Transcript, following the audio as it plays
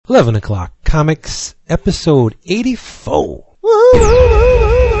11 o'clock comics, episode 84.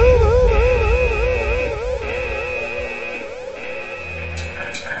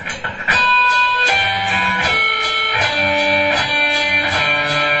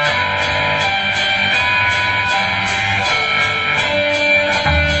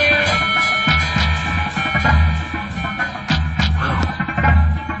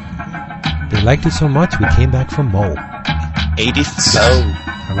 They liked it so much, we came back from Mo. 84.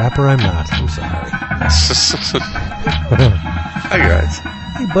 A rapper I'm not. I'm sorry. Hi, guys.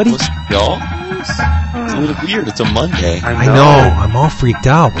 Hey, buddy. What's y'all? It's a little weird. It's a Monday. I know. I'm all freaked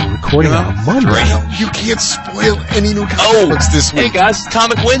out. We're recording on a Monday. You can't spoil any new comic books this week. Hey, guys. It's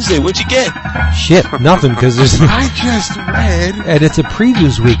Comic Wednesday. What'd you get? Shit, nothing, because there's... I just read... And it's a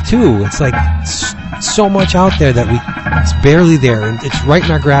previews week, too. It's like so much out there that it's barely there. And it's right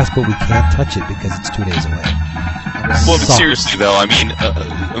in our grasp, but we can't touch it because it's 2 days away. Well, but seriously, though, I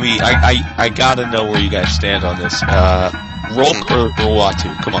gotta know where you guys stand on this. Rolk or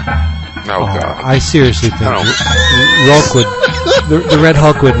Uatu? Come on. Oh, God. I seriously think Rolk would... The Red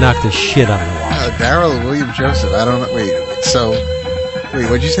Hulk would knock the shit out of the wall. Daryl William Joseph. I don't know. Wait,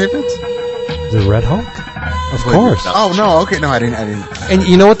 what'd you say, Vince? The Red Hulk? Of course. No. Oh, no, okay. No, I didn't. And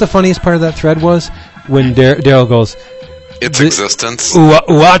you know what the funniest part of that thread was? When Daryl goes... Its existence.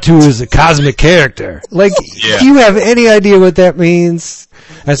 Uatu is a cosmic character. Like, do you have any idea what that means?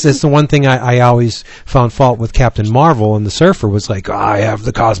 That's the one thing I always found fault with Captain Marvel and the Surfer was like, I have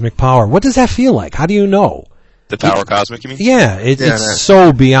the cosmic power. What does that feel like? How do you know? The power cosmic, you mean? Yeah, it's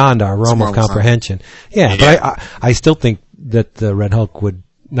so beyond our realm of comprehension. Yeah, but I still think that the Red Hulk would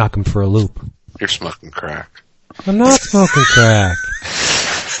knock him for a loop. You're smoking crack. I'm not smoking crack.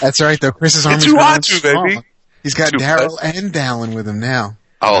 That's right, though. Chris's arm is Uatu, baby. He's got Daryl and Dallin with him now.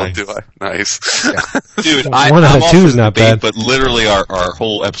 Oh, nice. do I? Nice. Dude, one out of two is not bad. But literally our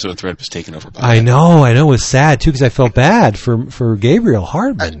whole episode thread was taken over by I know. It was sad, too, because I felt bad for Gabriel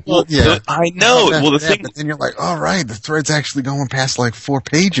Hardman. I know. Well, the thing... But then you're like, all right, the thread's actually going past like 4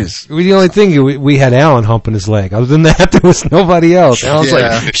 pages. The only thing, we had Alan humping his leg. Other than that, there was nobody else. Alan's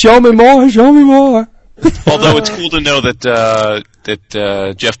like, show me more. Although it's cool to know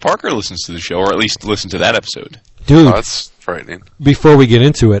that Jeff Parker listens to the show, or at least listened to that episode. Dude, that's frightening. Before we get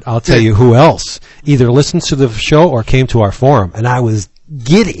into it, I'll tell you who else either listens to the show or came to our forum, and I was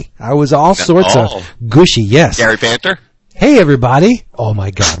giddy. I was all sorts of gushy, yes. Gary Panther? Hey, everybody. Oh,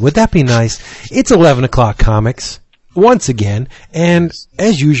 my God. Would that be nice? It's 11 o'clock comics, once again, and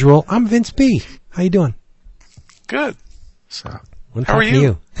as usual, I'm Vince B. How you doing? Good. How are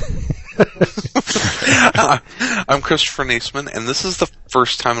you? I'm Christopher Niesman, and this is the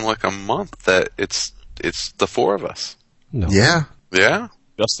first time in like a month that it's the 4 of us. No. Yeah. Yeah?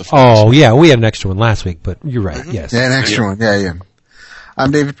 Just the first. Oh, yeah, we had an extra one last week, but you're right, yes. Yeah, an extra one. Yeah.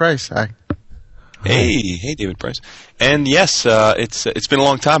 I'm David Price. Hi. Hey, David Price. And yes, it's been a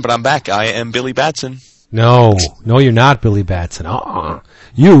long time, but I'm back. I am Billy Batson. No, you're not Billy Batson.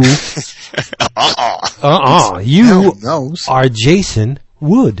 You. You are Jason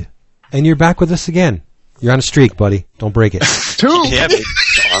Wood. And you're back with us again. You're on a streak, buddy. Don't break it. 2? Yeah, baby.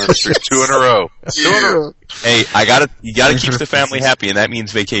 On a streak, 2 in a row. 2 in a row. Hey, you gotta keep the family happy, and that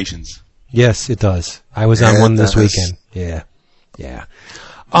means vacations. Yes, it does. I was on one this weekend. Yeah.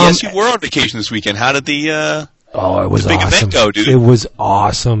 Yes, you were on vacation this weekend. How did it was big awesome. Event go, dude? It was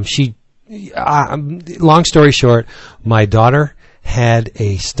awesome. Long story short, my daughter had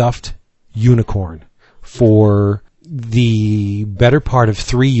a stuffed unicorn for the better part of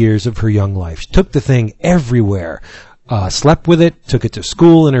 3 years of her young life. She took the thing everywhere. Slept with it, took it to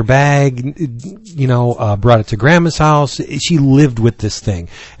school in her bag, brought it to grandma's house. She lived with this thing.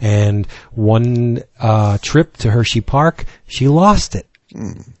 And one trip to Hershey Park, she lost it.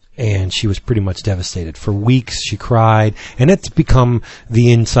 And she was pretty much devastated. For weeks, she cried. And it's become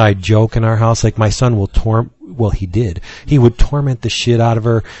the inside joke in our house. Like, my son will he did. He would torment the shit out of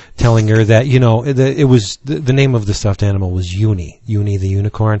her, telling her that, it was, the name of the stuffed animal was Uni the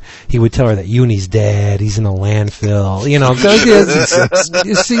unicorn. He would tell her that Uni's dead, he's in a landfill,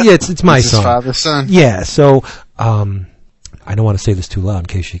 it's my son. His father's son. Yeah, so, I don't want to say this too loud in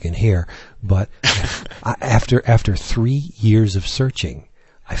case you can hear, but after 3 years of searching,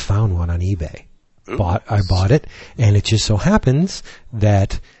 I found one on eBay. I bought it, and it just so happens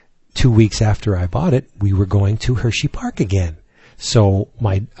that 2 weeks after I bought it, we were going to Hershey Park again. So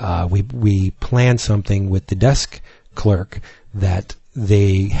we planned something with the desk clerk that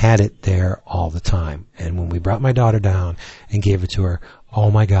they had it there all the time. And when we brought my daughter down and gave it to her,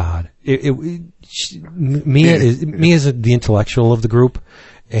 oh my God, Mia is the intellectual of the group,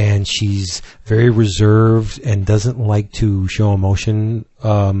 and she's very reserved and doesn't like to show emotion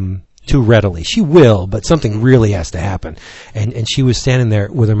too readily. She will, but something really has to happen. And she was standing there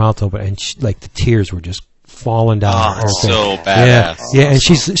with her mouth open, and the tears were just falling down. Oh, so badass. Yeah, and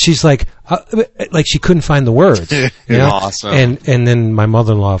she's like she couldn't find the words. You know? Awesome. And then my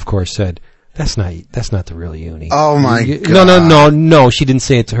mother-in-law, of course, said, That's not the real Uni. Oh my God. No. She didn't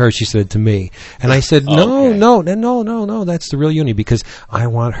say it to her. She said it to me. And I said, no. That's the real Uni, because I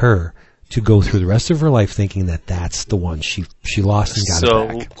want her to go through the rest of her life thinking that that's the one she lost and got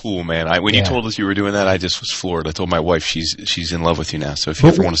it back. So cool, man. When you told us you were doing that, I just was floored. I told my wife she's in love with you now. So if you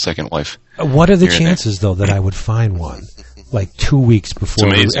ever want a second wife, what are the chances though that I would find one like 2 weeks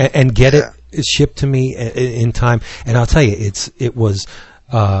before and get it shipped to me in time? And I'll tell you, it was.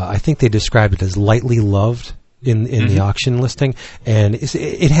 I think they described it as lightly loved in the auction listing, and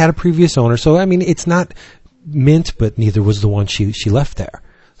it had a previous owner. So I mean, it's not mint, but neither was the one she left there.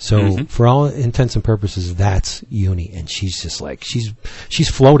 So for all intents and purposes, that's Uni, and she's just like she's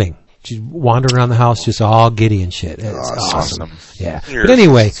floating. She's wandering around the house, just all giddy and shit. It's awesome. Yeah. But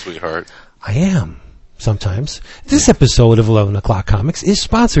anyway, sweetheart. I am. Sometimes. This episode of 11 O'Clock Comics is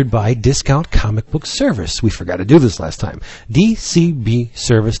sponsored by Discount Comic Book Service. We forgot to do this last time.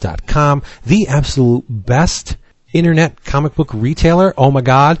 DCBService.com, the absolute best internet comic book retailer. Oh my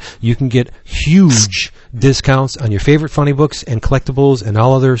God, you can get huge discounts on your favorite funny books and collectibles and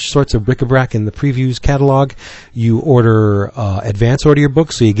all other sorts of bric-a-brac in the previews catalog. You advance order your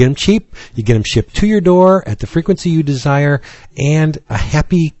books, so you get them cheap. You get them shipped to your door at the frequency you desire, and a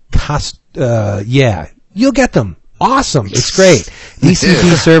happy cost. You'll get them. Awesome. It's great.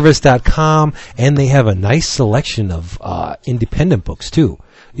 DCBService.com, and they have a nice selection of independent books too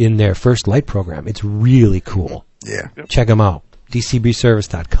in their First Light program. It's really cool. Yeah. Check them out.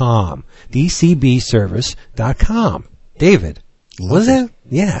 DCBService.com. DCBService.com. David, was it?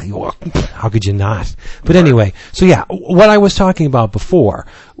 Yeah. How could you not? But anyway, so yeah, what I was talking about before,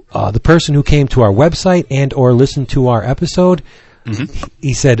 the person who came to our website and or listened to our episode,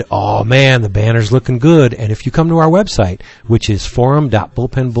 he said, oh man, the banner's looking good. And if you come to our website, which is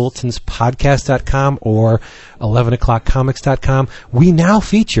forum.bullpenbulletinspodcast.com or 11o'clockcomics.com, we now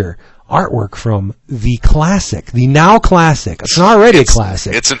feature artwork from the now classic. It's already a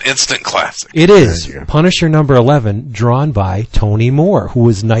classic. It's an instant classic. It is. Punisher number 11, drawn by Tony Moore, who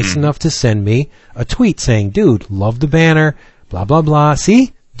was nice enough to send me a tweet saying, dude, love the banner, blah, blah, blah.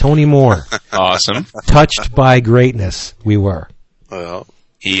 See? Tony Moore. Awesome. Touched by greatness, we were. Well,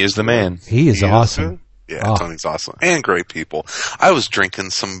 he is the man. He is awesome. Yeah, Tony's awesome. And great people. I was drinking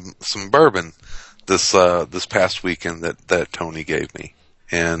some bourbon this past weekend that Tony gave me.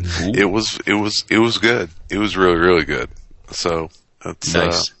 And it was good. It was really, really good. So that's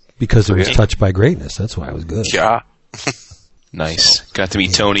nice. Because it was touched by greatness. That's why it was good. Yeah. Nice. Got to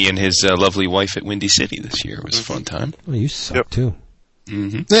meet Tony and his lovely wife at Windy City this year. It was a fun time. Well, you suck too.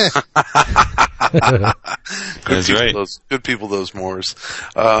 That's right. Good people, those Moors.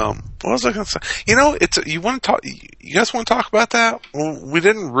 What was I going to say? You know, you want to talk? You guys want to talk about that? Well, we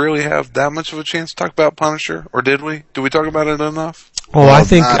didn't really have that much of a chance to talk about Punisher, or did we? Did we talk about it enough? Oh, I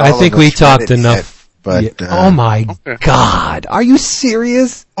think we talked enough. But oh my God, are you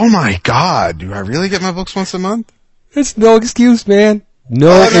serious? Oh my God, do I really get my books once a month? It's no excuse, man.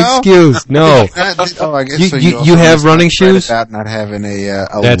 No excuse. No. I guess you have running shoes? About not having a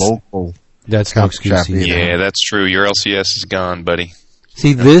local. That's no excuse. Yeah, that's true. Your LCS is gone, buddy.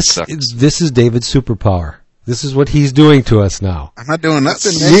 See, this is David's superpower. This is what he's doing to us now. I'm not doing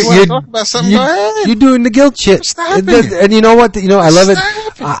nothing, man. You want to talk about something? Go ahead. You're doing the guilt shit. Stop it. And you know what? I love it.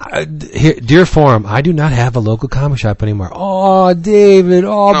 Here, dear Forum, I do not have a local comic shop anymore. Oh, David.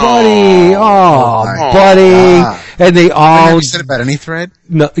 Oh, buddy. Oh, buddy. God. And they all. Have you said about any thread?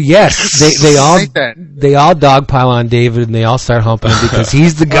 No. Yes. They all dogpile on David, and they all start humping him because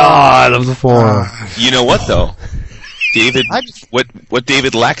he's the god of the Forum. You know what though? David, what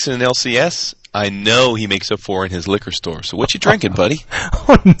David lacks in an LCS, I know he makes up for in his liquor store. So what you drinking, buddy?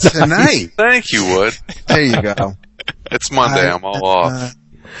 Oh, nice. Tonight. Thank you, Wood. There you go. It's Monday. I'm all off.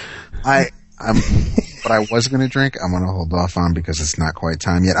 What I was going to drink, I'm going to hold off on because it's not quite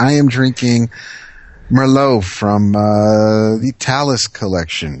time yet. I am drinking Merlot from the Talus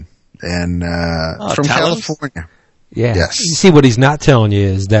collection and from Talus? California. Yeah. Yes. You see, what he's not telling you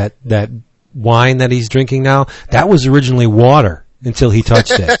is that wine that he's drinking now, that was originally water until he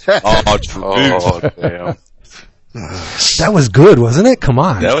touched it. Damn. That was good, wasn't it? Come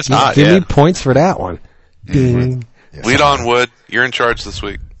on. That was hot, Give me points for that one. Ding. Yes. Lead on, Wood. You're in charge this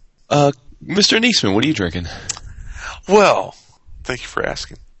week. Mr. Niesman, what are you drinking? Well, thank you for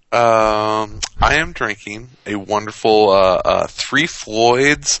asking. I am drinking a wonderful Three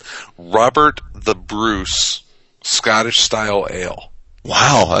Floyds Robert the Bruce Scottish style ale.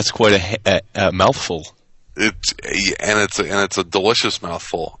 Wow, that's quite a mouthful. It's a delicious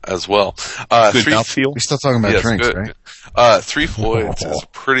mouthful as well. Good mouthfeel. We're still talking about drinks, good. right? Three Floyds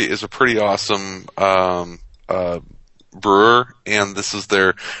is a pretty awesome brewer, and this is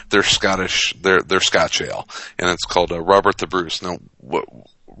their Scottish their Scotch ale, and it's called Robert the Bruce. Now,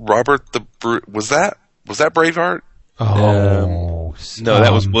 Robert the Bruce was that Braveheart? Oh, no,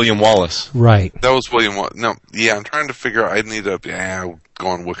 that was William Wallace. Right. That was William Wallace. No, yeah, I'm trying to figure out. I need to go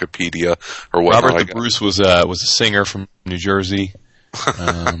on Wikipedia or whatnot. Robert the Bruce was a singer from New Jersey.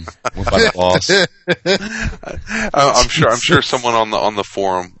 Went by the loss. I'm sure someone on the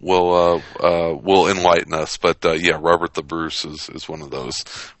forum will enlighten us. But yeah, Robert the Bruce is one of those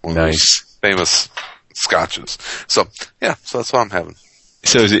those famous scotches. So yeah, so that's what I'm having.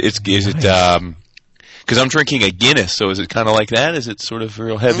 So is it because I'm drinking a Guinness? So is it kind of like that? Is it sort of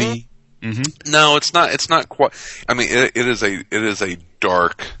real heavy? Mm-hmm. No, it's not. It's not quite. I mean, it is a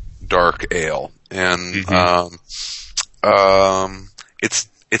dark ale, and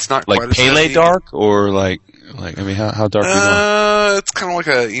it's not like quite as pale heavy. dark, or like I mean, how dark is it? It's kind of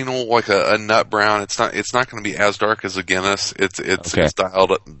like a nut brown. It's not going to be as dark as a Guinness. It's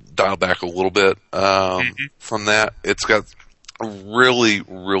dialed back a little bit from that. It's got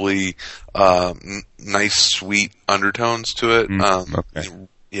really nice sweet undertones to it. Okay.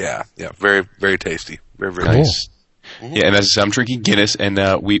 Yeah, very very tasty. Very very nice. Yeah, and as I said, I'm drinking Guinness, and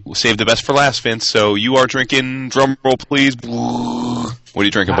we saved the best for last, Vince. So you are drinking, drum roll please. What are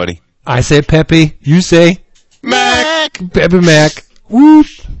you drinking, buddy? I say Peppy. You say Mac. Peppy Mac. Whoop.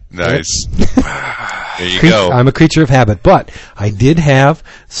 Nice. There you go. I'm a creature of habit, but I did have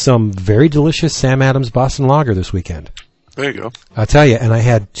some very delicious Sam Adams Boston Lager this weekend. There you go. I'll tell you, and I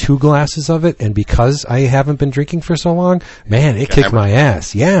had 2 glasses of it, and because I haven't been drinking for so long, man, it kicked my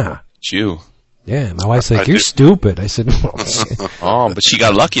ass. Yeah. Chew. Yeah, my wife's like, "You're stupid." I said, "Oh, but she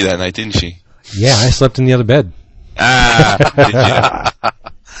got lucky that night, didn't she?" Yeah, I slept in the other bed. I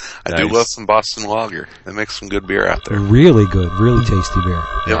do love some Boston Lager. They make some good beer out there. Really good, really tasty beer.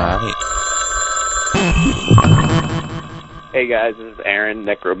 Yep. Right. Hey guys, this is Aaron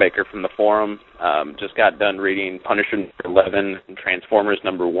Necrobaker from the forum. Just got done reading Punisher number 11 and Transformers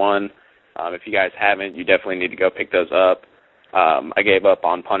number 1. If you guys haven't, you definitely need to go pick those up. I gave up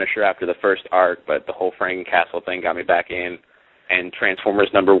on Punisher after the first arc, but the whole Franken-Castle thing got me back in. And Transformers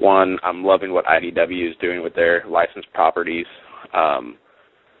number 1, I'm loving what IDW is doing with their licensed properties.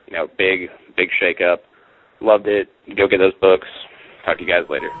 Big shake-up. Loved it. Go get those books. Talk to you guys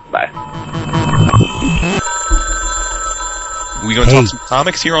later. Bye. We going to talk some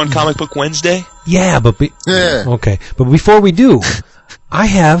comics here on Comic Book Wednesday? Yeah, okay. But before we do, I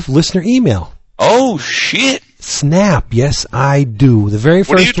have listener email. Oh, shit. Snap. Yes, I do. The very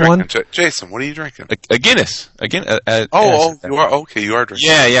first one. Jason, what are you drinking? A Guinness. You are okay. You are drinking.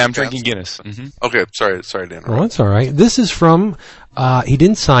 Yeah, I'm drinking Guinness. Mm-hmm. Okay, sorry to interrupt. Oh, that's all right. This is from. He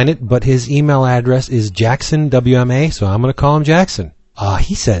didn't sign it, but his email address is Jackson WMA, so I'm going to call him Jackson.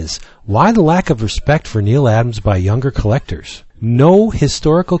 He says, "Why the lack of respect for Neal Adams by younger collectors? No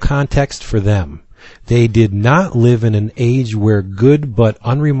historical context for them. They did not live in an age where good but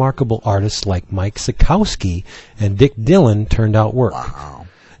unremarkable artists like Mike Sekowsky and Dick Dillon turned out work. Wow.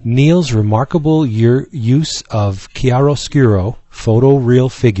 Neal's remarkable use of chiaroscuro,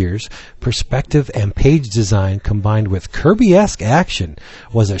 photoreal figures, perspective, and page design combined with Kirby-esque action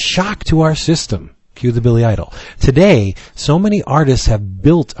was a shock to our system." Cue the Billy Idol. Today, so many artists have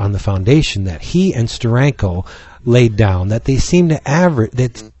built on the foundation that he and Steranko laid down that they seem to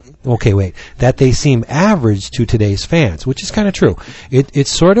that they seem average to today's fans, which is kind of true.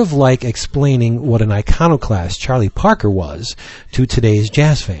 It's sort of like explaining what an iconoclast Charlie Parker was to today's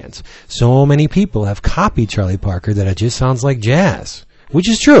jazz fans. So many people have copied Charlie Parker that it just sounds like jazz, which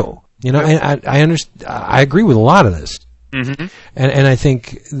is true. And I agree with a lot of this. Mm-hmm. And I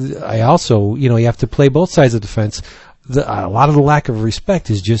think I also, you have to play both sides of the fence. A lot of the lack of respect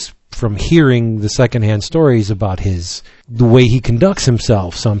is just from hearing the secondhand stories about the way he conducts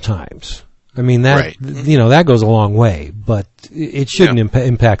himself sometimes. I mean, that, that goes a long way, but it shouldn't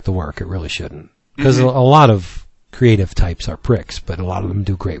impact the work. It really shouldn't. Because a lot of creative types are pricks, but a lot of them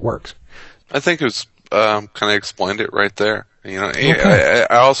do great works. I think it was, kind of explained it right there. I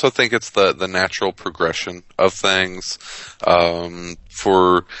also think it's the natural progression of things,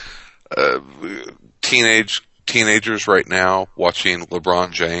 for, teenagers right now watching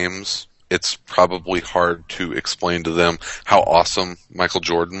LeBron James. It's probably hard to explain to them how awesome Michael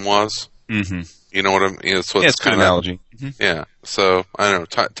Jordan was. Mm-hmm. You know what I mean? So it's a good analogy. Mm-hmm. Yeah. So I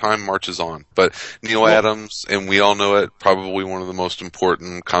don't know. Time marches on, but Neil Adams, and we all know it, probably one of the most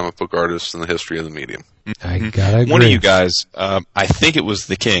important comic book artists in the history of the medium. I gotta agree. One of you guys, I think it was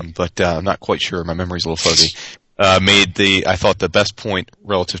the King, but I'm not quite sure. My memory's a little fuzzy. Made I thought the best point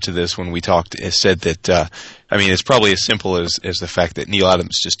relative to this when we talked is said that, it's probably as simple as the fact that Neil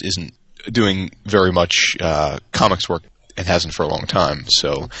Adams just isn't doing very much comics work and hasn't for a long time.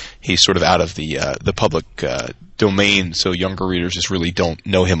 So he's sort of out of the public domain, so younger readers just really don't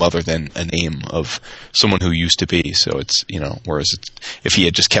know him other than a name of someone who used to be. So it's, whereas if he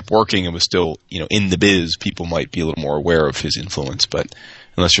had just kept working and was still, in the biz, people might be a little more aware of his influence. But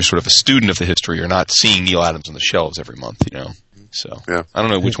unless you're sort of a student of the history, you're not seeing Neil Adams on the shelves every month, So yeah. I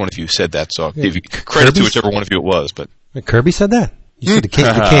don't know which one of you said that, so I'll give you credit to whichever one of you it was. But Kirby said that? You said the King.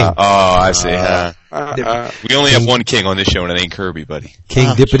 The King. Oh, I see. We only have one King on this show, and it ain't Kirby, buddy.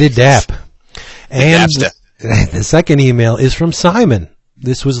 King Dippity Dap. And the second email is from Simon.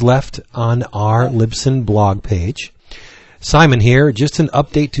 This was left on our Libsyn blog page. Simon here, just an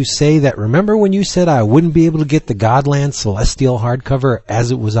update to say that remember when you said I wouldn't be able to get the Godland Celestial hardcover as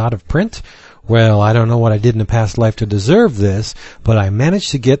it was out of print? Well, I don't know what I did in a past life to deserve this, but I managed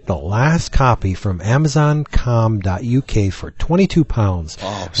to get the last copy from Amazon.com.uk for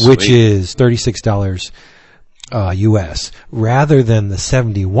 £22, which is $36 US, rather than the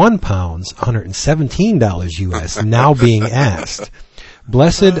 £71, $117 US, now being asked.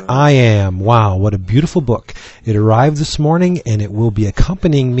 Blessed I Am. Wow, what a beautiful book. It arrived this morning, and it will be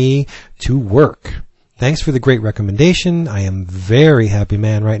accompanying me to work. Thanks for the great recommendation. I am very happy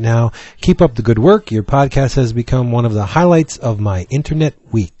man right now. Keep up the good work. Your podcast has become one of the highlights of my internet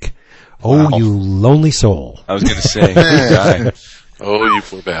week. Oh, wow. You lonely soul. I was going to say, good guy. Oh, you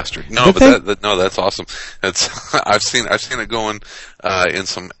poor bastard! No, but that's awesome. I've seen it going in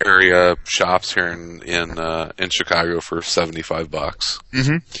some area shops here in Chicago for $75.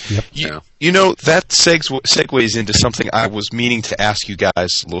 Mm-hmm. Yep. That segues into something I was meaning to ask you guys,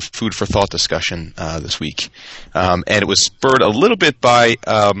 a little food for thought discussion this week, and it was spurred a little bit by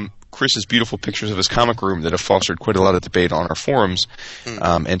Chris's beautiful pictures of his comic room that have fostered quite a lot of debate on our forums.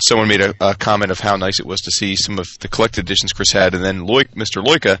 And someone made a comment of how nice it was to see some of the collected editions Chris had, and then Mr.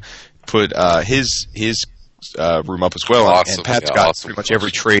 Loika put his room up as well. Awesome. And Pat's got pretty much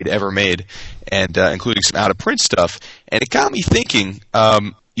every trade ever made, and including some out-of-print stuff. And it got me thinking,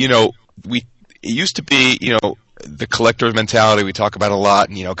 it used to be, the collector's mentality we talk about a lot,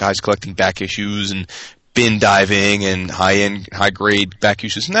 and, guys collecting back issues and bin diving and high grade back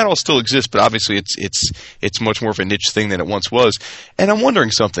issues, and that all still exists, but obviously it's much more of a niche thing than it once was. And I'm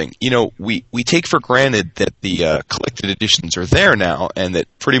wondering something. We take for granted that the collected editions are there now, and that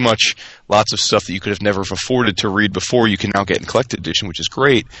pretty much lots of stuff that you could have never afforded to read before you can now get in collected edition, which is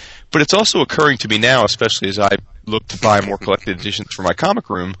great. But it's also occurring to me now, especially as I look to buy more collected editions for my comic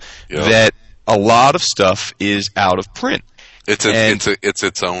room, that a lot of stuff is out of print. It's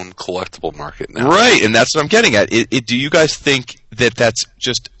its own collectible market now. Right, and that's what I'm getting at. Do you guys think that that's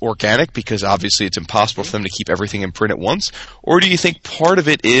just organic because obviously it's impossible for them to keep everything in print at once? Or do you think part of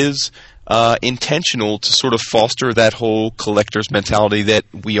it is intentional to sort of foster that whole collector's mentality that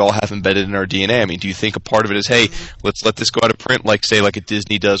we all have embedded in our DNA? I mean, do you think a part of it is, hey, let's let this go out of print, like a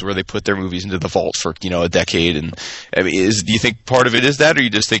Disney does where they put their movies into the vault for, a decade? And I mean, do you think part of it is that, or you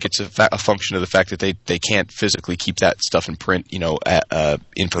just think it's a function of the fact that they can't physically keep that stuff in print, in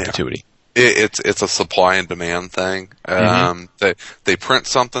perpetuity? Yeah. It's a supply and demand thing. They print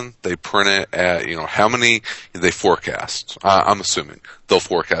something, they print it at, how many they forecast. I'm assuming they'll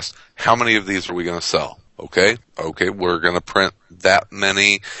forecast how many of these are we going to sell. Okay, we're going to print that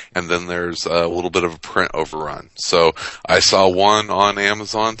many, and then there's a little bit of a print overrun. So I saw one on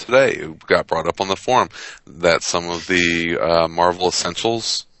Amazon today. It got brought up on the forum that some of the Marvel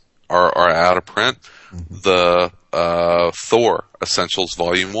Essentials are out of print. The Thor Essentials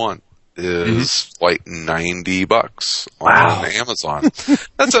Volume 1 is like $90 on Amazon.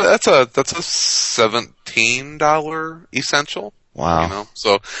 That's a $17 essential. Wow.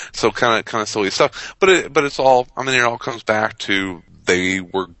 So kind of silly stuff. But it's all, it all comes back to they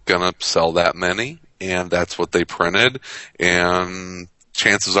were gonna sell that many, and that's what they printed, and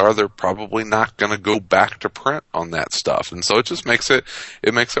chances are they're probably not going to go back to print on that stuff, and so it just makes it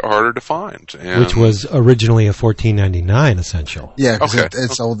harder to find. And which was originally a $14.99 essential. Yeah, because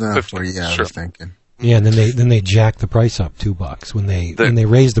it's old enough for you. I was thinking. Yeah, and then they jacked the price up $2 when they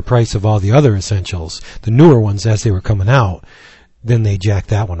raised the price of all the other essentials, the newer ones as they were coming out. Then they jacked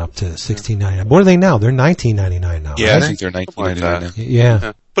that one up to $16.99. What are they now? They're $19.99 now. Yeah, right? I think they're $19.99 now.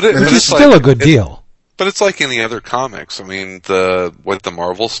 Yeah. But it's still a good deal. But it's like any other comics. I mean, the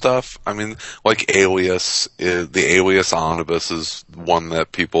Marvel stuff. I mean, like Alias, the Alias Omnibus is one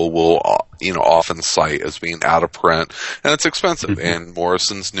that people will, often cite as being out of print, and it's expensive. And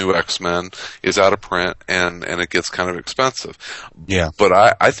Morrison's New X-Men is out of print, and it gets kind of expensive. Yeah. But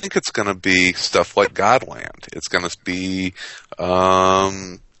I think it's going to be stuff like Godland. It's going to be, I'll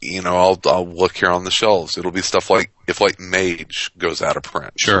look here on the shelves. It'll be stuff like if Mage goes out of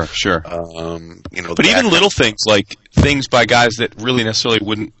print. Sure. But even little things like things by guys that really necessarily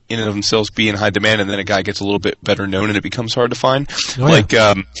wouldn't in and of themselves be in high demand, and then a guy gets a little bit better known and it becomes hard to find. Oh,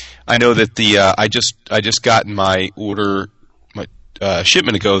 yeah. I know that I just got in my order,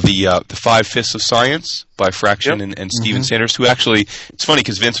 shipment ago, the 5/5 of Science by Fraction and Steven Sanders, who actually, it's funny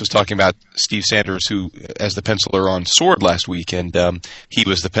because Vince was talking about Steve Sanders, who as the penciler on Sword last week, and he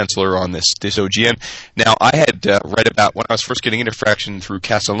was the penciler on this OGN. Now, I had read about, when I was first getting into Fraction through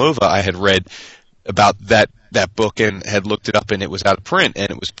Casanova, I had read about that book and had looked it up, and it was out of print, and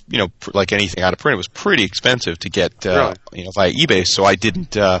it was, like anything out of print, it was pretty expensive to get, via eBay. So I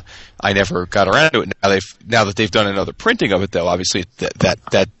didn't, I never got around to it. Now that they've done another printing of it, though, obviously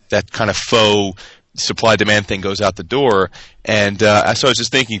that kind of faux supply-demand thing goes out the door. And so I was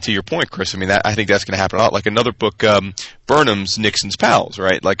just thinking, to your point, Chris, I mean, I think that's going to happen a lot. Like another book, Burnham's Nixon's Pals,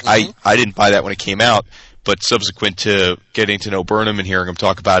 right? Like I didn't buy that when it came out. But subsequent to getting to know Burnham and hearing him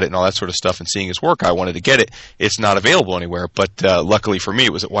talk about it and all that sort of stuff and seeing his work, I wanted to get it. It's not available anywhere, but luckily for me,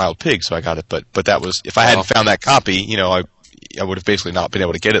 it was at Wild Pig, so I got it. But that was, if I hadn't found that copy, I would have basically not been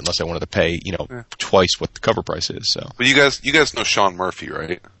able to get it unless I wanted to pay, twice what the cover price is. So. But you guys know Sean Murphy,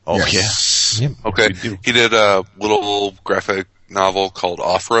 right? Oh yes. Yeah. Yep. Okay. He did a little graphic novel called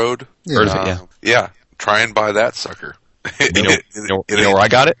Off Road. Heard of it, yeah. Yeah. Try and buy that sucker. You know where I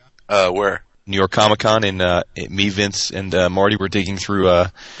got it? Where? New York Comic Con, and me, Vince, and Marty were digging through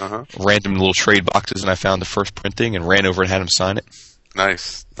random little trade boxes, and I found the first printing and ran over and had him sign it.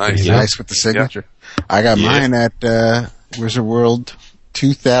 Nice. Nice with the signature. Yeah. I got mine at Wizard World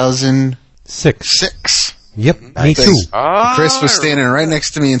 2006. Yep, me too. Chris was standing right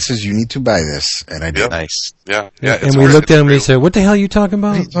next to me and says, "You need to buy this," and I did. Yep. Nice. Yeah. And we looked at him and we said, "What the hell are you talking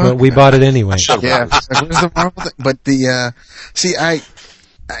about?" But we bought it anyway. Yeah. Where's the Marvel thing? But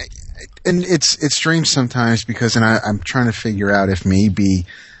and it's strange sometimes because, and I'm trying to figure out if maybe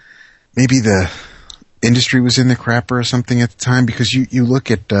the industry was in the crapper or something at the time, because you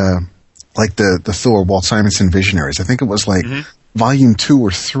look at like the Thor, Walt Simonson Visionaries. I think it was like volume 2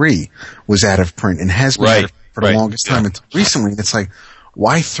 or 3 was out of print and has been out of print for the longest time until recently. It's like,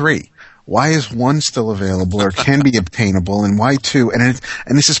 why 3? Why is 1 still available or can be obtainable, and why 2? And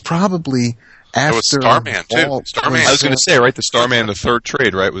this is probably after Starman too. Starman. I was going to say, right, the Starman, the third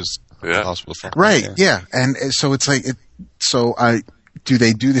trade, right, was possible. Right, yeah. And so it's like, do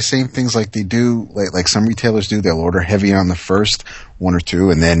they do the same things like they do, like some retailers do? They'll order heavy on the first 1 or 2,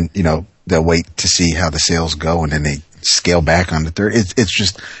 and then, they'll wait to see how the sales go, and then they scale back on the third.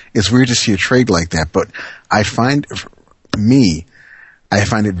 It's weird to see a trade like that, but I find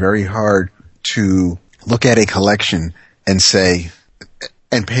it very hard to look at a collection and say,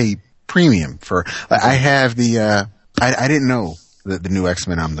 and pay premium for, I have I didn't know that the new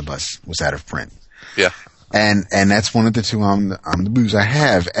X-Men Omnibus was out of print. Yeah. And that's one of the 2 omnibus I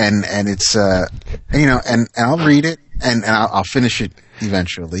have, and it's and I'll read it and I'll finish it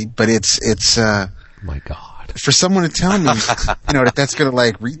eventually, but it's my God, for someone to tell me that's going to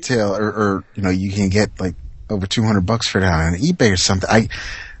like retail or you can get like over $200 for it on eBay or something.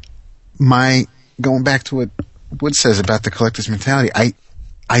 Going back to what Wood says about the collector's mentality, I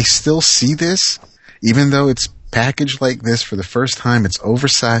still see this, even though it's packaged like this for the first time, it's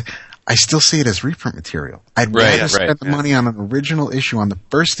oversized. I still see it as reprint material. I'd rather spend the money on an original issue, on the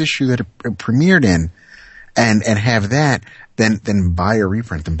first issue that it premiered in, and have that than buy a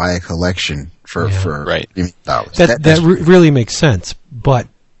reprint, than buy a collection for $80. That really makes sense. But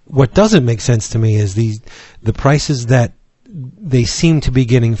what doesn't make sense to me is the prices that they seem to be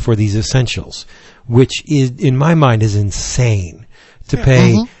getting for these essentials, which is, in my mind, is insane to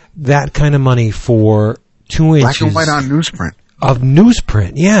pay that kind of money for 2 inches. Black and white on newsprint. Of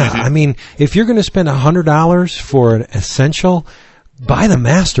newsprint, yeah. I mean, if you're going to spend $100 for an essential, buy the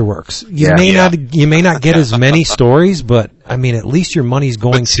Masterworks. You may not get as many stories, but I mean, at least your money's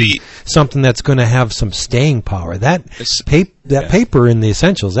going to something that's going to have some staying power. That paper in the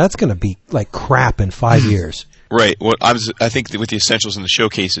essentials, that's going to be like crap in 5 years. Right. Well, I think that with the essentials and the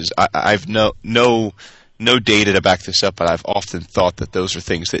showcases, I've no data to back this up, but I've often thought that those are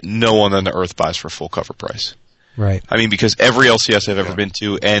things that no one on the earth buys for full cover price. Right. I mean, because every LCS I've ever been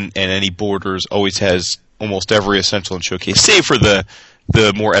to, and any Borders always has almost every essential and showcase, save for the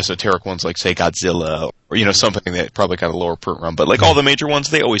the more esoteric ones, like say Godzilla, or something that probably got a lower print run. But like all the major ones,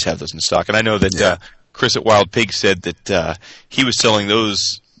 they always have those in stock. And I know that Chris at Wild Pig said that he was selling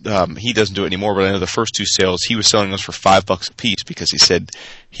those. He doesn't do it anymore, but I know the first 2 sales he was selling those for $5 a piece because he said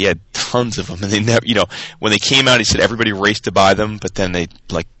he had tons of them, and they never, when they came out, he said everybody raced to buy them, but then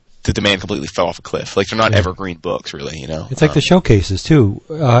the demand completely fell off a cliff. Like they're not evergreen books, really. It's like the showcases too.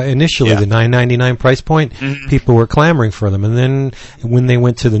 Initially, the $9.99 price point, people were clamoring for them, and then when they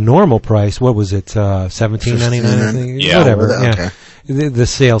went to the normal price, what was it, $17.99? Yeah, whatever. Okay. The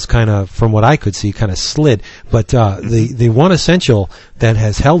sales kind of, from what I could see, kind of slid. But the one essential that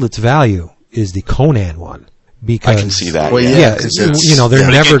has held its value is the Conan one. Because, I can see that. Well,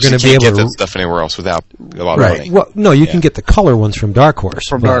 they're never going to be able get to that stuff anywhere else without a lot of money. Well, no, you can get the color ones from Dark Horse.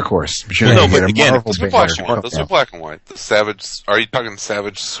 Dark Horse. But No, but again, those are black and white. The Savage. Are you talking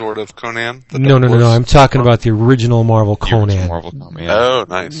Savage Sword of Conan? No. I'm talking about the original Marvel Conan. Oh,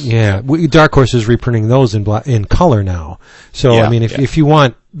 nice. Yeah, Dark Horse is reprinting those in color now. So I mean, if you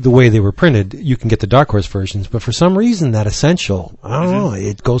want the way they were printed, you can get the Dark Horse versions. But for some reason, that essential, I don't know,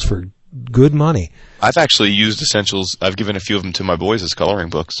 it goes for good money. I've actually used essentials. I've given a few of them to my boys as coloring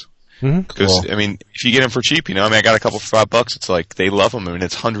books. Because I mean, if you get them for cheap, I got a couple for $5. It's like they love them. I mean,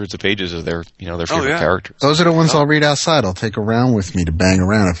 it's hundreds of pages of their favorite characters. Those are the ones I'll read outside. I'll take around with me to bang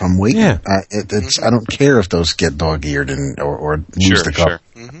around if I'm waiting. Yeah. I don't care if those get dog-eared or lose the cup.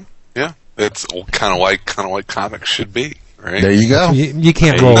 Mm-hmm. Yeah, it's kind of like comics should be. Right? There you go. You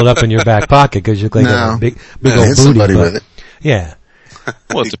can't roll it up in your back pocket because you look like a big old hit booty. somebody with it. Yeah.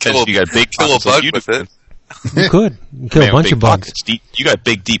 Well, it depends if you got big pockets like you do. You could. You kill a bunch of bugs. You got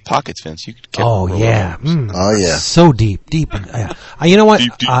big, deep pockets, Vince. You could Oh, yeah. Oh, yeah. So deep. You know what?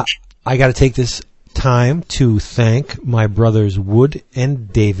 Deep. I got to take this time to thank my brothers Wood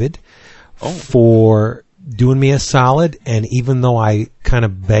and David for doing me a solid. And even though I kind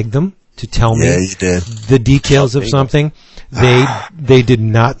of begged them to tell me the details of something, they did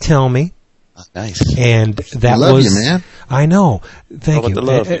not tell me. Nice. And that love was, you, man. I know. Thank you. The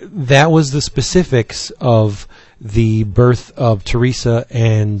love? That was the specifics of the birth of Teresa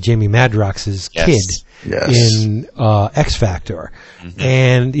and Jamie Madrox's kid in X Factor.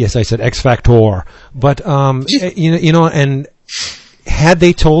 And yes, I said X Factor. But and had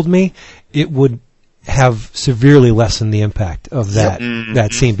they told me, it would have severely lessened the impact of that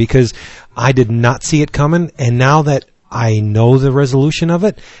scene, because I did not see it coming, and now that I know the resolution of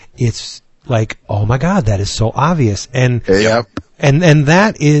it, it's like, oh my God, that is so obvious. And and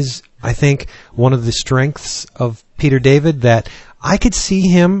that is, I think, one of the strengths of Peter David, that I could see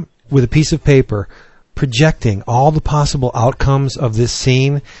him with a piece of paper projecting all the possible outcomes of this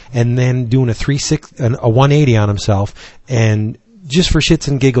scene, and then doing a 180 on himself, and just for shits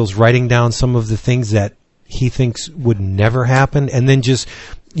and giggles writing down some of the things that he thinks would never happen, and then just,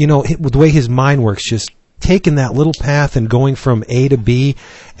 with the way his mind works, just taking that little path and going from A to B,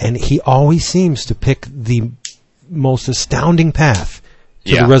 and he always seems to pick the most astounding path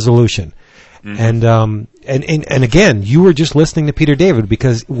to the resolution. And again, you were just listening to Peter David,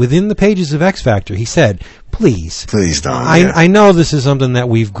 because within the pages of X Factor, he said, please don't. I know this is something that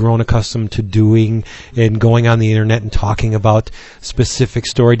we've grown accustomed to doing and going on the internet and talking about specific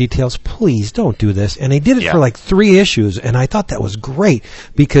story details. Please don't do this. And they did it for like 3 issues, and I thought that was great,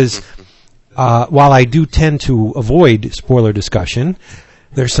 because while I do tend to avoid spoiler discussion,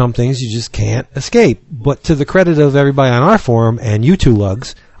 there's some things you just can't escape. But to the credit of everybody on our forum and you two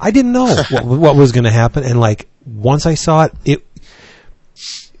lugs, I didn't know what was going to happen. And like, once I saw it,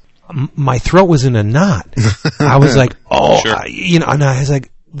 my throat was in a knot. I was like, and I was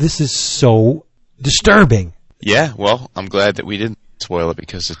like, this is so disturbing. Yeah, well, I'm glad that we didn't spoil it,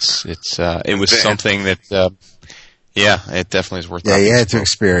 because it was something that, it definitely is worth. Yeah, you had to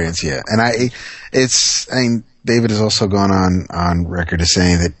experience. Yeah, and David has also gone on record as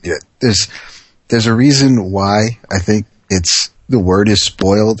saying that there's a reason why I think the word is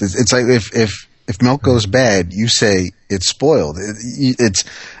spoiled. It's like if milk goes bad, you say it's spoiled.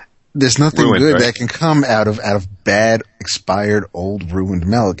 There's nothing ruined, good that can come out of bad, expired, old, ruined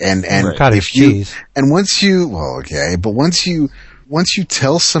milk. And if you and once you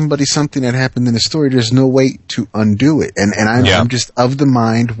tell somebody something that happened in the story, there's no way to undo it. And I'm just of the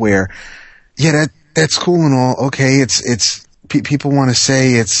mind where, that's cool and all. Okay, people want to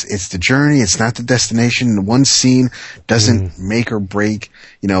say it's the journey, it's not the destination. One scene doesn't make or break,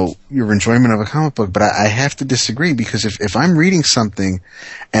 your enjoyment of a comic book. But I have to disagree, because if I'm reading something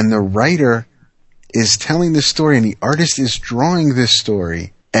and the writer is telling this story and the artist is drawing this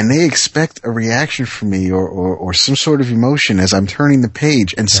story and they expect a reaction from me or some sort of emotion as I'm turning the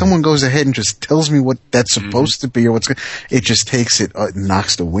page, and someone goes ahead and just tells me what that's supposed to be or it just takes it,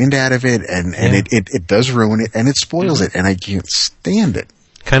 knocks the wind out of it, and it does ruin it, and it spoils it, and I can't stand it.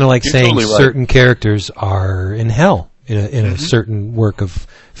 Kind of like You're saying totally right. Certain characters are in hell in a certain work of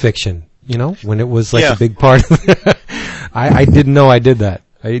fiction, when it was like a big part of it. I didn't know I did that.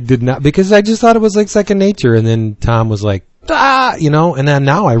 I did not, because I just thought it was like second nature, and then Tom was like, and then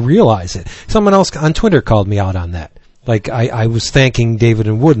now I realize it. Someone else on Twitter called me out on that. Like, I was thanking David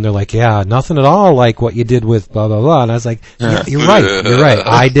and Wood, and they're like, yeah, nothing at all like what you did with blah, blah, blah. And I was like, yeah, you're right.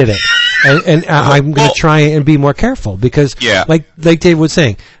 I did it. And I'm going to try and be more careful, because, like Dave was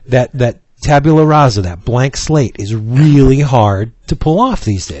saying, that tabula rasa, that blank slate, is really hard to pull off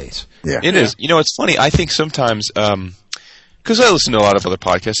these days. Yeah. It is. It's funny. I think sometimes, because I listen to a lot of other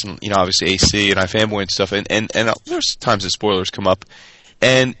podcasts, and obviously AC and iFanboy and stuff, and there's times that spoilers come up,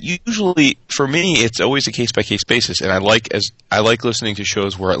 and usually for me it's always a case by case basis, and I like listening to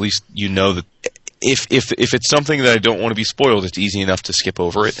shows where at least that if it's something that I don't want to be spoiled, it's easy enough to skip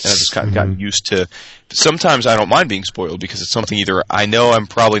over it, and I've just kind of gotten used to. Sometimes I don't mind being spoiled because it's something either I know I'm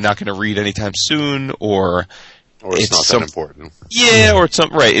probably not going to read anytime soon, or it's not that important. Yeah, or it's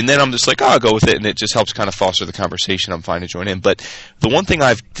something, right. And then I'm just like, I'll go with it, and it just helps kind of foster the conversation. I'm fine to join in. But the one thing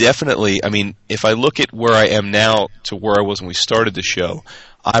I've definitely, if I look at where I am now to where I was when we started the show,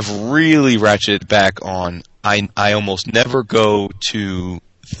 I've really ratcheted back on, I almost never go to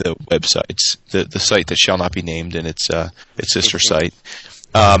the websites, the site that shall not be named, and its sister site.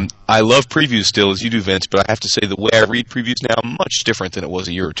 I love previews still, as you do, Vince, but I have to say the way I read previews now much different than it was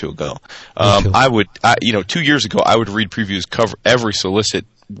a year or two ago. 2 years ago, I would read previews, cover every solicit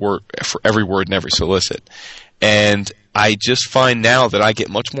word for every word in every solicit, and I just find now that I get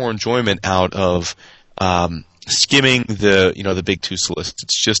much more enjoyment out of skimming the big two solicits.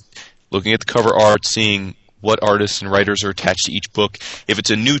 It's just looking at the cover art, seeing what artists and writers are attached to each book. If it's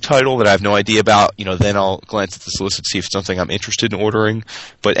a new title that I have no idea about, then I'll glance at the solicit, see if it's something I'm interested in ordering.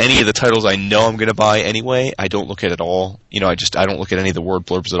 But any of the titles I know I'm going to buy anyway, I don't look at all. I don't look at any of the word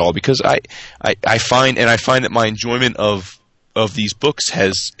blurbs at all, because I find that my enjoyment of these books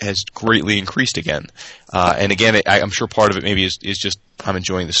has greatly increased again. And again, I'm sure part of it maybe is just I'm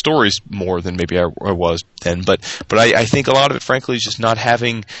enjoying the stories more than maybe I was then. But I think a lot of it, frankly, is just not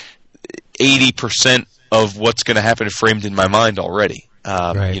having 80% of what's going to happen framed in my mind already,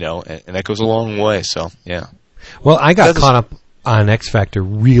 right. And that goes a long way. So, yeah. Well, I got caught up on X Factor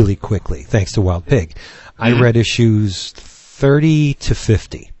really quickly, thanks to Wild Pig. I read issues 30 to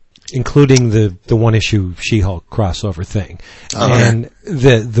 50, including the one issue She-Hulk crossover thing. And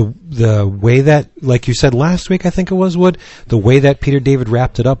the way that, like you said last week, I think it was, Wood, the way that Peter David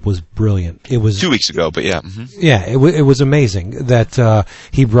wrapped it up was brilliant. It was 2 weeks ago, but yeah. Yeah, it was amazing that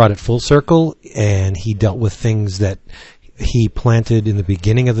he brought it full circle, and he dealt with things that he planted in the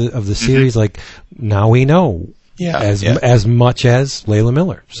beginning of the series. Like, now we know as much as Layla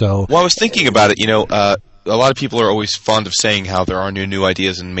Miller. So, well, I was thinking about it, a lot of people are always fond of saying how there are new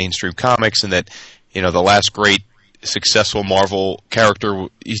ideas in mainstream comics, and that, the last great successful Marvel character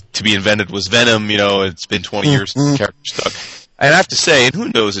to be invented was Venom. It's been 20 years since the character stuck. And I have to say, and who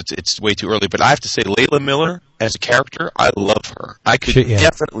knows, it's way too early, but I have to say, Layla Miller as a character, I love her. I could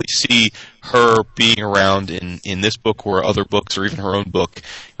definitely see her being around in this book or other books, or even her own book,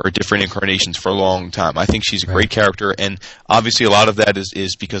 or different incarnations for a long time. I think she's a great character, and obviously a lot of that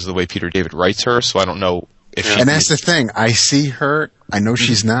is because of the way Peter David writes her, so I don't know if she... And that's the thing. I see her, I know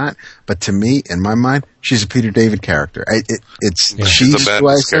she's not, but to me, in my mind, she's a Peter David character. She's who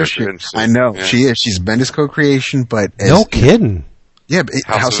I associate. I know, she is. She's Bendis co-creation, but... No kidding. Yeah, but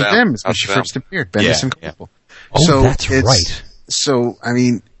House of M is when she first appeared. Bendis and Cable. Oh, so that's right. So,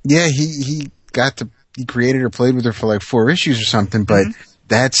 he created or played with her for like 4 issues or something, but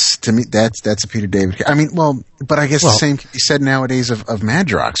that's, to me, that's a Peter David. But I guess the same can be said nowadays of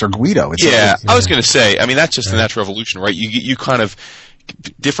Madrox or Guido. I was going to say, that's just the natural evolution, right? You kind of,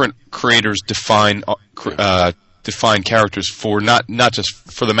 different creators define characters for not just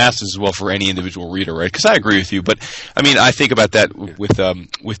for the masses as well, for any individual reader, right? Because I agree with you, but I think about that with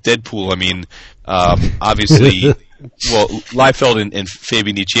Deadpool. Obviously, well, Liefeld and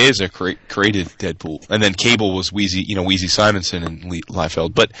Fabian Nicieza created Deadpool, and then Cable was Wheezy Simonson and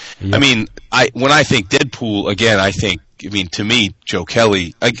Liefeld. But when I think Deadpool, again, to me, Joe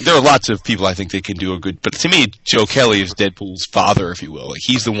Kelly. There are lots of people I think they can do a good, but to me, Joe Kelly is Deadpool's father, if you will. Like,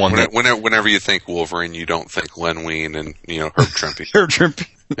 he's the one whenever you think Wolverine, you don't think Len Wein and Herb Trimpe. Herb Trimpe.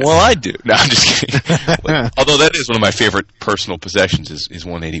 Well, I do. No, I'm just kidding. Although that is one of my favorite personal possessions is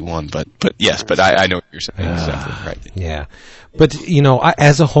 181. But yes, but I know what you're saying. Exactly right. Yeah. But,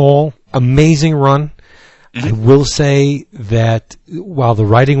 as a whole, amazing run. Mm-hmm. I will say that while the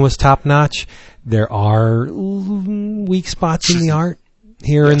writing was top-notch, there are weak spots in the art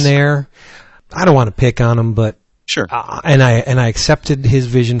here and there. I don't want to pick on him, but sure. And I accepted his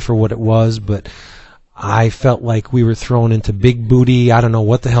vision for what it was, but I felt like we were thrown into big booty. I don't know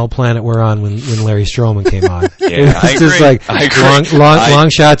what the hell planet we're on when Larry Stroman came on. Yeah, it was just like long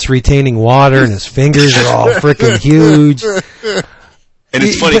shots retaining water, and his fingers are all freaking huge. And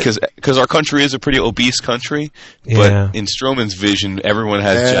it's funny because our country is a pretty obese country, but in Stroman's vision, everyone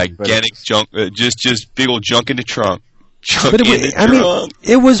has gigantic junk, just big old junk in the trunk.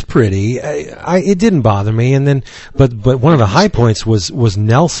 It was pretty. It didn't bother me. And then, but one of the high points was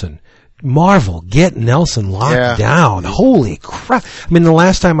Nelson. Marvel, get Nelson locked down. Holy crap! I mean, the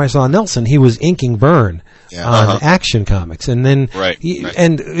last time I saw Nelson, he was inking Byrne on Action Comics, and then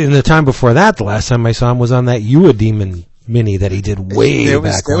and in the time before that, the last time I saw him was on that Demon mini that he did back when. There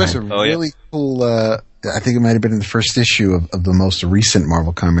was a really cool. I think it might have been in the first issue of the most recent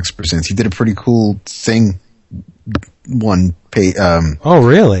Marvel Comics Presents. He did a pretty cool thing. 1 page.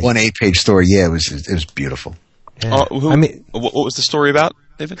 Really? 1 8-page story. Yeah, it was beautiful. Yeah. What was the story about,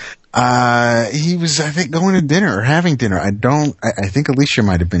 David? He was, I think, going to dinner or having dinner. I think Alicia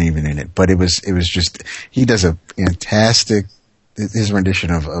might have been even in it, but it was just, he does a fantastic, his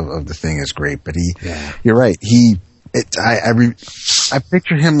rendition of the thing is great, but you're right. I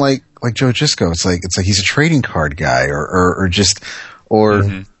picture him like Joe Gisco. It's like he's a trading card guy or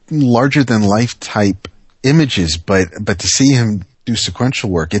larger than life type images, but to see him do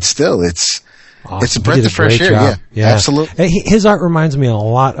sequential work, it's a breath of fresh air. Yeah, absolutely. His art reminds me a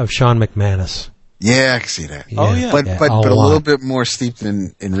lot of Sean McManus. Yeah, I can see that. Yeah. But a little bit more steeped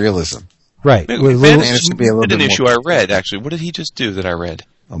in realism. Right. McManus did an issue I read, actually. What did he just do that I read?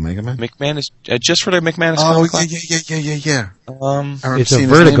 Omega Man? McManus, just for the McManus. Yeah. It's a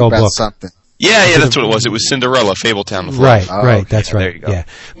Vertigo book. Something. Yeah, that's what it was. It was Cinderella, Fabletown. Right, okay. That's right. There you go. Yeah.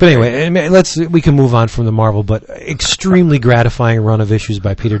 But anyway, we can move on from the Marvel, but extremely gratifying run of issues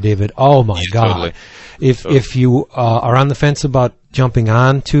by Peter David. Oh my God. Totally. If you are on the fence about jumping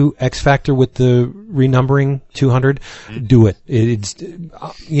on to X Factor with the renumbering 200, do it. It's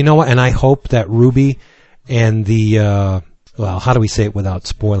you know what? And I hope that Ruby and the how do we say it without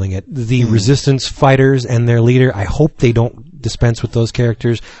spoiling it? The Resistance fighters and their leader, I hope they don't dispense with those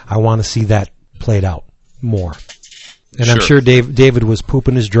characters. I want to see that played out more. And I'm sure David was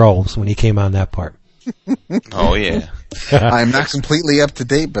pooping his droles when he came on that part. Oh, yeah. I'm not completely up to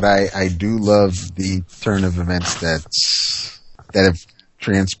date, but I do love the turn of events that have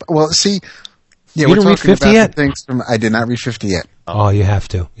transpired. Well, see, you we're didn't read 50 about yet? Things from. I did not read 50 yet. Oh, you have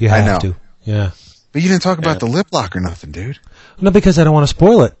to. You have to. Yeah. But you didn't talk about the lip lock or nothing, dude. No, because I don't want to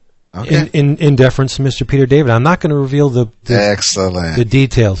spoil it. Okay. In deference to Mr. Peter David, I'm not going to reveal the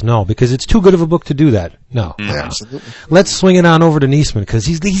details. No, because it's too good of a book to do that. No. Yeah, absolutely. Let's swing it on over to Niesman because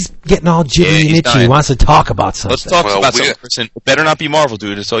he's getting all jittery and itchy. He wants to talk about something. Let's talk about something. It better not be Marvel,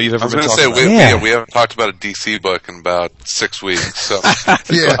 dude. It's all you've ever been talking about. We haven't talked about a DC book in about 6 weeks. So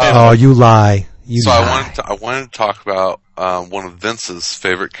you lie. I wanted to talk about one of Vince's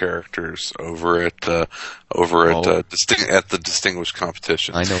favorite characters over at the Distinguished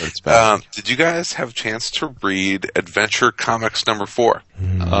Competition. I know what it's about. Did you guys have a chance to read Adventure Comics number 4?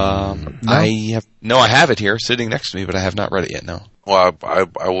 No. I have it here sitting next to me, but I have not read it yet. No. Well, I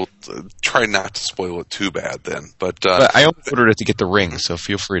will try not to spoil it too bad then. But I only ordered it to get the ring, so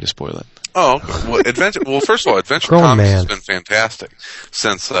feel free to spoil it. Oh, okay. Well, first of all, Adventure Comics has been fantastic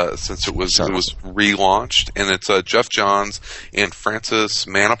since it was relaunched, and it's Jeff Johns and Francis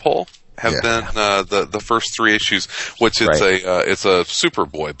Manapul have been the first 3 issues, which it's a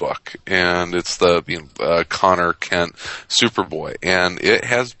Superboy book, and it's the Connor Kent Superboy, and it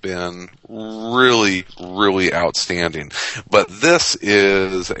has been really, really outstanding. But this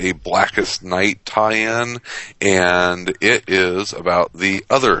is a Blackest Night tie-in, and it is about the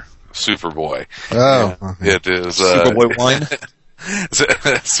other Superboy. Oh, it is Superboy Wine.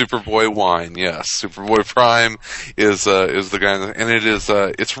 Superboy Wine, yes. Superboy Prime is the guy, and it is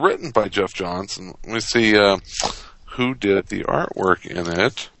it's written by Jeff Johns. And let me see who did the artwork in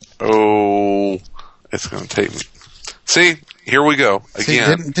it. Oh, it's going to take me. See, here we go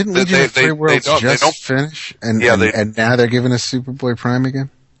again. Didn't Legion of Free Worlds just finish? And now they're giving us Superboy Prime again.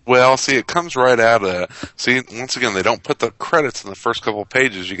 Well, see, it comes right out of. See, once again, they don't put the credits in the first couple of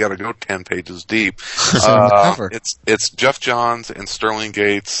pages. You got to go 10 pages deep. It's Jeff Johns and Sterling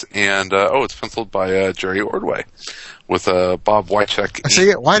Gates, and it's penciled by Jerry Ordway with Bob Wycheck.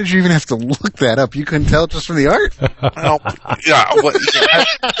 See, why did you even have to look that up? You couldn't tell just from the art.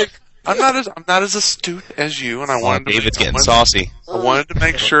 I'm not as astute as you, and I wanted to. David's getting saucy. I wanted to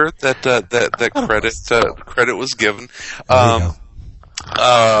make sure that credit was given.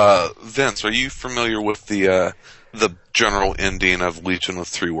 Vince, are you familiar with the general ending of Legion of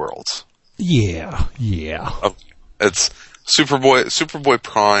Three Worlds? Yeah. It's Superboy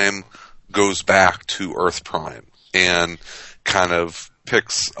Prime goes back to Earth Prime and kind of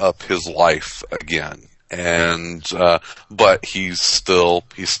picks up his life again. And but he's still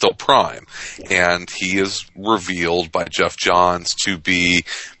Prime, and he is revealed by Jeff Johns to be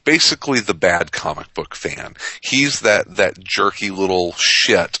basically the bad comic book fan. He's that jerky little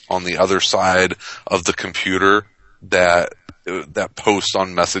shit on the other side of the computer that posts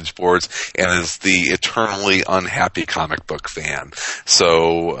on message boards and is the eternally unhappy comic book fan.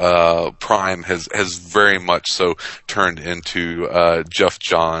 So Prime has very much so turned into Jeff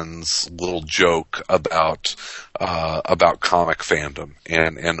Johns' little joke about comic fandom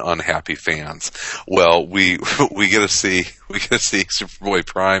and unhappy fans. Well, we get to see Superboy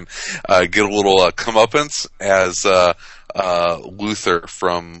Prime get a little comeuppance as Luthor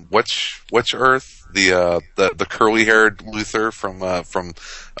from which Earth? The curly-haired Luthor from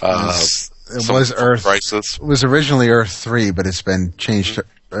it was Earth Crisis. It was originally Earth 3, but it's been changed to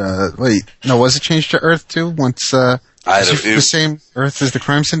was it changed to Earth 2 once the same Earth as the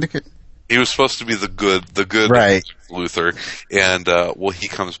Crime Syndicate? He was supposed to be the good right. Luthor, and he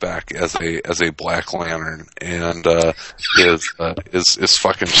comes back as a Black Lantern, and is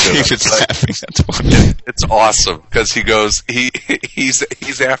fucking shit. It's awesome because he goes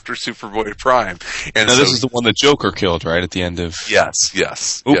he's after Superboy Prime, and now, this is the one that Joker killed, right at the end of. Yes.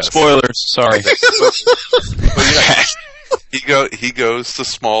 Oops, yes. Spoilers. Sorry. He goes to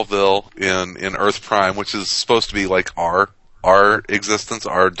Smallville in Earth Prime, which is supposed to be like our existence,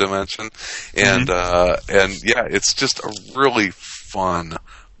 our dimension, and it's just a really fun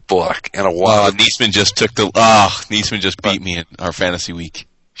book and a wild. Niesman just beat me in our fantasy week.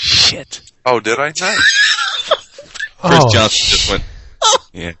 Shit. Oh, did I? Nice. Chris Johnson just went.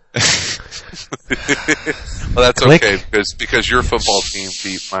 Yeah. Well, that's okay because your football team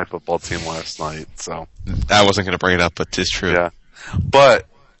beat my football team last night. So I wasn't going to bring it up, but it's true. Yeah, but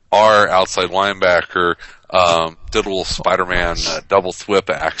our outside linebacker did a little Spider-Man double thwip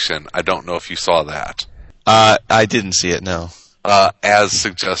action. I don't know if you saw that. I didn't see it. No. As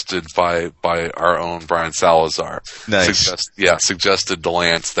suggested by our own Brian Salazar. Nice. Suggested to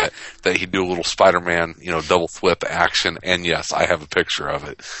Lance that he do a little Spider-Man, double thwip action. And yes, I have a picture of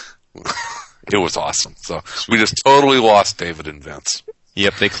it. It was awesome. So we just totally lost David and Vince.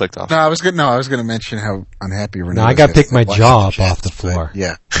 Yep, they clicked off. No, I was going to mention how unhappy Renee. No, I got to pick my jaw up off the floor.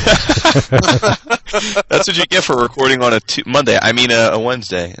 Yeah. That's what you get for recording on a Monday. I mean a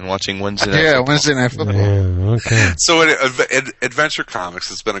Wednesday and watching Wednesday night football. Wednesday Night Football. Yeah, okay. So in Adventure Comics,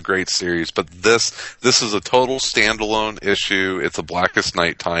 has been a great series, but this is a total standalone issue. It's a Blackest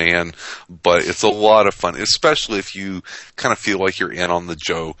Night tie-in, but it's a lot of fun, especially if you kind of feel like you're in on the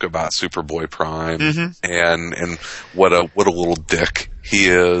joke about Superboy Prime and what a little dick he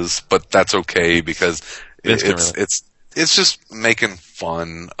is, but that's okay because it's just making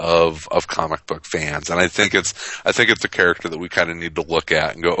fun of comic book fans, and I think it's a character that we kind of need to look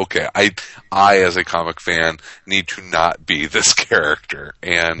at and go, okay, I as a comic fan need to not be this character,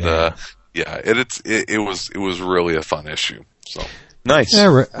 and it was really a fun issue. So nice.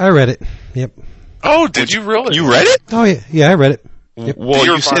 Yeah, I read it. Yep. Oh, did you really? You read it? Oh yeah, I read it. Yep. Well,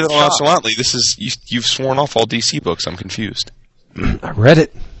 you say that nonchalantly. This is you've sworn off all DC books. I'm confused. I read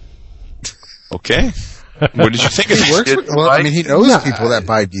it. Okay. What did you think? He works with, well, I mean, he knows people that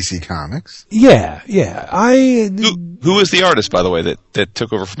buy DC Comics. Yeah. Who is the artist, by the way, that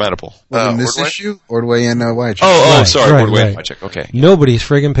took over from Edible? In this issue, Ordway and Wycheck. Oh, sorry, Ordway and Wycheck. Okay. Nobody's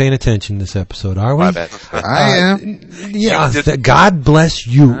friggin' paying attention this episode, are we? My bad. I am. Yeah. God bless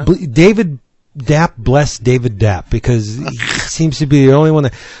you, David. Dapp, bless David Dapp, because he seems to be the only one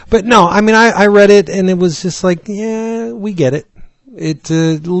that. But no, I mean, I read it and it was just like, yeah, we get it. It's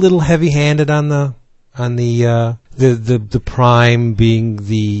a little heavy-handed on the Prime being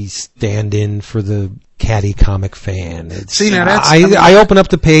the stand-in for the catty comic fan. See, now I open up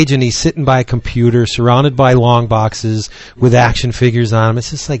the page and he's sitting by a computer, surrounded by long boxes with action figures on them.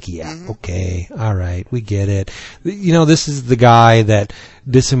 It's just like, okay, all right, we get it. You know, this is the guy that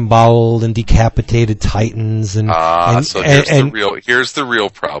disemboweled and decapitated Titans, here's the real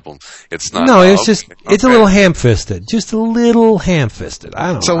problem. It's not. No, it's just it's a little ham-fisted, just a little ham-fisted. I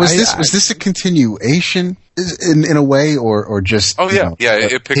don't know. So was this a continuation in a way, or just? Oh yeah,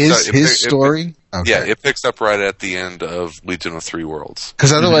 it picks up his story. Okay. Yeah, it picks up right at the end of Legion of Three Worlds.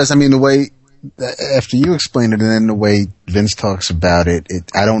 Because otherwise, I mean, the way after you explain it, and then the way Vince talks about it,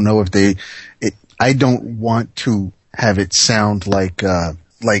 I don't know if I don't want to have it sound like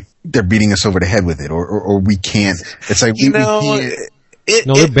they're beating us over the head with it, or we can't. It's like we can't.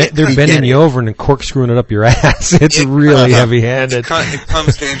 They're bending you over and corkscrewing it up your ass. It's really heavy-handed. It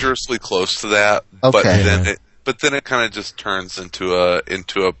comes dangerously close to that, okay. but then it kind of just turns into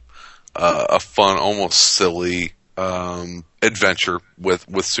a fun, almost silly adventure with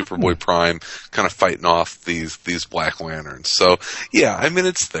Superboy Prime kind of fighting off these Black Lanterns. So yeah, I mean,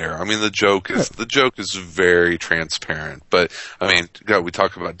 it's there. I mean, the joke is very transparent. But I mean, God, we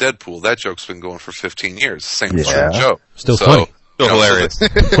talk about Deadpool. That joke's been going for 15 years. Same joke. Still funny. Still hilarious.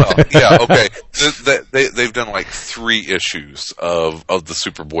 Well, yeah, okay. They've done like 3 issues of the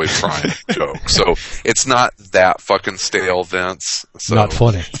Superboy Prime joke, so it's not that fucking stale, Vince. So. Not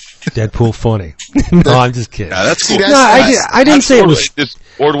funny. Deadpool funny. No, I'm just kidding. Yeah, that's cool. No, I didn't say it was. Does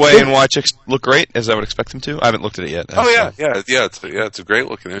Ordway and Wycheck look great as I would expect them to? I haven't looked at it yet. It's a great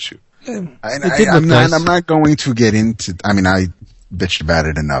looking issue. I'm not going to get into. I mean, I bitched about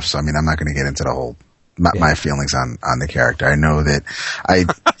it enough, so I mean, I'm not going to get into the whole. My feelings on the character. I know that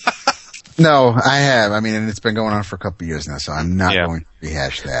No, I have. I mean, and it's been going on for a couple of years now, so I'm not going to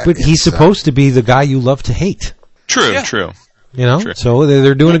rehash that. But he's supposed to be the guy you love to hate. True. You know, True. so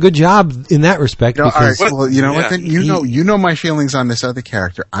they're doing a good job in that respect. All right. Well, you know what? Then you know my feelings on this other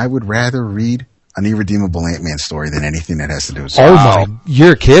character. I would rather read an irredeemable Ant-Man story than anything that has to do with.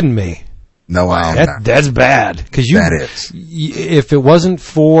 You're kidding me. No, I'm not. That's bad because that is. If it wasn't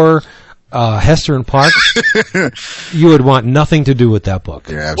for Hester and Parks, you would want nothing to do with that book.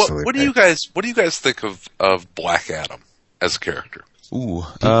 You're absolutely. What do you guys think of Black Adam as a character? Ooh,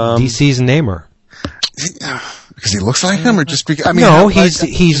 DC's namer. Because he looks like him, or just because? I mean, no, he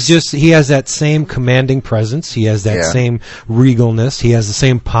has that same commanding presence. He has that same regalness. He has the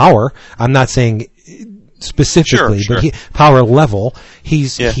same power. I'm not saying specifically, but power level.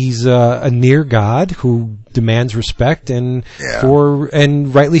 He's a near god who demands respect, and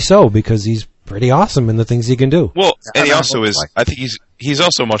rightly so, because he's pretty awesome in the things he can do. Well, and he also is. I think he's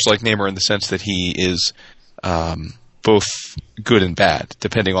also much like Namor in the sense that he is both good and bad,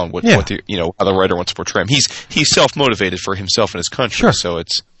 depending on what how the writer wants to portray him. He's self-motivated for himself and his country, so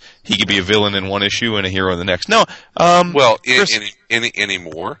he could be a villain in one issue and a hero in the next. No, any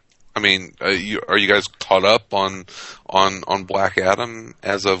more? I mean, are you guys caught up on Black Adam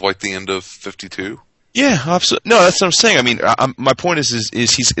as of like the end of 52? Yeah, absolutely. No, that's what I'm saying. I mean, my point is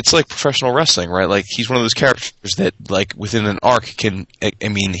it's like professional wrestling, right? Like he's one of those characters that, like, within an arc can. I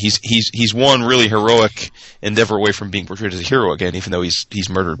mean, he's one really heroic endeavor away from being portrayed as a hero again, even though he's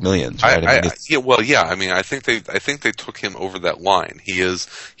murdered millions. Right? I mean, I think they took him over that line. He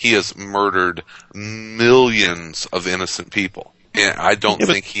has murdered millions of innocent people, and I don't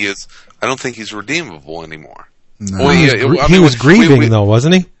think he's redeemable anymore. No. Well, he was grieving though,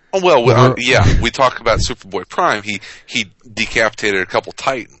 wasn't he? Well, we talk about Superboy Prime. He decapitated a couple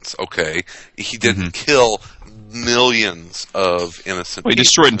Titans. Okay, he didn't kill millions of innocent. Well, he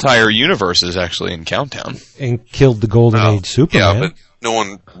destroyed entire universes actually in Countdown and killed the Golden Age Superman. Yeah, but no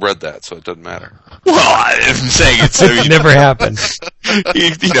one read that, so it doesn't matter. Well, I'm saying it never happened.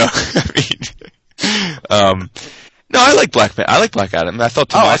 No, I like Black Adam. I thought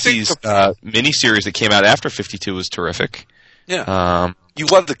Tomasi's miniseries that came out after 52 was terrific. Yeah. You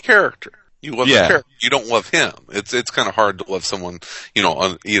love the character. You love the character. You don't love him. It's kind of hard to love someone,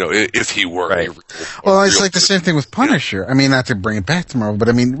 if he were. Right. It's like the same thing with Punisher. I mean, not to bring it back to Marvel, but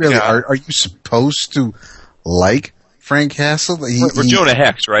I mean, really, are you supposed to like Frank Castle? Or Jonah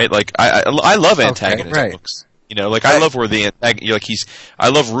Hex, right? Like, I love antagonist books. I love where I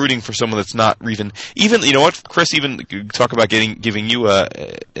love rooting for someone that's not even, you know what, Chris, even talk about giving you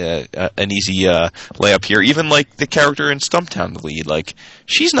an easy layup here. Even like the character in Stumptown, the lead, like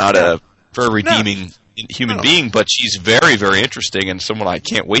she's not a very redeeming human being, but she's very, very interesting and someone I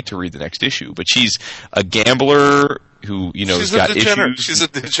can't wait to read the next issue. But she's a gambler who, has got issues. She's a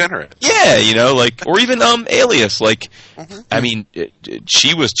degenerate. Yeah, or even Alias. I mean,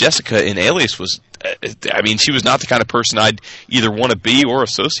 she was Jessica in Alias was. I mean, she was not the kind of person I'd either want to be or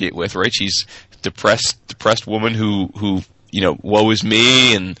associate with, right? She's depressed woman who woe is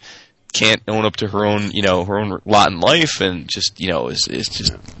me, and can't own up to her own lot in life, and just is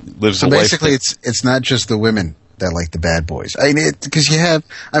just lives so a life. So basically, it's not just the women that like the bad boys. I mean, because you have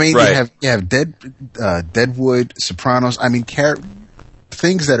Deadwood, Sopranos. I mean,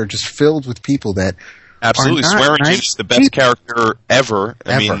 things that are just filled with people that. Absolutely, Swearingen is the best character ever.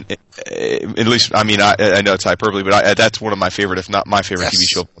 I mean, at least, I know it's hyperbole, but that's one of my favorite, if not my favorite TV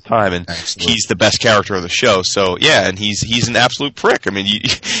show of all time, and he's the best character of the show. So yeah, and he's an absolute prick. I mean, he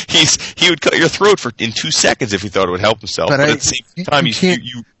would cut your throat in 2 seconds if he thought it would help himself. But at the same time, I was going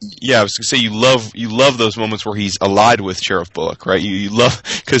to say you love those moments where he's allied with Sheriff Bullock, right? You love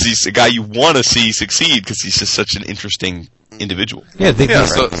because he's a guy you want to see succeed because he's just such an interesting individual. No, Vince,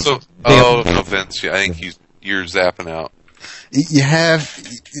 I think you're zapping out.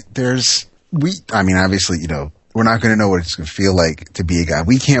 Obviously, we're not going to know what it's going to feel like to be a guy.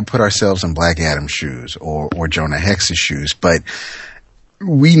 We can't put ourselves in Black Adam's shoes or Jonah Hex's shoes, but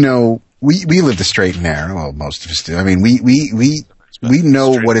we know, we live the straight and narrow. Well, most of us do. I mean, we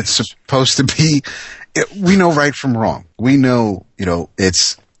know what it's supposed to be. We know right from wrong. We know,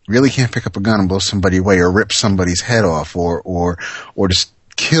 it's, really can't pick up a gun and blow somebody away or rip somebody's head off or just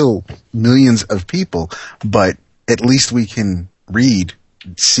kill millions of people, but at least we can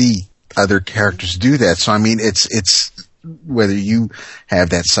see other characters do that. So I mean, it's whether you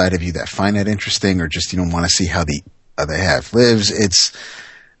have that side of you that find that interesting or just want to see how the other half lives.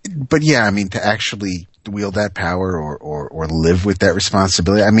 But yeah, I mean, to actually wield that power or live with that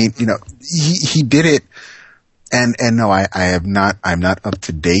responsibility. I mean, he did it. And no, I'm not up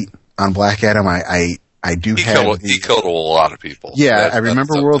to date on Black Adam. He killed a lot of people. Yeah, I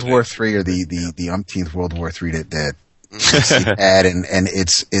remember World War III or the umpteenth World War III that he had, and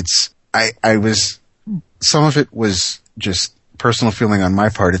I was, some of it was just personal feeling on my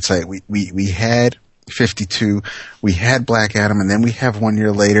part. It's like we had 52, we had Black Adam, and then we have 1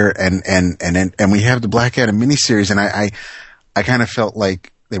 year later, and we have the Black Adam miniseries, and I kind of felt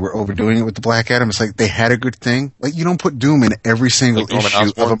like they were overdoing it with the Black Adam. It's like they had a good thing. Like, you don't put Doom in every single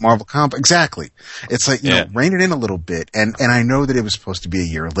issue of a Marvel comic. Exactly. It's like, rein it in a little bit. And I know that it was supposed to be a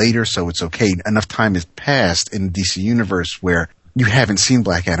year later, so it's okay. Enough time has passed in the DC universe where you haven't seen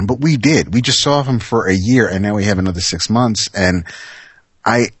Black Adam, but we did. We just saw him for a year, and now we have another 6 months. And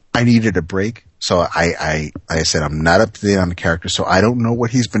I needed a break. So I said, I'm not up to date on the character, so I don't know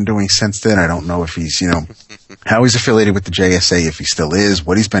what he's been doing since then. I don't know if he's, how he's affiliated with the JSA, if he still is,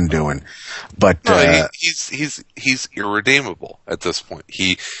 what he's been doing. But he's irredeemable at this point.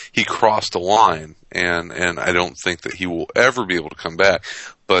 He crossed a line, and I don't think that he will ever be able to come back.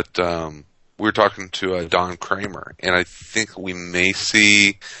 But we were talking to Don Kramer, and I think we may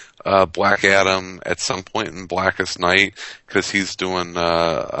see Black Adam at some point in Blackest Night because he's doing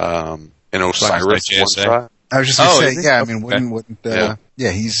an Osiris one shot. I was just going to say, I mean, wouldn't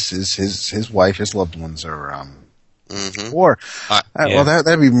he's his wife, his loved ones are war. Well,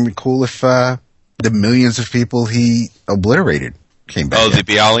 that'd be cool if the millions of people he obliterated came back. Oh, the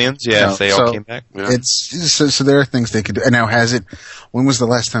Bialians, if they all came back. Yeah. It's so there are things they could do. And now, when was the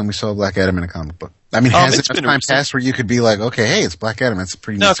last time we saw Black Adam in a comic book? I mean, has it time passed where you could be like, okay, hey, it's Black Adam. That's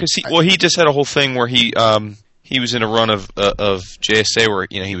pretty. No, because he just had a whole thing where he was in a run of JSA where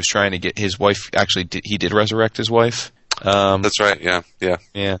he was trying to get his wife. Actually, he did resurrect his wife. That's right. Yeah.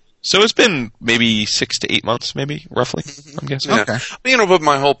 So it's been maybe 6 to 8 months, maybe roughly. I'm guessing. Yeah. Okay. But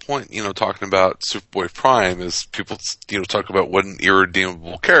my whole point, talking about Superboy Prime is people, talk about what an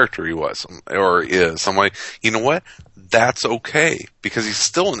irredeemable character he was or is. I'm like, you know what? That's okay because he's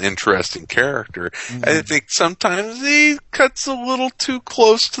still an interesting character. Mm-hmm. I think sometimes he cuts a little too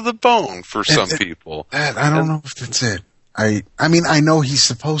close to the bone for some people. I don't know if that's it. I mean, I know he's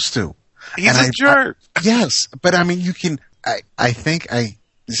supposed to. He's a jerk. Yes, but I mean, you can. I think I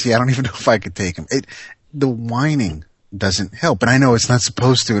don't even know if I could take him. The whining doesn't help, and I know it's not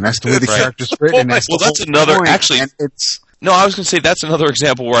supposed to, and that's the way the character's written. That's another point. Actually. No, I was going to say that's another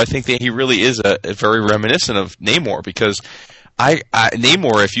example where I think that he really is a very reminiscent of Namor because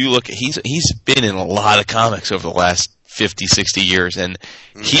Namor, if you look, he's been in a lot of comics over the last 50, 60 years, and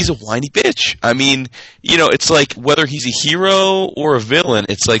he's a whiny bitch. I mean, it's like whether he's a hero or a villain,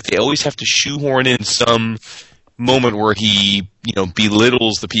 it's like they always have to shoehorn in some moment where he,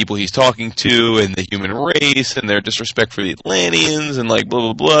 belittles the people he's talking to and the human race and their disrespect for the Atlanteans and like blah,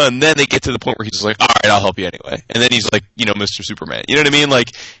 blah, blah. And then they get to the point where he's like, all right, I'll help you anyway. And then he's like, Mr. Superman. You know what I mean? Like,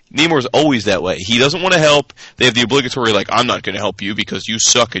 Namor's always that way. He doesn't want to help. They have the obligatory, like, I'm not going to help you because you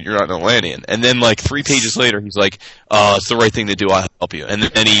suck and you're not an Atlantean. And then, like, 3 pages later, he's like, it's the right thing to do. I'll help you. And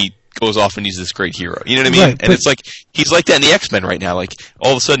then he goes off and he's this great hero. You know what I mean? Right, and it's like he's like that in the X-Men right now. Like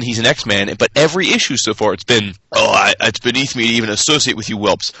all of a sudden he's an X-Man, but every issue so far it's been, it's beneath me to even associate with you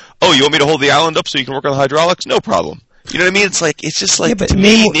whelps. Oh, you want me to hold the island up so you can work on the hydraulics? No problem. You know what I mean? It's just like but to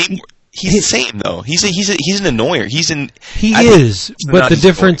me, Namor, he's the same though. He's an annoyer. But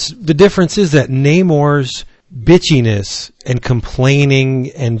the difference is that Namor's bitchiness and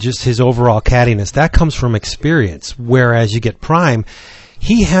complaining and just his overall cattiness, that comes from experience. Whereas you get Prime,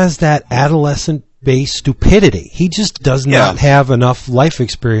 he has that adolescent-based stupidity. He just does not have enough life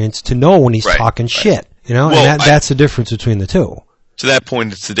experience to know when he's talking shit. You know, well, and that's the difference between the two. To that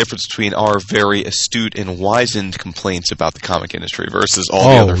point, it's the difference between our very astute and wizened complaints about the comic industry versus all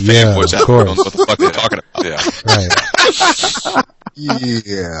the other fanboys out there who don't know what the fuck they're talking about. Yeah.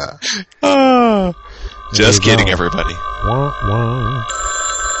 Yeah. Just kidding, everybody.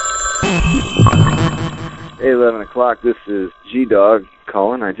 Hey, 11 o'clock. This is G-Dog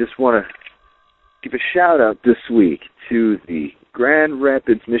calling. I just want to give a shout-out this week to the Grand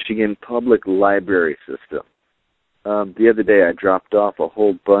Rapids, Michigan Public Library System. The other day I dropped off a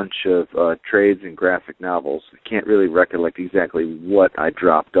whole bunch of trades and graphic novels. I can't really recollect exactly what I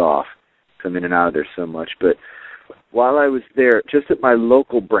dropped off. I'm in and out of there so much. But while I was there, just at my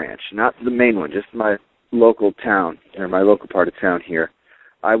local branch, not the main one, just my local town, or my local part of town here,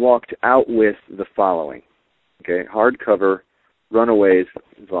 I walked out with the following. Okay, hardcover, Runaways,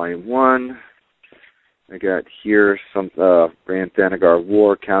 Volume 1. I got here some Rand Thanagar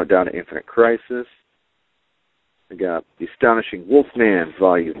War, Countdown to Infinite Crisis. I got The Astonishing Wolfman,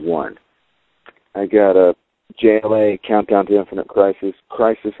 Volume 1. I got a JLA, Countdown to Infinite Crisis,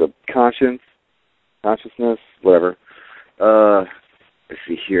 Crisis of Consciousness, whatever. Let's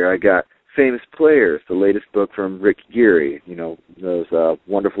see here. I got Famous Players, the latest book from Rick Geary. You know, those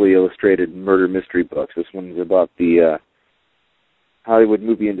wonderfully illustrated murder mystery books. This one's about the Hollywood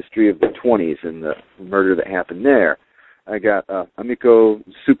movie industry of the 20s and the murder that happened there. I got Amico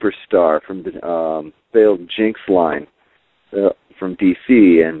Superstar from the failed Jinx line from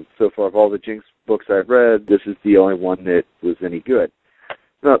DC, and so far of all the Jinx books I've read, this is the only one that was any good.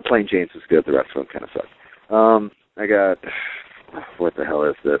 Plain Jane's was good, the rest of them kind of suck. I got, what the hell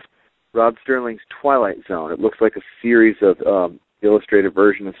is this? Rod Sterling's Twilight Zone. It looks like a series of illustrated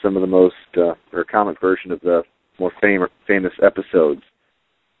version of some of the most, or comic version of the more famous episodes.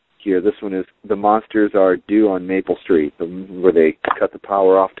 Here, this one is The Monsters Are Due on Maple Street, where they cut the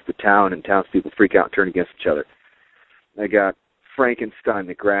power off to the town and townspeople freak out and turn against each other. I got Frankenstein,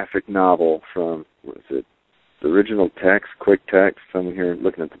 the graphic novel from, what is it, the original text, Quick Text. I'm here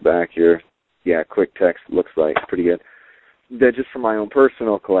looking at the back here. Yeah, Quick Text looks like pretty good. Then just for my own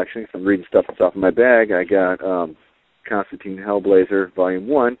personal collection, because I'm reading stuff that's off of my bag, I got Constantine Hellblazer, Volume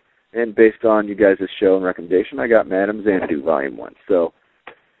 1, and based on you guys' show and recommendation, I got Madame Xanadu, Volume 1. So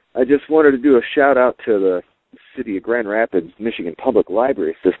I just wanted to do a shout-out to the city of Grand Rapids, Michigan Public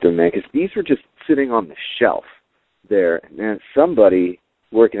Library System, man, because these were just sitting on the shelf there. And somebody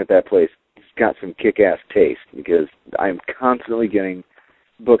working at that place has got some kick-ass taste, because I'm constantly getting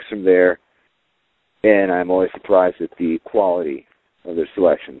books from there, and I'm always surprised at the quality of their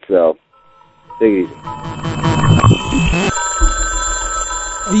selection. So, take it easy.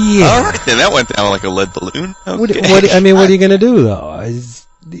 Yeah. All right, then that went down like a lead balloon. Okay. What are you going to do, though?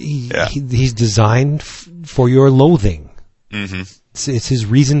 He's designed for your loathing. Mm-hmm. It's his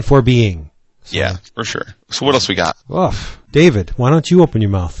reason for being. So. Yeah, for sure. So what else we got? David, why don't you open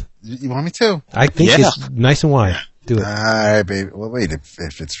your mouth? You want me to? I think it's nice and wide. Do it. All right, baby. Well, wait,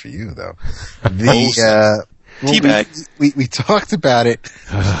 if it's for you, though. We talked about it.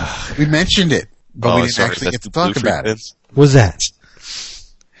 We mentioned it, but we didn't actually get to talk about it. What's that?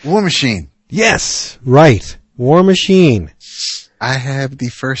 War Machine. Yes, right. War Machine. I have the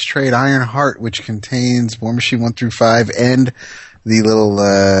first trade, Iron Heart, which contains War Machine 1 through 5 and the little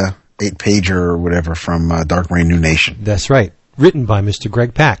 8-pager or whatever from Dark Reign New Nation. That's right. Written by Mr.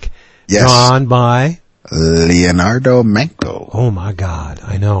 Greg Pak. Yes. Drawn by Leonardo Manco. Oh my God,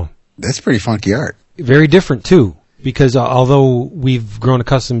 I know. That's pretty funky art. Very different too, because although we've grown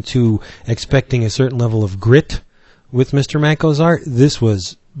accustomed to expecting a certain level of grit with Mr. Manco's art, this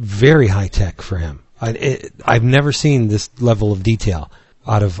was very high tech for him. I've never seen this level of detail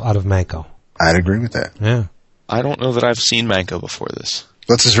out of Manco. I'd agree with that. Yeah. I don't know that I've seen Manco before this.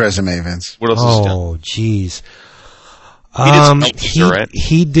 What's his resume, Vince? What else has he done? Oh, jeez.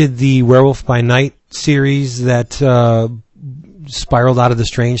 He did the Werewolf by Night series that spiraled out of the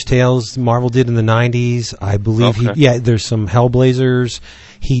Strange Tales Marvel did in the 90s. I believe there's some Hellblazers.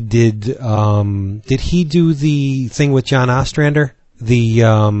 He did he do the thing with John Ostrander?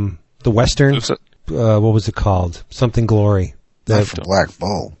 The Western? What was it called? Something Glory. That's for Black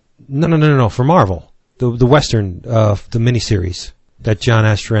Bull. No. For Marvel, the Western, the miniseries that John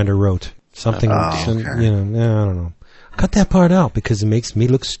Ostrander wrote. Something, I don't know. Cut that part out because it makes me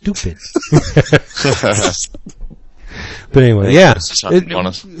look stupid. But anyway, yeah.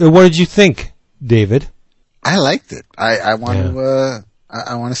 What did you think, David? I liked it. I want to.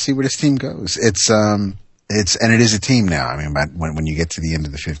 I want to see where this team goes. It's and it is a team now. I mean, when you get to the end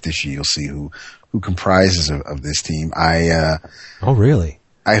of the 5th issue, you'll see who comprises of this team. Oh, really?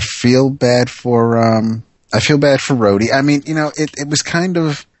 I feel bad for Rhodey. I mean, it was kind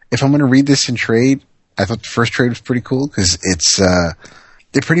of, if I'm going to read this in trade, I thought the first trade was pretty cool because it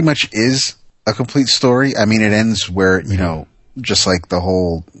pretty much is a complete story. I mean, it ends where, just like the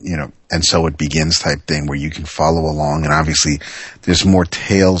whole, and so it begins type thing where you can follow along, and obviously there's more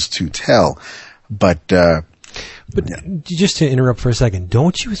tales to tell. But just to interrupt for a second,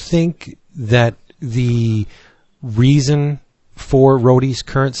 don't you think that the reason for Rhodey's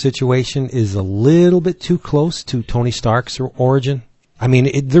current situation is a little bit too close to Tony Stark's origin? I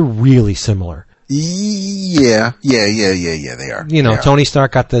mean, they're really similar. Yeah, they are. Tony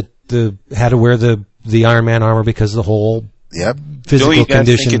Stark got had to wear the Iron Man armor because of the whole physical Don't you guys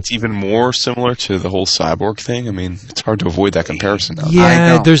condition. think it's even more similar to the whole cyborg thing? I mean, it's hard to avoid that comparison now.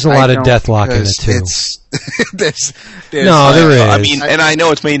 Yeah, there's a lot of Deathlock in it too. There is. I mean, and I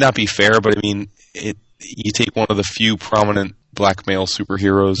know it may not be fair, but I mean, you take one of the few prominent black male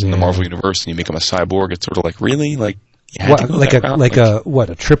superheroes in the Marvel universe and you make him a cyborg. It's sort of like, really? Like, you had to go that route?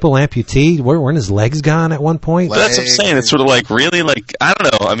 a triple amputee? Weren't his legs gone at one point? But that's what I'm saying. It's sort of like, really? Like, I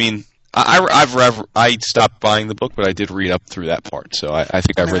don't know. I mean, I stopped buying the book, but I did read up through that part. So I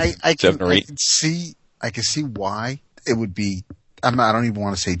think I read 7 or 8. I can see why it would be. I don't even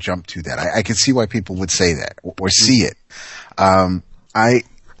want to say jump to that. I can see why people would say that or see it. I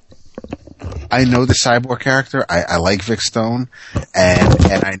know the cyborg character. I like Vic Stone, and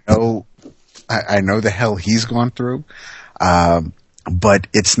I know the hell he's gone through. But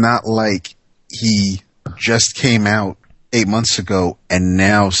it's not like he just came out 8 months ago and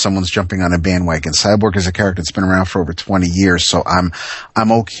now someone's jumping on a bandwagon. Cyborg is a character that's been around for over 20 years, so I'm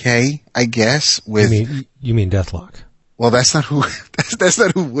okay, I guess, with. You mean Deathlock? Well, that's not who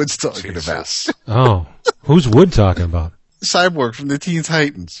Wood's talking about. Oh, who's Wood talking about? Cyborg from the Teen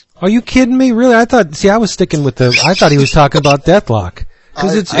Titans. Are you kidding me? Really? I thought he was talking about Deathlock.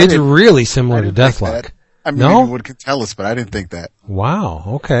 Because it's really similar to Deathlock. I mean, maybe Wood could tell us, but I didn't think that. Wow,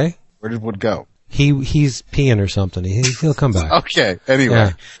 okay. Where did Wood go? He's peeing or something. He'll come back. Okay,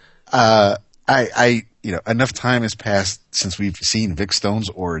 anyway. Enough time has passed since we've seen Vic Stone's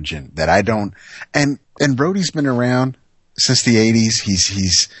origin that I don't, and Rhodey's been around since the 80s.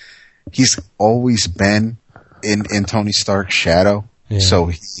 He's always been in Tony Stark's shadow. Yeah.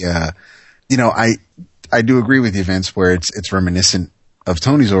 So I do agree with you, Vince, where it's reminiscent of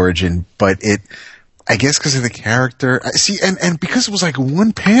Tony's origin, but I guess because of the character. See, and because it was like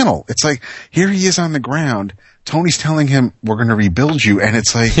one panel, it's like, here he is on the ground, Tony's telling him, we're going to rebuild you, and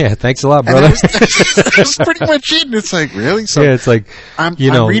it's like... Yeah, thanks a lot, brother. That's pretty much it, and it's like, really? So yeah, it's like, I'm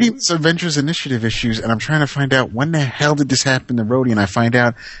reading this Avengers Initiative issues, and I'm trying to find out, when the hell did this happen to Rhodey? And I find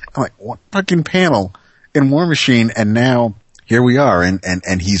out, I'm like, what fucking panel in War Machine, and now here we are,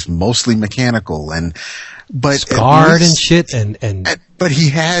 and he's mostly mechanical, but scarred and shit, but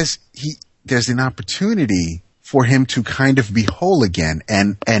there's an opportunity for him to kind of be whole again,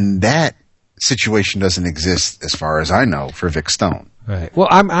 and that situation doesn't exist as far as I know for Vic Stone. Right. Well,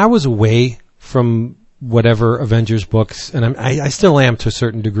 I was away from whatever Avengers books, and I still am to a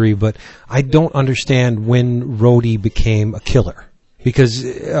certain degree, but I don't understand when Rhodey became a killer, because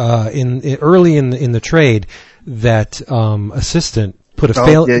early in the trade, that assistant put a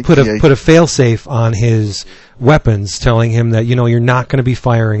failsafe on his weapons, telling him that you're not going to be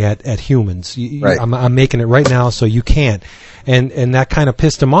firing at humans. Right. I'm making it right now, so you can't, and that kind of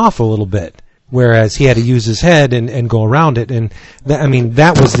pissed him off a little bit. Whereas he had to use his head and go around it, and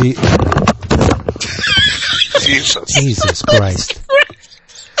that was the Jesus Christ.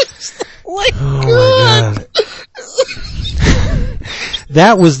 Oh my God.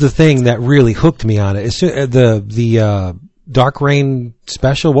 That was the thing that really hooked me on it. The Dark Reign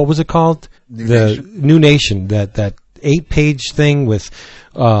special, what was it called? New Nation, that 8-page thing with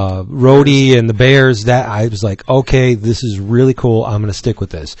Rhodey and the Bears. That I was like, okay, this is really cool. I'm going to stick with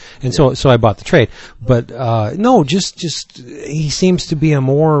this, and so I bought the trade. But no, just he seems to be a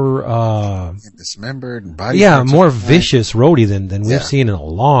more dismembered and body. Yeah, more vicious Rhodey than we've seen in a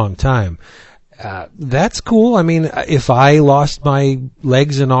long time. That's cool. I mean, if I lost my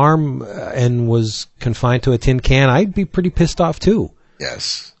legs and arm and was confined to a tin can, I'd be pretty pissed off too.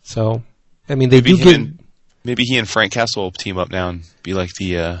 Yes. So, I mean, maybe he and Frank Castle will team up now and be like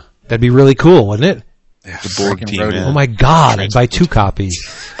the That'd be really cool, wouldn't it? Yeah, The board freaking team, Rodin. yeah. Oh my God! I'd buy 2 copies.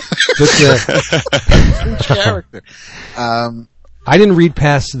 But, character. I didn't read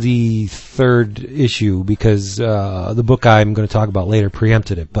past the 3rd issue because the book I'm going to talk about later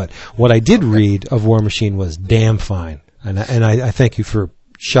preempted it. But what I did read of War Machine was damn fine, and I thank you for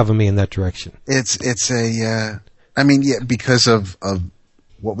shoving me in that direction. It's a, I mean, yeah, because of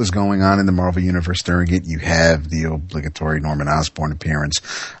what was going on in the Marvel Universe during it, you have the obligatory Norman Osborn appearance,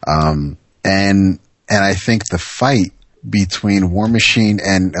 and I think the fight between War Machine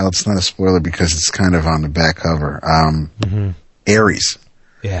and, it's not a spoiler because it's kind of on the back cover, Ares.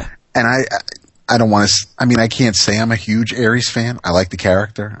 Yeah. And I don't want to, I mean, I can't say I'm a huge Ares fan. I like the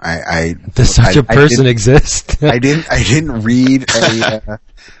character. Does such a person exist? I didn't read a,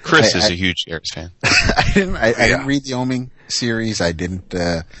 Chris is a huge Ares fan. I didn't read the Oming series. I didn't,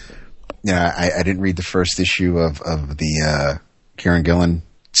 I didn't read the first issue of the, Kieran Gillen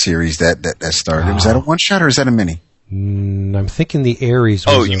series that started. Was that a one shot or is that a mini? I'm thinking the Ares.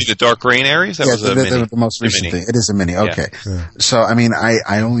 Oh, you mean the Dark Reign Ares? That was a mini. The most recent mini. thing. It is a mini. Okay. Yeah. So, I mean,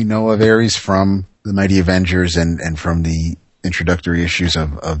 I only know of Ares from the Mighty Avengers and from the introductory issues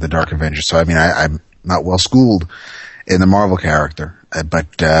of the Dark Avengers. So, I mean, I'm not well schooled in the Marvel character, but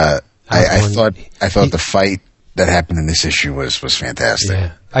I thought the fight that happened in this issue was fantastic.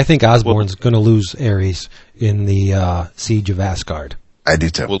 Yeah. I think Osborn's going to lose Ares in the Siege of Asgard. I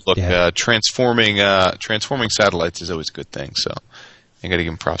do too. Well, look, Yeah. transforming satellites is always a good thing, so I got to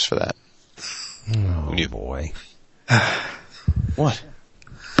give him props for that. Oh, boy. What?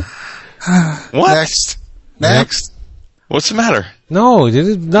 What? Next. What's the matter? No, it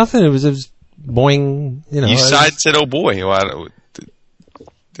was nothing. It was boing, you know. You sighed and said, "Oh boy." Well,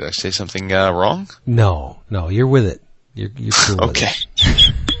 did I say something wrong? No, you're with it. You're cool with Okay.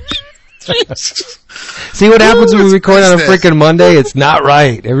 it. See what happens when we record on a freaking Monday? It's not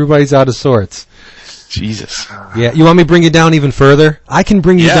right. Everybody's out of sorts. Jesus. Yeah, you want me to bring you down even further? I can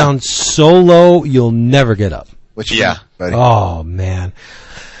bring you Yeah. down so low you'll never get up. What you Yeah. think, buddy? Oh, man.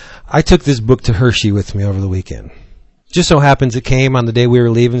 I took this book to Hershey with me over the weekend. Just so happens it came on the day we were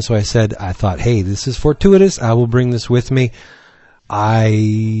leaving, so I thought, hey, this is fortuitous. I will bring this with me.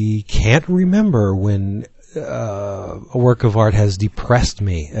 I can't remember when a work of art has depressed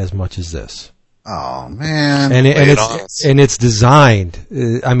me as much as this. Oh man! And Lay it on us. it's designed.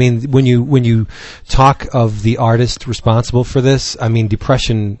 I mean, when you talk of the artist responsible for this, I mean,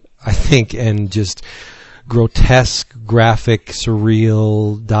 depression, I think, and just grotesque, graphic,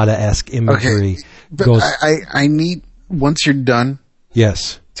 surreal, Dada-esque imagery But goes. I need, once you're done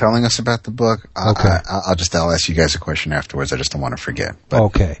Yes. telling us about the book, Okay. I'll ask you guys a question afterwards. I just don't want to forget. But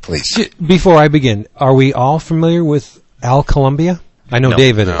Okay. please. Before I begin, are we all familiar with Al Columbia? I know No,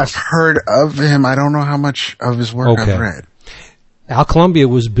 David no. is. I've heard of him. I don't know how much of his work Okay. I've read. Al Columbia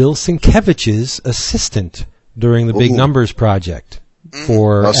was Bill Sienkiewicz's assistant during the Big Ooh. Numbers project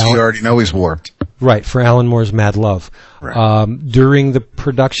for Oh, so you Alan, already know he's warped. right, for Alan Moore's Mad Love. Right. During the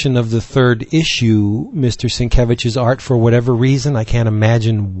production of the 3rd issue, Mr. Sienkiewicz's art, for whatever reason, I can't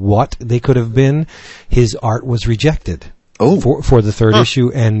imagine what they could have been, his art was rejected Oh. for the 3rd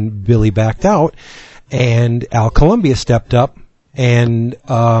issue, and Billy backed out, and Al Columbia stepped up and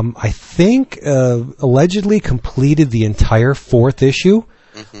I think allegedly completed the entire 4th issue,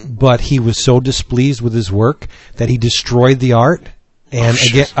 but he was so displeased with his work that he destroyed the art, and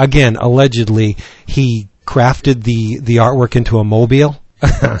again, allegedly, he crafted the artwork into a mobile.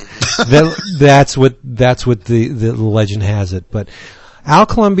 That's what the legend has it. But Al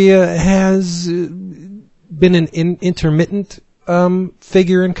Columbia has been an intermittent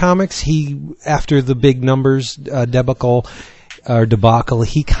figure in comics. He, after the Big Numbers debacle,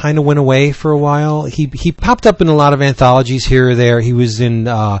 he kind of went away for a while. He popped up in a lot of anthologies here or there. He was in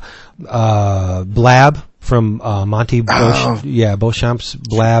Blab from Monty Beauchamp's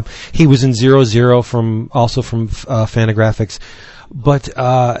Blab. He was in 00 from Fantagraphics. But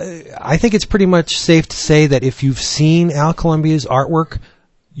I think it's pretty much safe to say that if you've seen Al Columbia's artwork,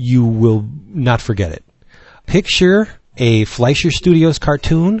 you will not forget it. Picture a Fleischer Studios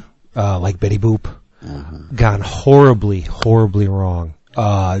cartoon, like Betty Boop, gone horribly, horribly wrong.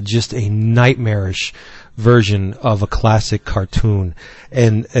 Just a nightmarish version of a classic cartoon.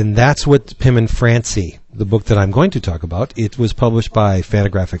 And that's what Pym and Francie, the book that I'm going to talk about, it was published by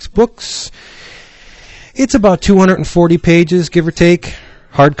Fantagraphics Books. It's about 240 pages, give or take,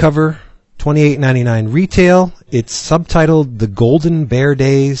 hardcover, $28.99 retail. It's subtitled The Golden Bear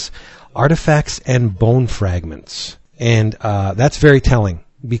Days, Artifacts and Bone Fragments. And that's very telling,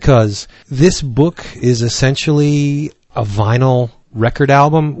 because this book is essentially a vinyl record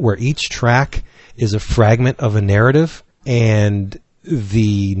album where each track is a fragment of a narrative, and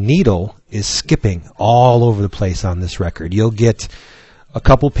the needle is skipping all over the place on this record. You'll get a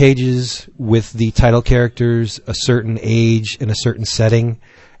couple pages with the title characters, a certain age in a certain setting,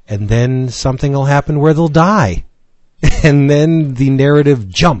 and then something will happen where they'll die. And then the narrative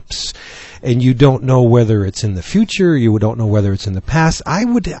jumps, and you don't know whether it's in the future, you don't know whether it's in the past.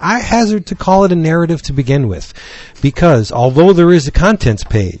 I hazard to call it a narrative to begin with, because although there is a contents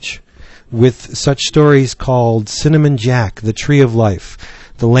page with such stories called Cinnamon Jack, The Tree of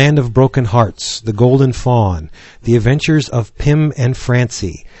Life, The Land of Broken Hearts, The Golden Fawn, The Adventures of Pim and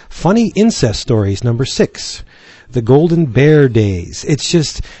Francie, Funny Incest Stories, number 6, The Golden Bear Days. It's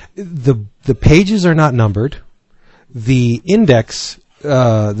just, the pages are not numbered. The index,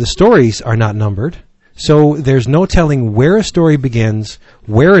 the stories are not numbered. So there's no telling where a story begins,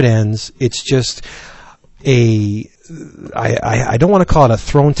 where it ends. It's just I don't want to call it a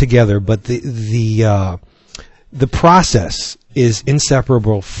thrown together, but the process is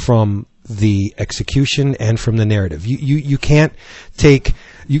inseparable from the execution and from the narrative. You can't take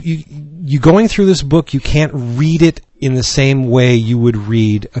you going through this book. You can't read it in the same way you would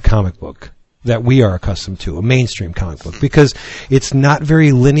read a comic book that we are accustomed to, a mainstream comic book, because it's not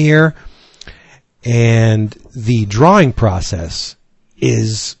very linear, and the drawing process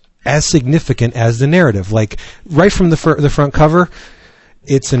is as significant as the narrative. Like, right from the front cover,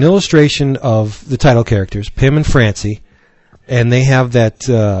 it's an illustration of the title characters, Pim and Francie, and they have that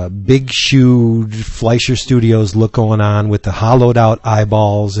big-shoed Fleischer Studios look going on with the hollowed-out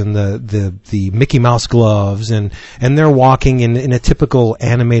eyeballs and the Mickey Mouse gloves, and they're walking in a typical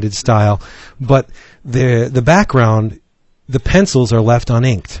animated style. But the background, the pencils are left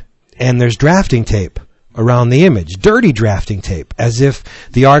uninked, and there's drafting tape around the image, dirty drafting tape, as if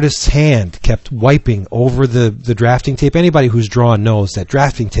the artist's hand kept wiping over the drafting tape. Anybody who's drawn knows that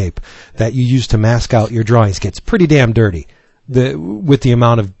drafting tape that you use to mask out your drawings gets pretty damn dirty with the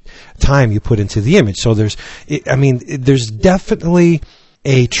amount of time you put into the image. So there's definitely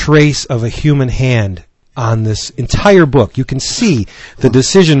a trace of a human hand on this entire book. You can see the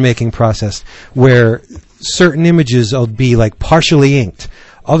decision-making process where certain images will be like partially inked.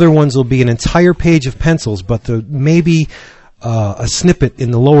 Other ones will be an entire page of pencils, but maybe a snippet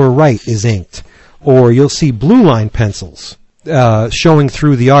in the lower right is inked. Or you'll see blue line pencils showing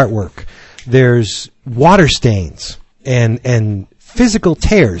through the artwork. There's water stains and physical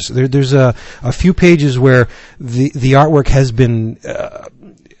tears. There's a few pages where the artwork has been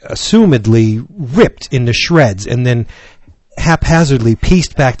assumedly ripped into shreds and then haphazardly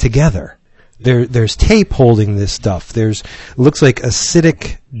pieced back together. There's tape holding this stuff. Looks like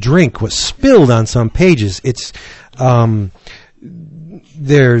acidic drink was spilled on some pages. It's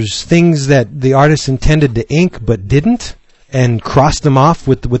there's things that the artist intended to ink but didn't, and crossed them off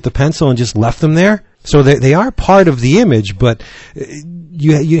with the pencil and just left them there. So they are part of the image, but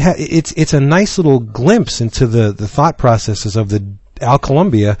it's a nice little glimpse into the thought processes of the Al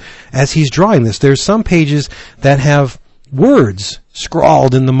Columbia as he's drawing this. There's some pages that have words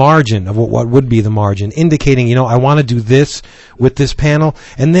scrawled in the margin of what would be the margin, indicating, I want to do this with this panel,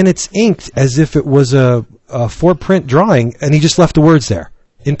 and then it's inked as if it was a for-print drawing, and he just left the words there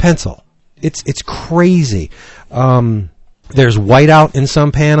in pencil. It's crazy. There's whiteout in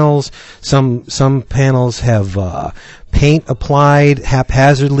some panels. Some panels have paint applied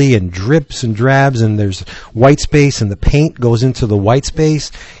haphazardly and drips and drabs, and there's white space, and the paint goes into the white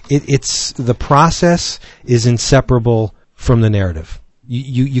space. It's the process is inseparable from the narrative.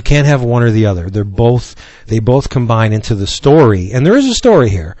 You can't have one or the other. They both combine into the story, and there is a story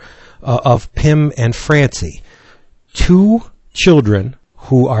here of Pim and Francie, two children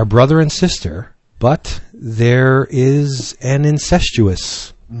who are brother and sister, but there is an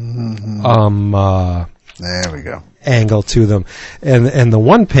incestuous there we go. Angle to them, and the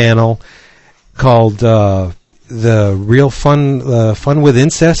one panel called the real fun with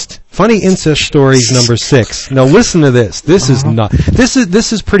incest, funny incest stories, number 6. Now listen to this. This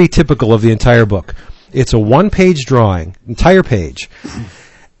is pretty typical of the entire book. It's a one-page drawing, entire page.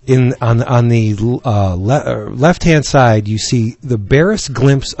 On the left-hand side, you see the barest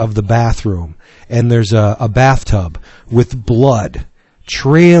glimpse of the bathroom, and there's a bathtub with blood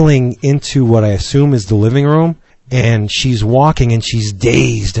trailing into what I assume is the living room, and she's walking and she's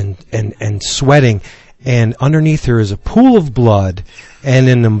dazed and sweating, and underneath her is a pool of blood and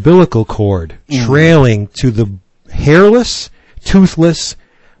an umbilical cord trailing to the hairless, toothless,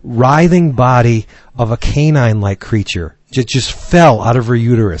 writhing body of a canine-like creature. It just fell out of her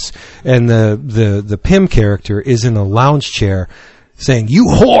uterus. And the Pim character is in a lounge chair saying, "You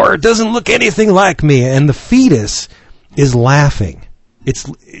whore, doesn't look anything like me." And the fetus is laughing. It's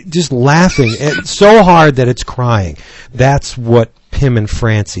just laughing so hard that it's crying. That's what Pym and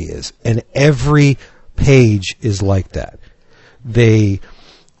Francie is. And every page is like that. There's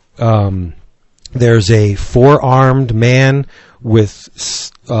a four-armed man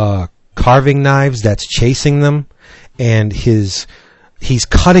with carving knives that's chasing them, and he's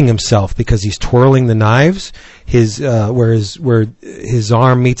cutting himself because he's twirling the knives. Where his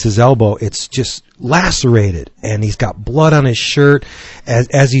arm meets his elbow, it's just lacerated, and he's got blood on his shirt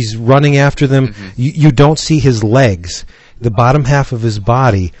as he's running after them. Mm-hmm. You don't see his legs. The bottom half of his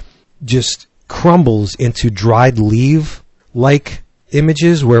body just crumbles into dried leaf-like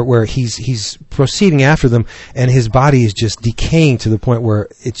images where he's proceeding after them, and his body is just decaying to the point where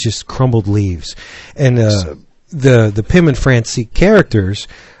it's just crumbled leaves. And the Pym and Francie characters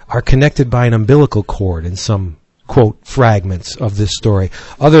are connected by an umbilical cord in some quote fragments of this story.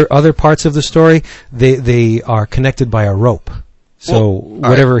 Other parts of the story, they are connected by a rope. So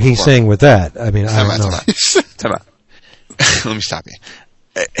whatever he's saying with that, I mean, I don't know. Time out. Let me stop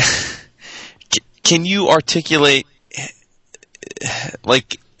you. Can you articulate,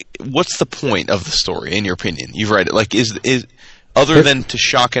 like, what's the point of the story, in your opinion? You've read it. Like, is other than to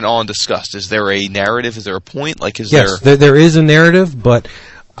shock and awe and disgust, is there a narrative? Is there a point? Like, yes, there is a narrative, but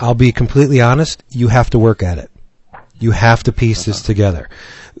I'll be completely honest, you have to work at it. You have to piece this together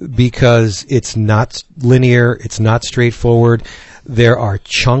because it's not linear, it's not straightforward. There are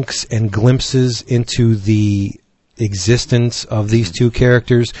chunks and glimpses into the existence of these two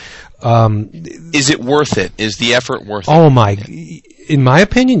characters. Is it worth it? Is the effort worth it? Oh my! In my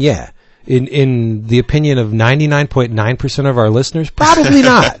opinion, yeah. In the opinion of 99.9% of our listeners, probably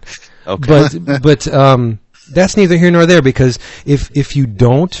not. Okay. But that's neither here nor there, because if you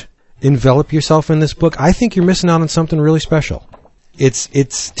don't envelop yourself in this book, I think you're missing out on something really special. It's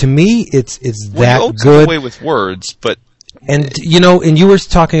to me, it's that you good. Away with words, but. And you were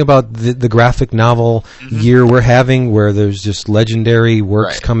talking about the graphic novel year we're having, where there's just legendary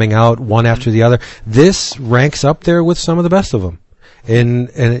works coming out one after the other. This ranks up there with some of the best of them, and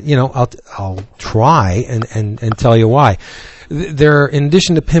I'll try and tell you why. There, in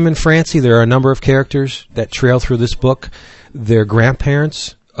addition to Pym and Francie, there are a number of characters that trail through this book. Their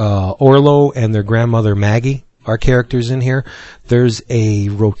grandparents, Orlo, and their grandmother Maggie, are characters in here. There's a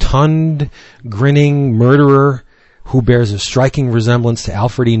rotund, grinning murderer who bears a striking resemblance to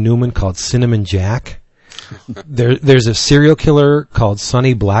Alfred E. Newman called Cinnamon Jack. There's a serial killer called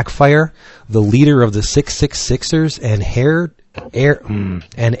Sonny Blackfire, the leader of the 666ers and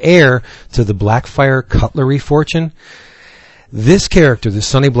heir to the Blackfire cutlery fortune. This character, the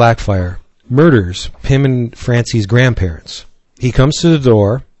Sonny Blackfire, murders Pym and Francie's grandparents. He comes to the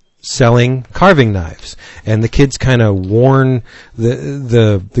door selling carving knives, and the kids kind of warn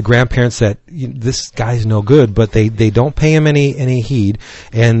the grandparents that this guy's no good, but they don't pay him any heed,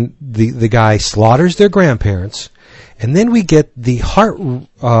 and the guy slaughters their grandparents. And then we get the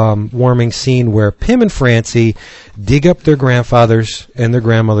heart-warming scene where Pym and Francie dig up their grandfather's and their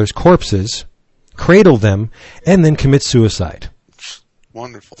grandmother's corpses, cradle them, and then commit suicide.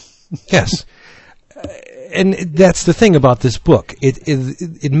 Wonderful. Yes. And that's the thing about this book.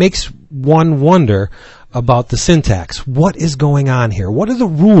 It makes one wonder about the syntax. What is going on here? What are the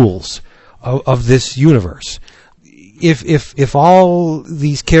rules of this universe? If all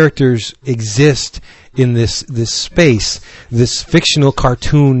these characters exist in this space, this fictional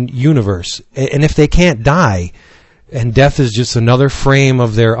cartoon universe, and if they can't die, and death is just another frame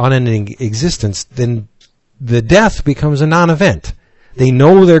of their unending existence, then the death becomes a non-event. They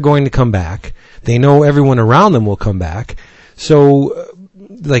know they're going to come back. They know everyone around them will come back. So,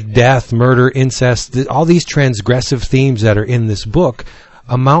 like death, murder, incest, all these transgressive themes that are in this book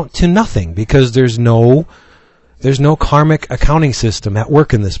amount to nothing because there's no karmic accounting system at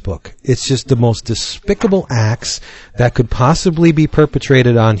work in this book. It's just the most despicable acts that could possibly be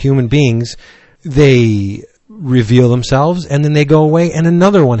perpetrated on human beings. They reveal themselves and then they go away and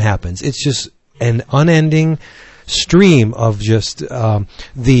another one happens. It's just an unending stream of just the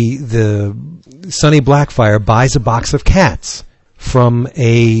Sonny Blackfire buys a box of cats from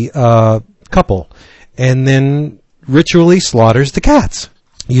a couple and then ritually slaughters the cats.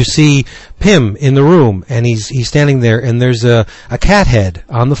 You see Pym in the room, and he's standing there, and there's a cat head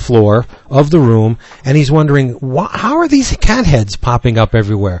on the floor of the room, and he's wondering, how are these cat heads popping up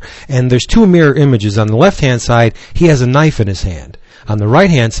everywhere? And there's two mirror images. On the left-hand side, he has a knife in his hand. On the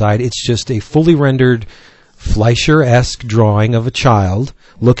right-hand side, it's just a fully rendered Fleischer-esque drawing of a child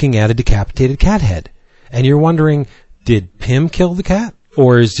looking at a decapitated cat head. And you're wondering, did Pym kill the cat?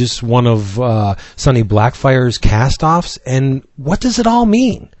 Or is this one of Sonny Blackfire's cast-offs? And what does it all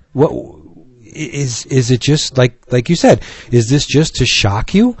mean? is it just like you said? Is this just to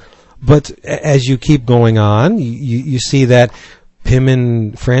shock you? But as you keep going on, you see that Pym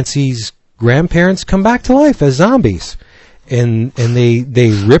and Francie's grandparents come back to life as zombies, and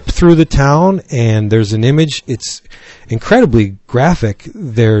they rip through the town. And there's an image. It's incredibly graphic.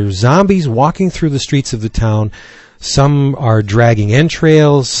 They're zombies walking through the streets of the town. Some are dragging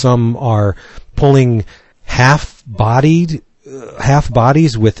entrails. Some are pulling half bodies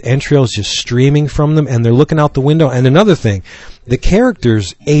with entrails just streaming from them, and they're looking out the window. And another thing, the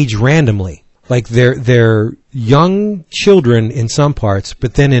characters age randomly. Like they're young children in some parts,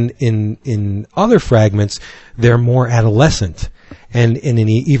 but then in other fragments they're more adolescent, and in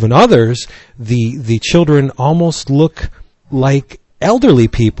even others the children almost look like elderly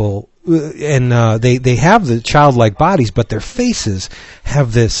people, and they have the childlike bodies, but their faces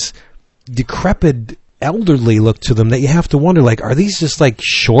have this decrepit elderly look to them that you have to wonder, like, are these just like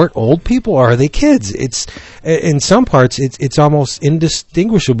short old people, or are they kids? It's in some parts it's almost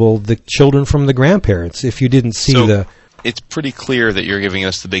indistinguishable, the children from the grandparents, if you didn't see it's pretty clear that you're giving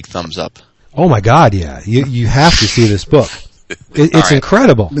us the big thumbs up. Oh my God, yeah. You have to see this book. It's right.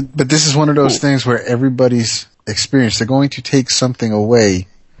 Incredible. But this is one of those things where everybody's experience, they're going to take something away.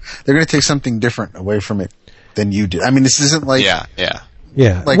 They're going to take something different away from it than you did. I mean, this isn't like Yeah.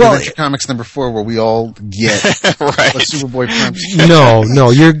 Like Adventure Comics number 4, where we all get right. a Superboy punch. No,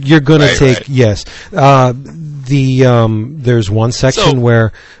 you're gonna take right. Yes. There's one section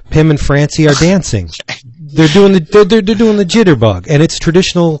where Pym and Francie are dancing. They're doing the jitterbug, and it's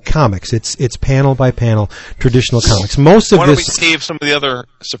traditional comics. It's panel by panel traditional comics. Most of Why don't this. we save some of the other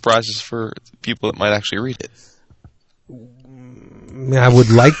surprises for people that might actually read it? I would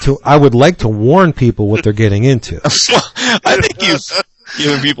like to warn people what they're getting into. I think you've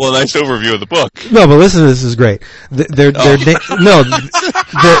given people a nice overview of the book. No, but listen, this is great. It's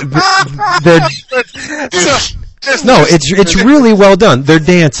really well done. They're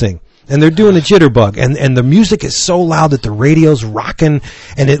dancing, and they're doing a jitterbug, and the music is so loud that the radio's rocking,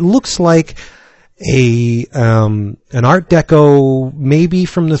 and it looks like an Art Deco, maybe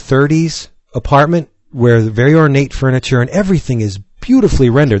from the 30s apartment, where the very ornate furniture and everything is beautifully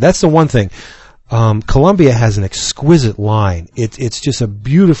rendered. That's the one thing. Columbia has an exquisite line. It's just a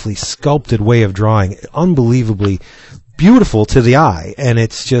beautifully sculpted way of drawing, unbelievably beautiful to the eye. And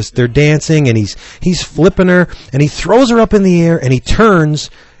it's just, they're dancing, and he's flipping her, and he throws her up in the air, and he turns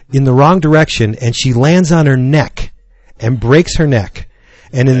in the wrong direction, and she lands on her neck and breaks her neck.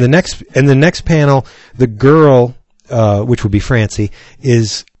 And in the next panel, the girl, which would be Francie,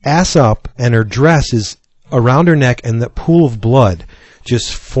 is ass up, and her dress is around her neck, and the pool of blood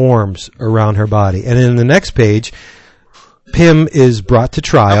just forms around her body. And in the next page, Pym is brought to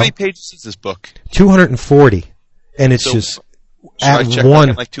trial. How many pages is this book? 240. And it's just at one.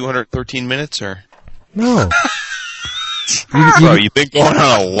 In like 213 minutes, or no? Bro, you've been going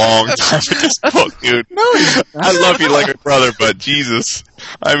on a long time with this book, dude. No, I love you like a brother, but Jesus,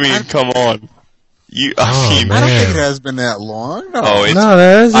 I mean, come on. I don't think it has been that long. No,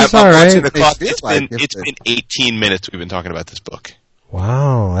 that's all right. It's been 18 minutes we've been talking about this book.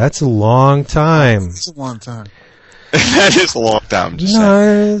 Wow, that's a long time. It's a long time. That is a long time.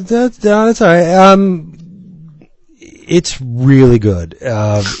 That's all right. It's really good.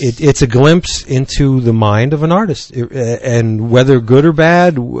 It's a glimpse into the mind of an artist, and whether good or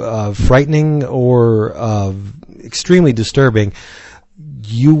bad, frightening or extremely disturbing,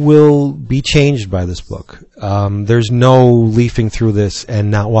 you will be changed by this book. There's no leafing through this and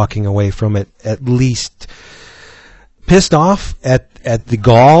not walking away from it at least pissed off at the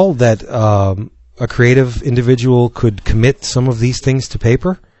gall that a creative individual could commit some of these things to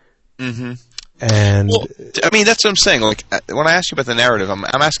paper. Mm-hmm. And I mean, that's what I'm saying. Like, when I ask you about the narrative, I'm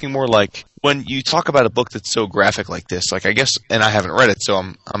asking more like, when you talk about a book that's so graphic like this, like, I guess, and I haven't read it, so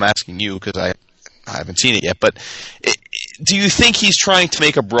I'm asking you because I haven't seen it yet, but do you think he's trying to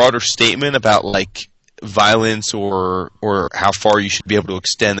make a broader statement about, like, violence or how far you should be able to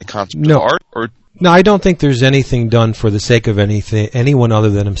extend the concept of art? Or no, I don't think there's anything done for the sake of anyone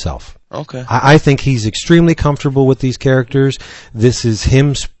other than himself. Okay. I think he's extremely comfortable with these characters. This is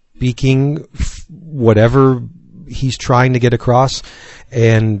him speaking whatever he's trying to get across,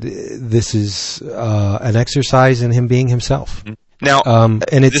 and this is an exercise in him being himself. Now,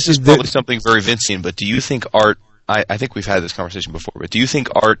 and this is probably something very Vincian, but do you think art, I think we've had this conversation before, but do you think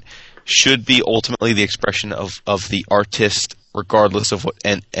art should be ultimately the expression of the artist, regardless of what,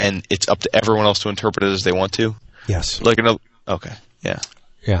 and it's up to everyone else to interpret it as they want to? Yes. Okay, yeah.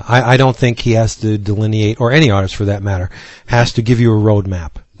 Yeah, I don't think he has to delineate, or any artist for that matter, has to give you a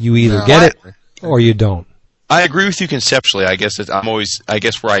roadmap. You either get it or you don't. I agree with you conceptually. I guess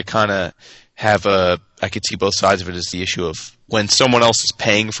where I kind of I could see both sides of it as the issue of when someone else is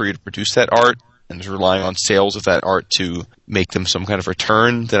paying for you to produce that art and is relying on sales of that art to make them some kind of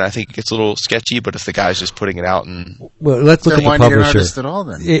return, then I think it gets a little sketchy. But if the guy's just putting it out and let's look at the why need an publisher. artist at all,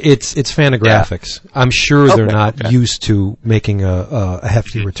 then? It's Fantagraphics. Yeah. I'm sure they're not used to making a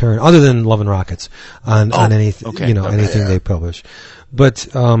hefty return, other than Love and Rockets on anything anything they publish. But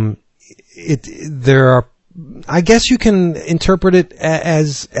there are. I guess you can interpret it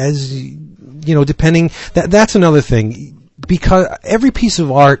as depending. That's another thing. Because every piece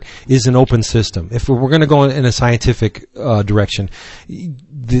of art is an open system. If we're going to go in a scientific direction,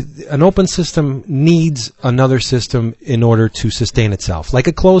 an open system needs another system in order to sustain itself. Like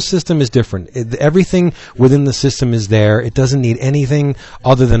a closed system is different. Everything within the system is there. It doesn't need anything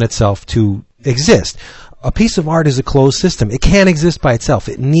other than itself to exist. A piece of art is a closed system. It can't exist by itself.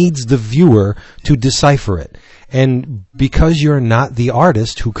 It needs the viewer to decipher it. And because you're not the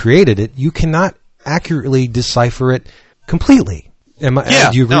artist who created it, you cannot accurately decipher it completely. Do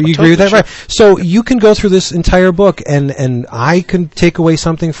you agree with that? Right. So you can go through this entire book and I can take away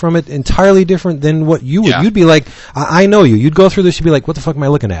something from it entirely different than what you would. Yeah. You'd be like, I know you. You'd go through this, you'd be like, what the fuck am I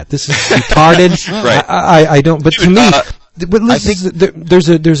looking at? This is retarded. Right. I don't, but to me,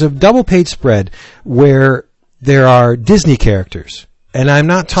 there's a double page spread where there are Disney characters. And I'm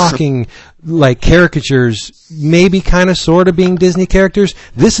not talking like caricatures, maybe kind of sort of being Disney characters.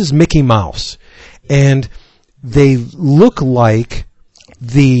 This is Mickey Mouse. And they look like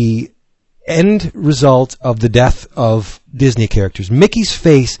the end result of the death of Disney characters. Mickey's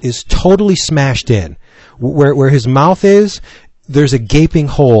face is totally smashed in. Where his mouth is, there's a gaping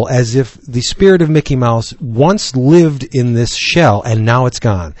hole, as if the spirit of Mickey Mouse once lived in this shell and now it's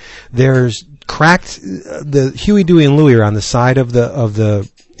gone. There's cracked, the Huey, Dewey, and Louie are on the side of the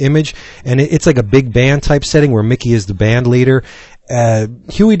image, and it's like a big band type setting where Mickey is the band leader.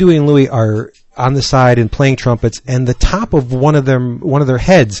 Huey, Dewey, and Louie are on the side and playing trumpets, and the top of one of their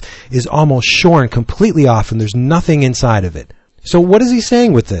heads is almost shorn completely off, and there's nothing inside of it. So what is he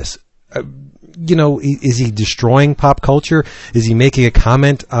saying with this? Is he destroying pop culture? Is he making a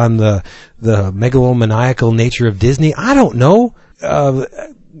comment on the megalomaniacal nature of Disney? I don't know.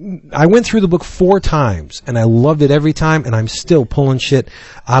 I went through the book 4 times, and I loved it every time, and I'm still pulling shit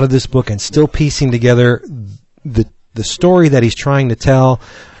out of this book and still piecing together the story that he's trying to tell.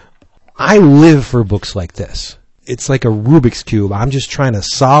 I live for books like this. It's like a Rubik's Cube. I'm just trying to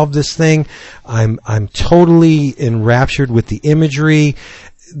solve this thing. I'm totally enraptured with the imagery,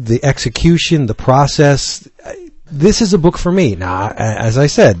 the execution, the process. This is a book for me. Now, as I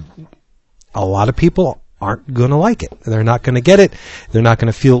said, a lot of people aren't going to like it. They're not going to get it. They're not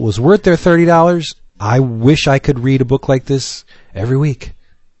going to feel it was worth their $30. I wish I could read a book like this every week,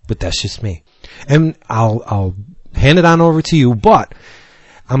 but that's just me. And I'll hand it on over to you, but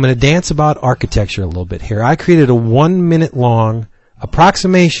I'm going to dance about architecture a little bit here. I created a 1-minute long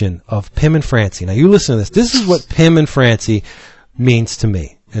approximation of Pim and Francie. Now you listen to this. This is what Pim and Francie means to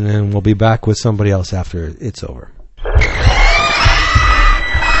me. And then we'll be back with somebody else after it's over.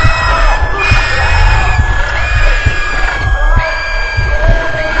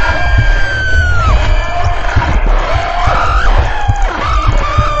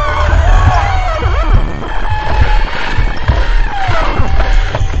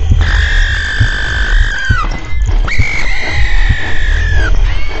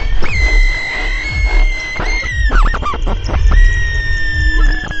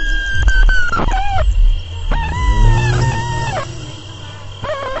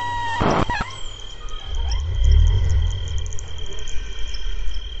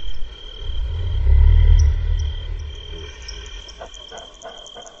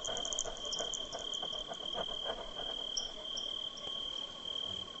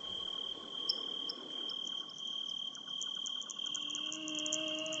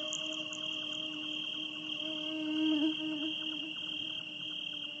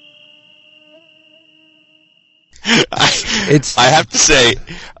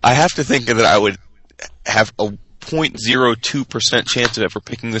 I have to think that I would have a 0.02% chance of ever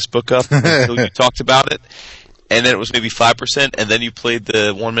picking this book up until you talked about it, and then it was maybe 5%, and then you played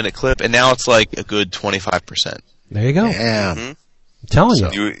the 1-minute clip, and now it's like a good 25%. There you go. Yeah. Mm-hmm. I'm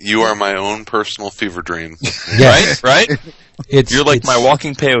telling you. You are my own personal fever dream. Yes. Right? You're like my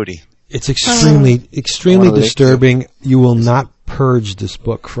walking peyote. It's extremely disturbing. You will not purge this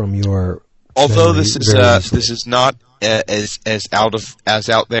book from your. Although this is not as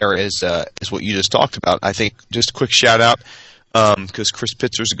out there as what you just talked about. I think just a quick shout out because Chris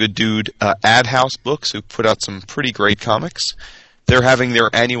Pitzer's a good dude. Ad House Books, who put out some pretty great comics. They're having their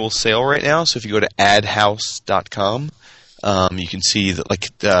annual sale right now, so if you go to adhouse.com, You can see that like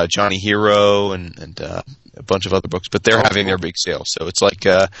Johnny Hero and a bunch of other books, but they're having their big sale. So it's like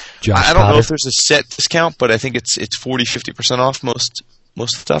I don't know if there's a set discount, but I think it's 40-50% off most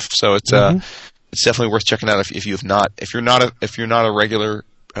stuff. So it's it's definitely worth checking out if you're not a regular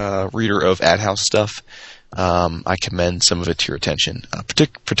reader of Ad House stuff. I commend some of it to your attention,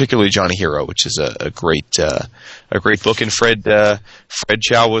 particularly Johnny Hero, which is a great book. And Fred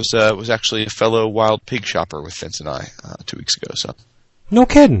Chow was actually a fellow wild pig shopper with Vince and I 2 weeks ago. So no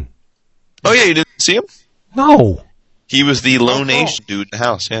kidding. Oh yeah, you didn't see him? No. He was the lone Asian dude in the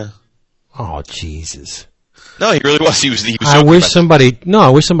house. Yeah. Oh Jesus. No, he really was. He was. I wish somebody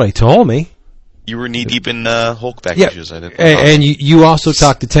told me. You were knee deep in Hulkback issues. I didn't. And you also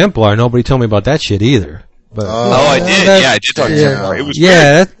talked to Templar. Nobody told me about that shit either. But, I did. I did talk to Templar. It was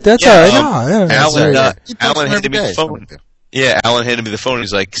that's all right. Alan handed me the phone. Yeah, Alan handed me the phone.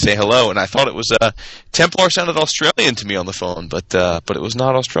 He's like, "Say hello," and I thought it was Templar. Sounded Australian to me on the phone, but it was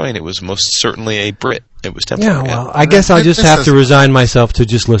not Australian. It was most certainly a Brit. It was Templar. Yeah, well, I guess I'll just have to resign myself to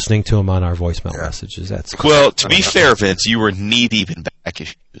just listening to him on our voicemail messages. That's cool. Well, to be fair, Vince, you were knee deep in back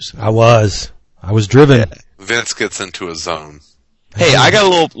issues. I was driven. Yeah. Vince gets into a zone. Hey, I got a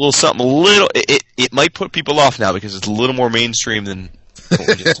little something. It might put people off now because it's a little more mainstream than. But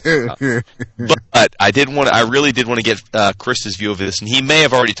I really did want to get Chris's view of this, and he may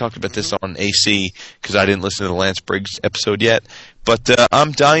have already talked about this on AC because I didn't listen to the Lance Briggs episode yet. But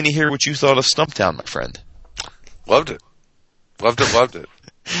I'm dying to hear what you thought of Stumptown, my friend. Loved it.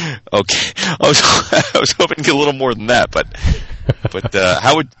 Okay, I was hoping to get a little more than that, but what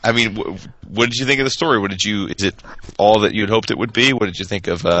did you think of the story? Is it all that you'd hoped it would be? What did you think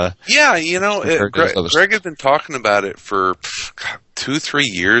of? Greg had been talking about it for 2-3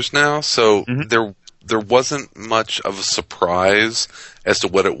 years now, so there wasn't much of a surprise as to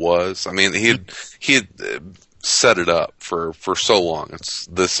what it was. I mean, he had set it up for so long.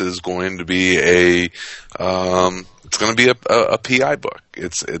 This is going to be a PI book.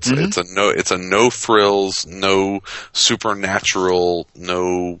 It's a no frills, no supernatural,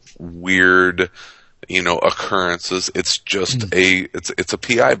 no weird, occurrences. It's just it's a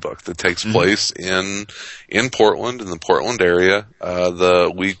PI book that takes place in Portland, in the Portland area.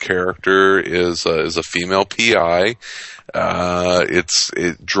 The lead character is a female PI.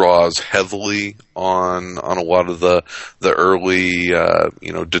 It draws heavily on a lot of the early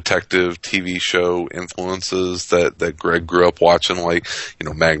detective TV show influences that Greg grew up watching, like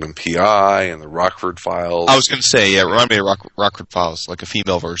Magnum PI and the Rockford Files. I was going to say, remind me of Rockford Files, like a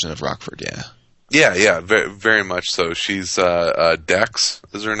female version of Rockford. Yeah, very, very much so. She's Dex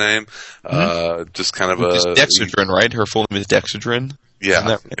is her name. Just kind of Dexedrine, right? Her full name is Dexedrine.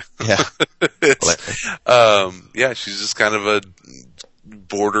 Yeah. Yeah. She's just kind of a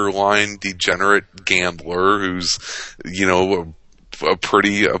borderline degenerate gambler who's,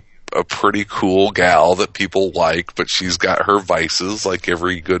 a pretty cool gal that people like, but she's got her vices like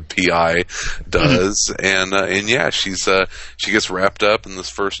every good PI does. She gets wrapped up in this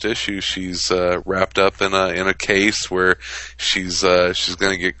first issue. She's wrapped up in a case where she's going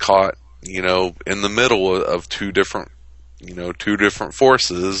to get caught, in the middle of two different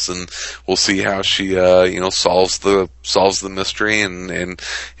forces, and we'll see how she solves the mystery and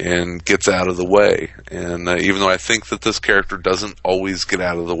gets out of the way. And even though I think that this character doesn't always get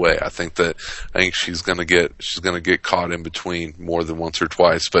out of the way, I think she's gonna get caught in between more than once or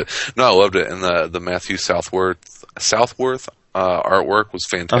twice. But no, I loved it, and the Matthew Southworth artwork was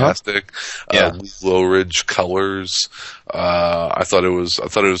fantastic. Yeah. Low Ridge colors. I thought it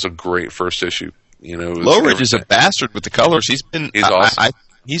was a great first issue. Low Ridge is a bastard with the colors. He's awesome.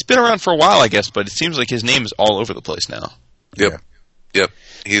 He's been around for a while, I guess, but it seems like his name is all over the place now. Yep.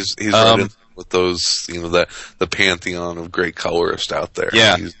 He's right in with those, the pantheon of great colorists out there.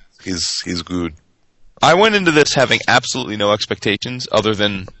 Yeah, he's good. I went into this having absolutely no expectations, other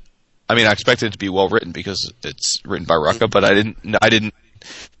than, I expected it to be well written because it's written by Rucka, but I didn't.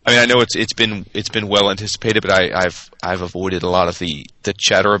 I know it's been well anticipated, but I've avoided a lot of the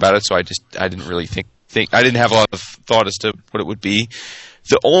chatter about it, so I didn't really think I didn't have a lot of thought as to what it would be.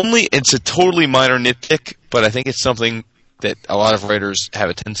 It's a totally minor nitpick, but I think it's something that a lot of writers have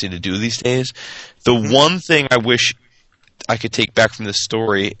a tendency to do these days. The one thing I wish I could take back from this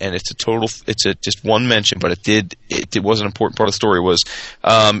story, and it's just one mention, but it was an important part of the story, was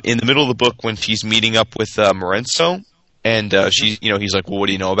in the middle of the book when she's meeting up with Morenzo. And he's like, well, what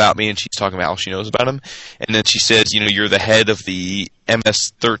do you know about me? And she's talking about how she knows about him. And then she says, you're the head of the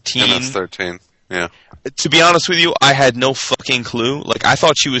MS-13. MS-13, yeah. To be honest with you, I had no fucking clue. Like, I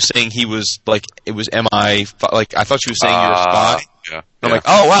thought she was saying he was, like, it was MI, like, I thought she was saying you're a spy. Yeah. I'm like,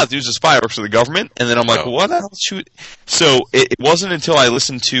 oh wow, dude's a spy, works for the government, and then I'm like, what the hell? Shoot. So it wasn't until I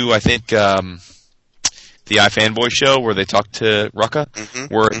listened to, I think, the iFanboy show where they talk to Rucka,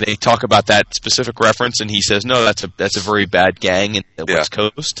 where they talk about that specific reference, and he says, no, that's a very bad gang in the West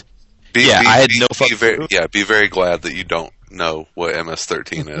Coast. I had no fucking clue. Be very glad that you don't know what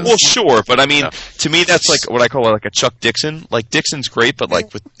MS-13 is. Well, sure, but I mean, to me, that's like what I call like a Chuck Dixon. Like Dixon's great, but like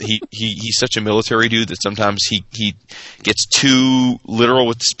he's such a military dude that sometimes he gets too literal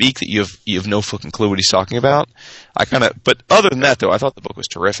with the speak that you have no fucking clue what he's talking about. But other than that, though, I thought the book was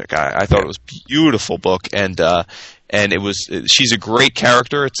terrific. I thought it was a beautiful book, and it was. She's a great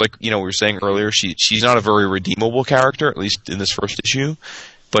character. It's like, we were saying earlier, she's not a very redeemable character, at least in this first issue.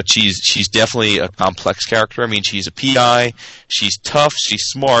 But she's definitely a complex character. I mean, she's a PI. She's tough. She's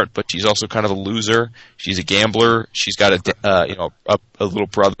smart, but she's also kind of a loser. She's a gambler. She's got a little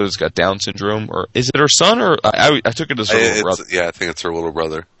brother who's got Down syndrome, or is it her son? Or I took it as her little brother. Yeah, I think it's her little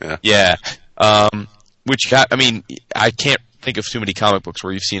brother. Yeah. Yeah. I can't think of too many comic books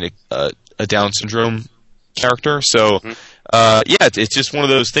where you've seen a Down syndrome character. So, it's just one of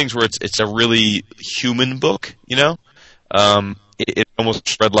those things where it's a really human book. It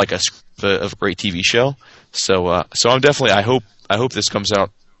almost read like a script of a great TV show. So I'm definitely, I hope this comes out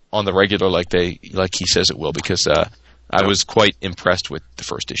on the regular like he says it will, because I was quite impressed with the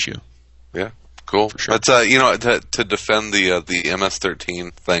first issue. Yeah, cool. For sure. But to defend the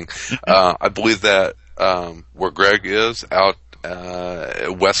MS-13 thing, I believe that where Greg is out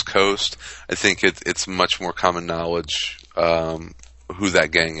West Coast, I think it's much more common knowledge who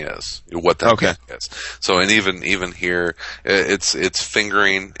that gang is, what that gang is. So, and even here, it's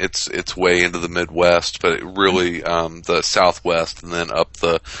fingering its way into the Midwest, but it really the Southwest, and then up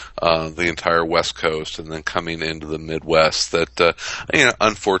the entire West Coast, and then coming into the Midwest. That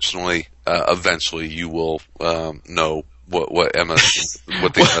unfortunately, eventually you will know what the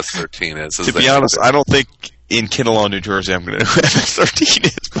MS-13 is. To be honest, I don't think in Kinnelon, New Jersey, I'm going to know what MS-13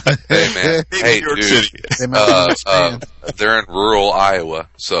 is. But hey, man. Hey, dude. They're in rural Iowa,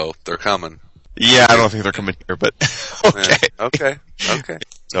 so they're coming. Yeah, I don't think they're coming here, but okay. Yeah, okay.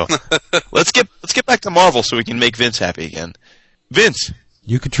 So let's get back to Marvel so we can make Vince happy again. Vince,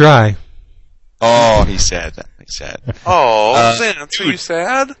 you could try. Oh, he's sad. He's sad. Oh, Vince, are you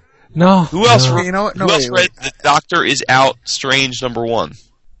sad? No. Who else? No. You know what? No, who else read The Doctor is Out? Strange #1.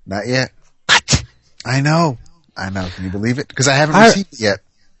 Not yet. What? I know. Can you believe it? Because I haven't received it yet.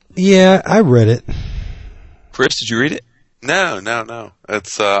 Yeah, I read it. Chris, did you read it? No.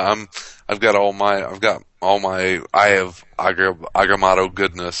 It's I have Agamotto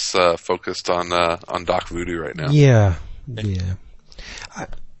goodness focused on Doc Voodoo right now. Yeah.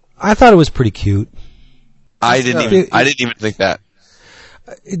 I thought it was pretty cute. I didn't even think that.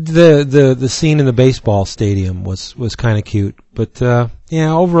 The scene in the baseball stadium was kind of cute, but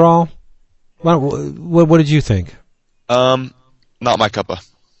overall, what did you think? Not my cuppa.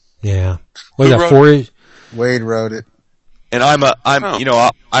 Yeah. What is that? 4? Wade wrote it. And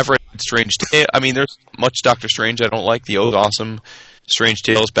I've read Strange Tales. I mean, there's much Doctor Strange I don't like. The old awesome Strange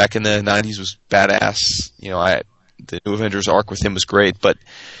Tales back in the 90s was badass. The New Avengers arc with him was great, but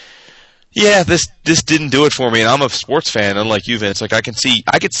yeah, this didn't do it for me. And I'm a sports fan, unlike you, Vince. Like I could see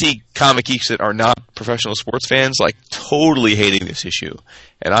comic geeks that are not professional sports fans like totally hating this issue.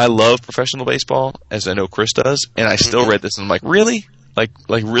 And I love professional baseball, as I know Chris does. And I still read this, and I'm like, really? Like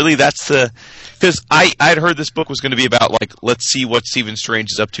really? That's because I'd heard this book was going to be about let's see what Stephen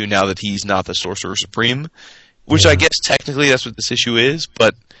Strange is up to now that he's not the Sorcerer Supreme, which I guess technically that's what this issue is.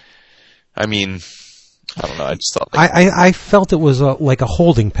 But I mean, I don't know. I just thought I felt it was like a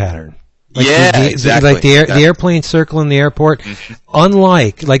holding pattern. Exactly. Like the airplane circling the airport. Mm-hmm.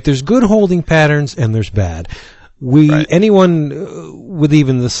 Unlike, there's good holding patterns and there's bad. Anyone with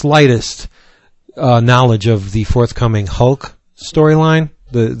even the slightest knowledge of the forthcoming Hulk storyline,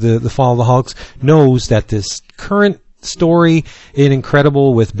 the Fall of the Hulks, knows that this current story in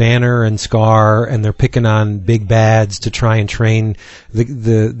Incredible with Banner and Scar, and they're picking on big bads to try and train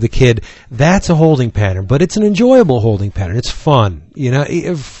the kid. That's a holding pattern, but it's an enjoyable holding pattern. It's fun,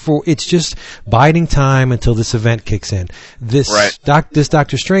 it's just biding time until this event kicks in. This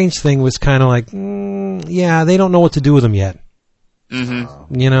Doctor Strange thing was kind of like, they don't know what to do with him yet.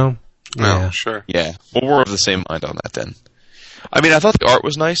 Mm-hmm. Yeah. Oh, sure. Yeah. Well, we're of the same mind on that then. I mean, I thought the art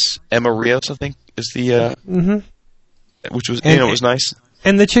was nice. Emma Rios, I think, is the which was it was nice.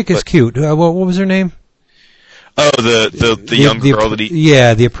 And the chick is cute. What was her name? Oh, the young girl that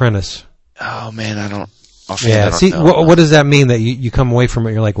the apprentice. Oh man, I don't. What does that mean? That you come away from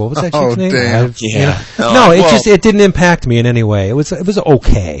it, you're like, what was that chick's name? Damn. It didn't impact me in any way. It was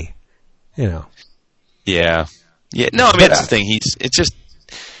okay. Yeah. Yeah, no, I mean that's the thing. It's just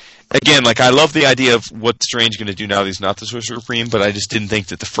again, like I love the idea of what Strange going to do now that he's not the Sorcerer Supreme, but I just didn't think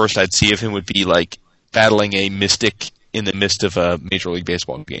that the first I'd see of him would be like battling a mystic in the midst of a Major League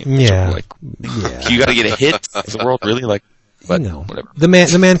Baseball game. Yeah, like you got to get a hit. Is the world really like? But whatever. The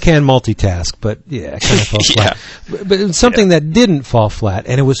man can multitask, but yeah, it kind of fell flat. But it's something that didn't fall flat,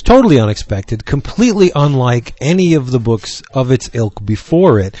 and it was totally unexpected, completely unlike any of the books of its ilk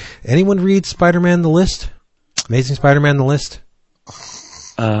before it. Anyone read Spider-Man: The List? Amazing Spider-Man: The List?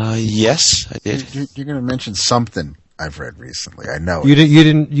 Yes, I did. You're going to mention something I've read recently. I know you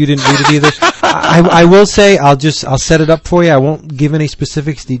didn't read it either. I will say I'll set it up for you. I won't give any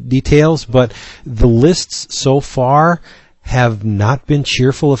specifics, details, but the lists so far have not been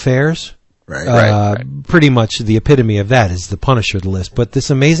cheerful affairs. Right. Pretty much the epitome of that is the Punisher list. But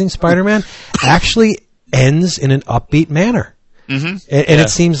this Amazing Spider-Man actually ends in an upbeat manner. Mm-hmm. And it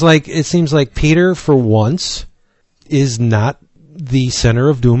seems like Peter, for once, is not the center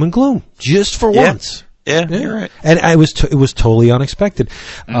of doom and gloom. Just for once. Yeah, you're right. And it was totally unexpected.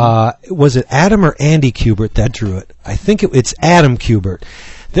 Mm-hmm. Was it Adam or Andy Kubert that drew it? I think it's Adam Kubert.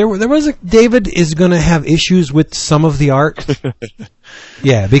 There was David is going to have issues with some of the art.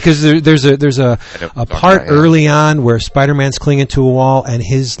 Yeah, because there's a part early on where Spider-Man's clinging to a wall and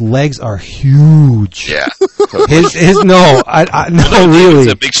his legs are huge. Yeah. Really. He's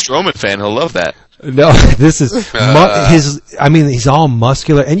a big Strowman fan. He'll love that. No, this is he's all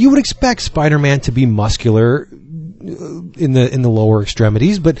muscular, and you would expect Spider-Man to be muscular in the lower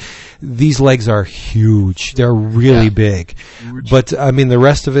extremities, but these legs are huge. They're really big. Huge. But I mean, the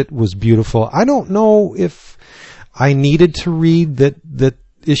rest of it was beautiful. I don't know if I needed to read that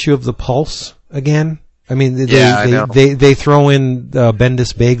issue of the Pulse again. I mean, they throw in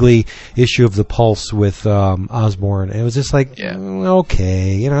Bendis Bagley issue of the Pulse with Osborn, and it was just like,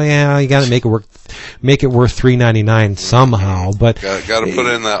 okay, you got to make it worth $3.99 somehow, but got to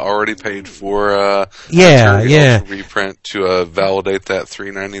put in that already paid for reprint to validate that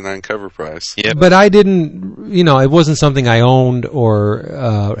 $3.99 cover price. Yeah, but I didn't, it wasn't something I owned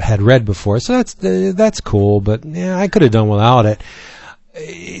or had read before, so that's cool. But I could have done without it.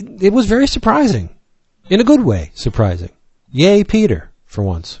 It was very surprising. In a good way, surprising. Yay, Peter, for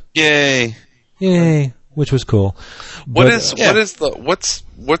once. Yay, which was cool. What's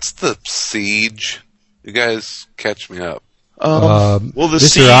the siege? You guys catch me up.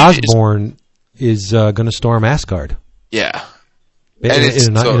 Mr. Osborn is going to storm Asgard. Yeah.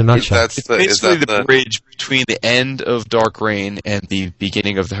 In a nutshell. It's basically the bridge between the end of Dark Reign and the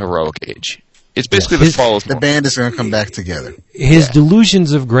beginning of the Heroic Age. It's basically the fall of the band is going to come back together. His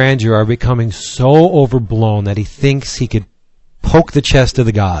delusions of grandeur are becoming so overblown that he thinks he could poke the chest of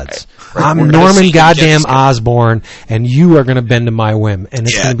the gods. Right. I'm Norman goddamn Osborn, and you are going to bend to my whim. And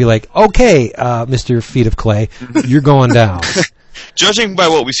it's going to be like, okay, Mr. Feet of Clay, you're going down. Judging by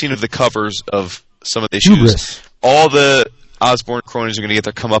what we've seen of the covers of some of the issues, all the Osborn cronies are going to get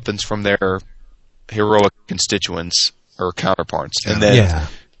their comeuppance from their heroic constituents or counterparts. And then...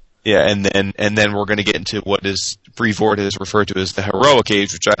 Yeah, and then we're going to get into what is Brevoort is referred to as the Heroic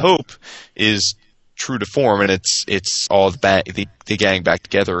Age, which I hope is true to form, and it's all the gang back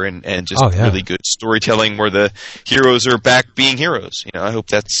together and just really good storytelling where the heroes are back being heroes. I hope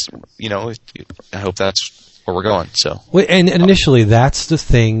that's where we're going. So, and initially, that's the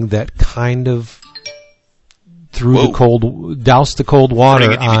thing that kind of doused the cold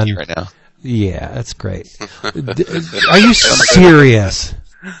water on. Right now. Yeah, that's great. Are you serious?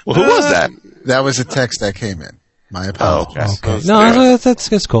 Well, who was that? That was a text that came in. My apologies. Okay. No, that's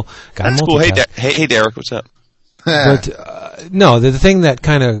cool. That's cool. Hey, Derek, what's up? But the thing that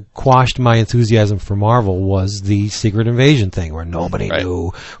kind of quashed my enthusiasm for Marvel was the Secret Invasion thing, where nobody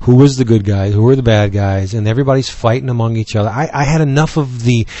knew who was the good guys, who were the bad guys, and everybody's fighting among each other. I had enough of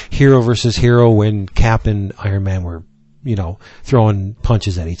the hero versus hero when Cap and Iron Man were, throwing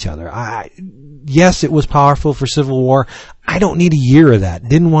punches at each other. Yes, it was powerful for Civil War. I don't need a year of that.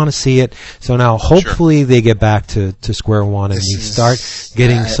 Didn't want to see it. So now hopefully they get back to square one and you start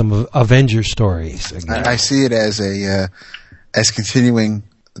getting some Avenger stories again. I see it as as continuing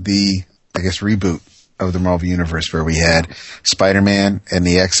the, reboot of the Marvel Universe, where we had Spider-Man and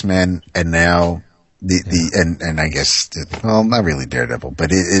the X-Men, and now not really Daredevil,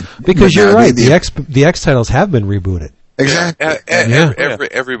 but because you're right. The X titles have been rebooted. Exactly.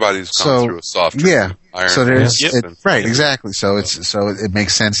 Everybody's gone through a soft treatment. Right, exactly. So it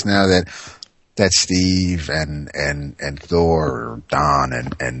makes sense now that Steve and Thor, or Don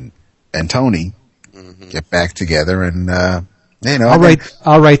and Tony get back together, and I'll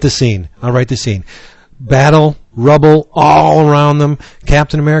write the scene. Battle, rubble all around them.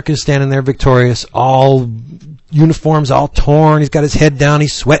 Captain America is standing there victorious, all uniform's all torn. He's got his head down.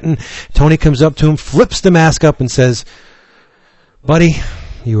 He's sweating. Tony comes up to him, flips the mask up, and says, "Buddy,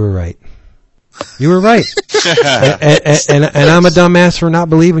 you were right. You were right." and I'm a dumbass for not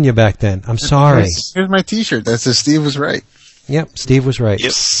believing you back then. I'm sorry. Here's my T-shirt that says Steve was right. Yep, Steve was right.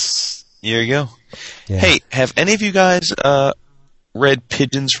 Yep. There you go. Yeah. Hey, have any of you guys read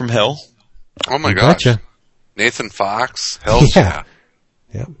Pigeons from Hell? Oh my You gosh. betcha. Nathan Fox. Hell yeah.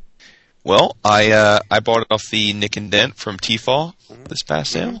 Yep. Well, I bought it off the Nick and Dent from Tefal this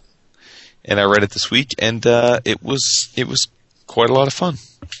past sale, and I read it this week, and it was quite a lot of fun.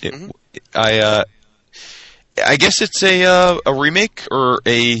 I guess it's a remake or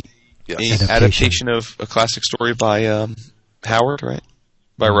a adaptation of a classic story by Howard, right?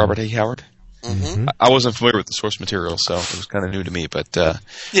 By Robert A. Howard. Mm-hmm. I wasn't familiar with the source material, so it was kind of new to me. But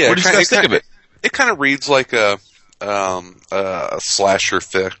Yeah, what did you guys think of it? It kind of reads like a slasher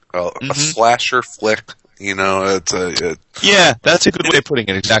flick. A slasher flick. You know, Yeah, that's a good way of putting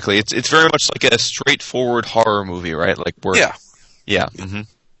it. Exactly. It's very much like a straightforward horror movie, right? Like yeah. Mm-hmm.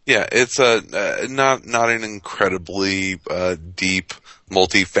 Yeah, it's not an incredibly deep,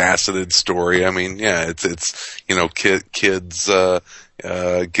 multifaceted story. I mean, yeah, it's you know, kids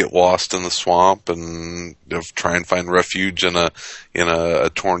get lost in the swamp and try and find refuge in a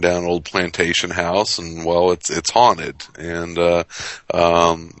torn down old plantation house, and well, it's haunted, and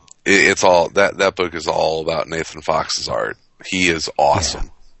it's all that book is all about Nathan Fox's art. He is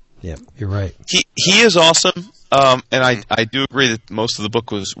awesome. Yeah, you're right. He is awesome. And I do agree that most of the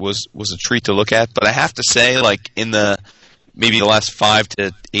book was a treat to look at, but I have to say, like, in maybe the last 5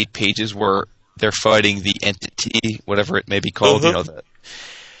 to 8 pages where they're fighting the entity, whatever it may be called, you know,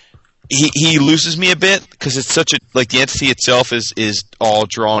 he loses me a bit, because it's such like, the entity itself is all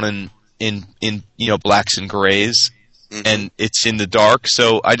drawn in you know, blacks and grays, and it's in the dark,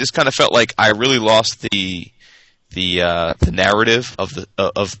 so I just kind of felt like I really lost the narrative of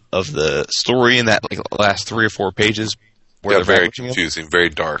the story in that, like, last 3 or 4 pages. Where they're very confusing, very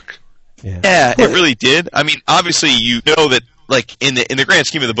dark. Yeah, it really did. I mean, obviously, you know that, like, in the grand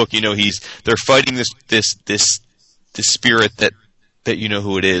scheme of the book, you know they're fighting this spirit that you know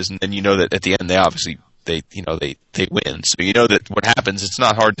who it is, and then you know that at the end they win. So you know that what happens. It's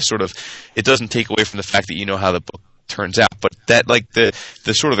not hard to it doesn't take away from the fact that you know how the book turns out, but that, like, the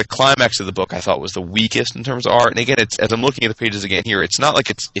sort of the climax of the book I thought was the weakest in terms of art. And again, as I'm looking at the pages again here, it's not like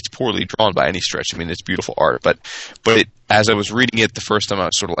it's poorly drawn by any stretch. I mean, it's beautiful art, but as I was reading it the first time, I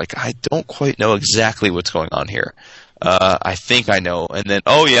was sort of like, I don't quite know exactly what's going on here. I think I know, and then,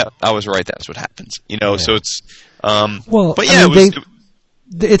 oh yeah, I was right. That's what happens. You know, so it's but yeah,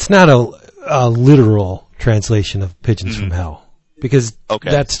 it's not a literal translation of Pigeons from Hell, because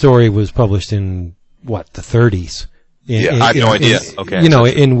that story was published in the 30s. I have no idea. Okay. You know,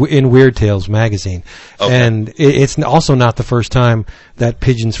 in Weird Tales magazine. Okay. And it's also not the first time that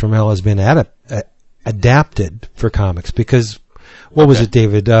Pigeons from Hell has been adapted for comics, because what was it,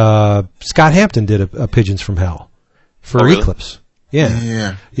 David? Scott Hampton did a Pigeons from Hell for Eclipse.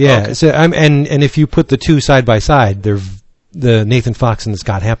 Yeah. Okay. So and if you put the two side by side, the Nathan Fox and the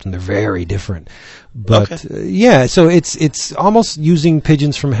Scott Hampton, they're very different. But so it's almost using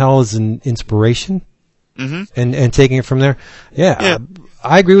Pigeons from Hell as an inspiration. And taking it from there. Yeah.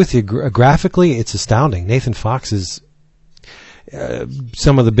 I agree with you. Graphically, it's astounding. Nathan Fox is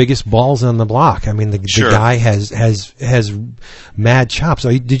some of the biggest balls on the block. I mean, the guy has mad chops.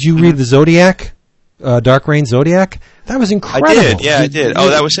 Did you read the Zodiac, Dark Reign Zodiac? That was incredible. I did. Yeah, I did. Oh,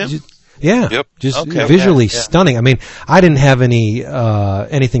 that was him? Yeah. Yep. Just visually stunning. I mean, I didn't have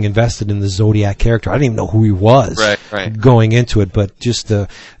anything invested in the Zodiac character. I didn't even know who he was going into it, but just the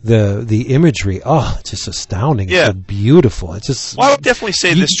imagery, it's just astounding. Yeah. It's so beautiful. It's just. Well, I would definitely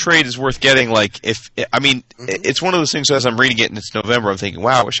say this trade is worth getting. Like, it's one of those things, as I'm reading it and it's November, I'm thinking,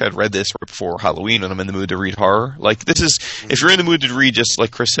 wow, I wish I'd read this right before Halloween when I'm in the mood to read horror. Like, this is, if you're in the mood to read, just like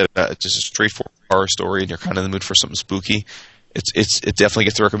Chris said, just a straightforward horror story, and you're kind of in the mood for something spooky, it definitely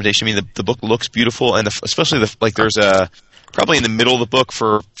gets the recommendation. I mean, the book looks beautiful, and especially there's probably in the middle of the book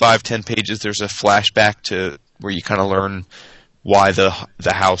for 5-10 pages, there's a flashback to where you kind of learn why the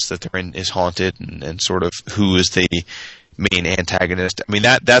house that they're in is haunted, and sort of who is the main antagonist. I mean,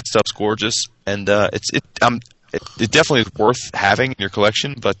 that stuff's gorgeous, and it definitely is worth having in your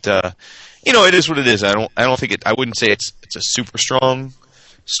collection. But you know, it is what it is. I don't think I wouldn't say it's a super strong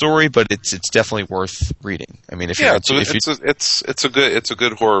story, but it's definitely worth reading. I mean, it's a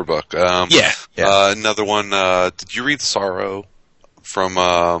good horror book. Another one. Did you read Sorrow from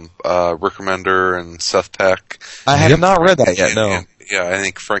Rick Remender and Seth Peck? I have not read that yet. No. I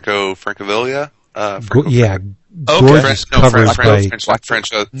think Francavilla. Gorgeous covers by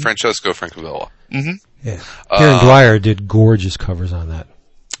Francesco Francavilla. Yeah. Karen Dwyer did gorgeous covers on that.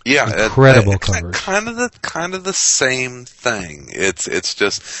 Yeah, incredible covers. Kind of the same thing. It's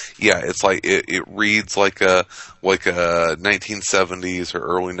just it's like it reads like a 1970s or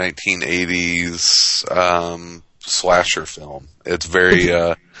early 1980s slasher film. It's very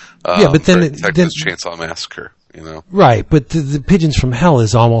but then Texas Chainsaw Massacre, you know. Right, but the Pigeons from Hell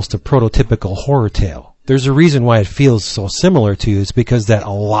is almost a prototypical horror tale. There's a reason why it feels so similar to you. It's because that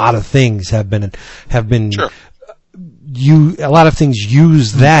a lot of things have been Sure. A lot of things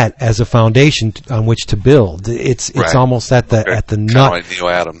use that as a foundation on which to build. It's Right. almost at the Kinda nut. like Neil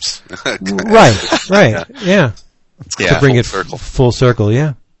Adams. Right. Yeah. Yeah, To bring it full circle. full circle.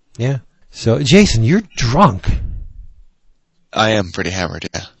 Yeah. So, Jason, you're drunk. I am pretty hammered,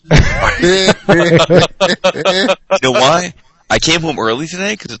 yeah. You know why? I came home early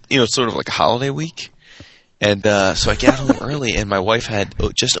today because, it's sort of like a holiday week. And so I got home early, and my wife had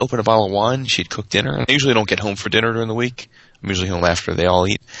just opened a bottle of wine. She'd cooked dinner. And I usually don't get home for dinner during the week. I'm usually home after they all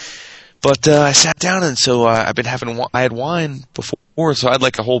eat. But I sat down, and so I had wine before, so I had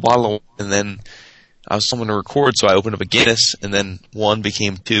like a whole bottle of wine, and then I was someone to record, so I opened up a Guinness, and then one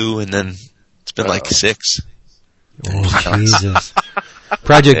became two, and then it's been like six. Oh, Jesus.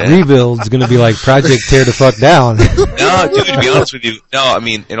 Project Rebuild is going to be like Project Tear the Fuck Down. No, dude, to be honest with you,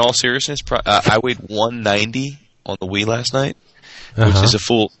 in all seriousness, I weighed 190 on the Wii last night, which is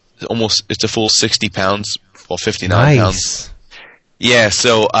it's a full 60 pounds, 59 pounds. Yeah,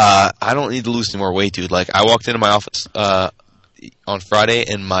 so I don't need to lose any more weight, dude. Like, I walked into my office on Friday,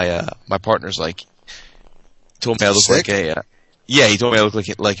 and my partner's like, told me I look like a he told me I look like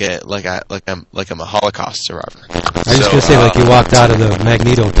I'm a Holocaust survivor. I was just going to say, like you walked out of the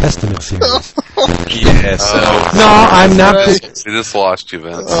Magneto Testament series. Yeah, so no, I'm not. We just lost you,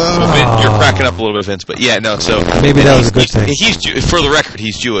 Vince. You're cracking up a little bit, Vince, but yeah, no. So maybe that was a good thing. He's for the record,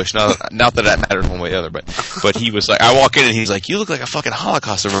 he's Jewish. Not that matters one way or the other, but he was like, I walk in and he's like, "You look like a fucking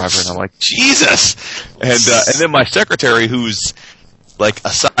Holocaust survivor," and I'm like, Jesus. And then my secretary, who's like a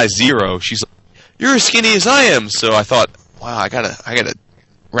size 0, she's like, "You're as skinny as I am." So I thought, wow, I gotta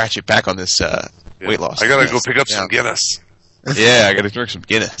ratchet back on this weight loss. I gotta go pick up some Guinness. Yeah, I gotta drink some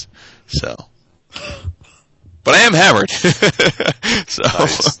Guinness. So, but I am hammered. So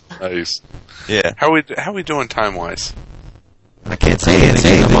Nice. Yeah. How we doing time wise? I can't say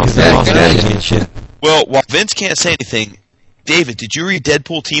anything. I'm off and shit. Well, while Vince can't say anything, David, did you read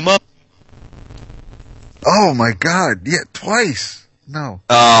Deadpool Team Up? Oh my God! Yeah, twice. No.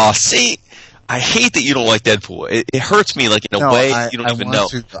 See, I hate that you don't like Deadpool. It hurts me, like, in a way you don't even know.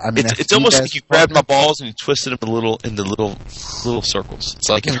 It's almost like you grabbed my balls and you twisted them into little circles. It's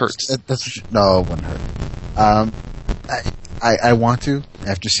like it hurts. No, it wouldn't hurt. I want to,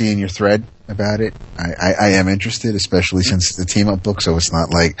 after seeing your thread about it. I am interested, especially since the team up book, so it's not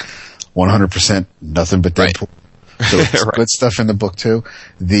like 100% nothing but Deadpool. Right. So it's good stuff in the book too.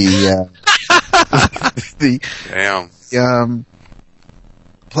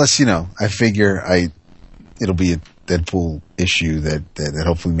 Plus, I figure it'll be a Deadpool issue that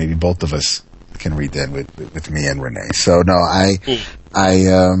hopefully maybe both of us can read then with me and Renee. So no,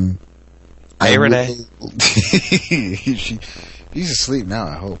 Hey, Renee. She's asleep now.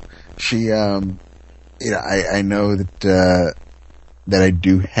 I hope she. I know that I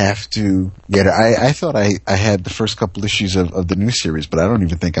do have to get it. I thought I had the first couple issues of the new series, but I don't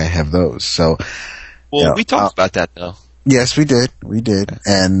even think I have those. So, we talked about that though. Yes, we did,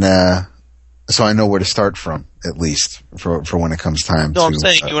 and so I know where to start from, at least for when it comes time. No, I'm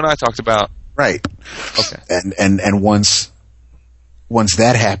saying you and I talked about right. Okay, and once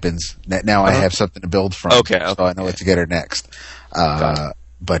that happens, now I have something to build from. Okay, so I know what to get her next. But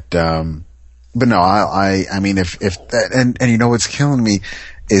no, I mean, if that, and you know what's killing me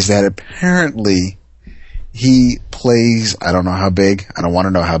is that apparently he plays, I don't know how big, I don't want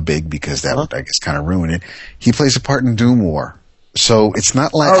to know how big because that would, I guess, kind of ruin it. He plays a part in Doom War. So it's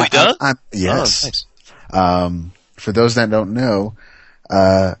not like... Oh, he does? Yes. Oh, nice. For those that don't know,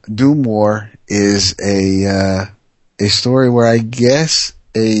 Doom War is a story where I guess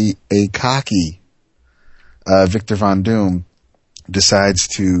a cocky Victor Von Doom decides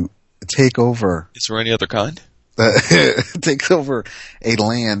to take over... Is there any other kind? Takes over a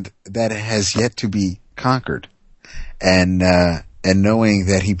land that has yet to be conquered, and knowing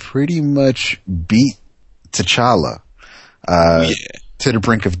that he pretty much beat T'Challa to the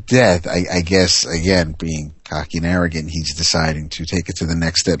brink of death, I guess, again, being cocky and arrogant, he's deciding to take it to the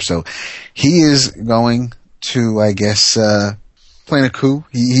next step. So he is going to, I guess, plan a coup.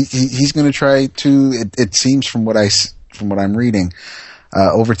 He's going to try to, it seems from what I'm reading,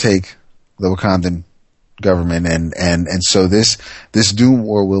 overtake the Wakandan government, and so this Doom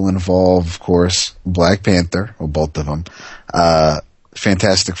War will involve, of course, Black Panther, or both of them,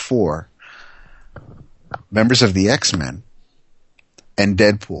 Fantastic Four, members of the X-Men, and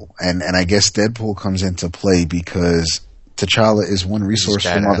Deadpool. And I guess Deadpool comes into play because T'Challa is one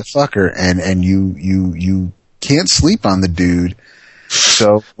resourceful motherfucker, and you can't sleep on the dude.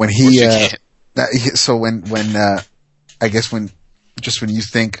 So when I guess when you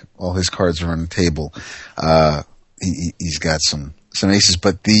think all his cards are on the table, he's got some aces.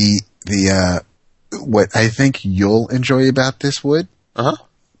 But the what I think you'll enjoy about this, Wood,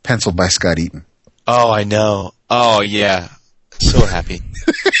 penciled by Scott Eaton. Oh, I know. Oh, yeah. So happy.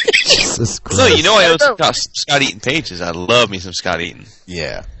 Jesus Christ. So, I own Scott Eaton pages. I love me some Scott Eaton.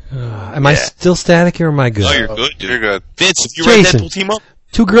 Yeah. Am I still static or am I good? Oh, you're good, dude. You're good. Vince, have you read Jason. Deadpool Team Up?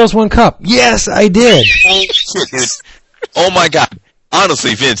 2 Girls, 1 Cup. Yes, I did. Oh, my God.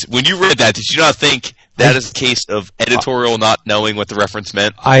 Honestly, Vince, when you read that, did you not think that is a case of editorial not knowing what the reference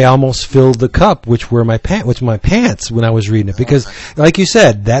meant? I almost filled the cup, which were my pants when I was reading it, because, like you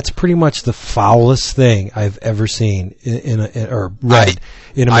said, that's pretty much the foulest thing I've ever seen or read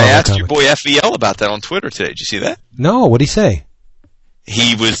in a Marvel I asked comic. your boy FVL about that on Twitter today. Did you see that? No, what'd he say?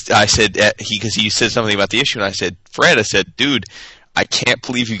 Because he said something about the issue, and I said, Fred, dude, I can't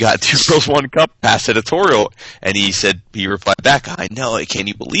believe you got 2 Girls, 1 Cup past editorial. And he replied back, I know, can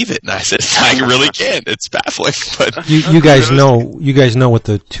you believe it? And I said, I really can. It's baffling. But You guys know what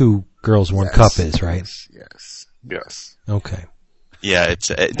the 2 Girls, 1 Cup is, right? Yes. Okay. yeah, it's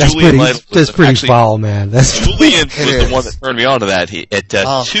That's Julian pretty actually, foul, man. Julian was the one that turned me on to that.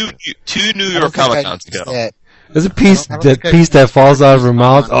 Two New York Comic Cons ago. There's a piece that falls out of her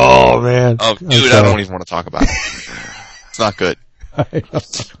mouth. Oh man. Oh, dude, I don't even want to talk about it. It's not good.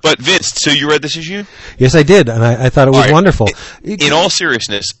 But Vince, so you read this issue? Yes, I did, and I thought it was wonderful. In all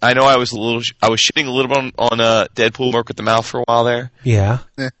seriousness, I know I was shitting a little bit on Deadpool Mark with the Mouth for a while there. Yeah.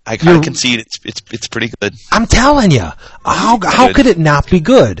 I kind of concede it's pretty good. I'm telling you, how could it not be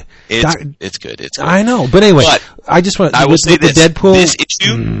good? It's good. It's good. I know, but anyway, I just want. I will say this: Deadpool. This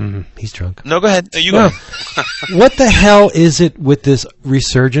issue. He's drunk. No, go ahead. No, you go. What the hell is it with this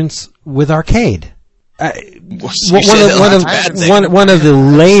resurgence with Arcade? One of the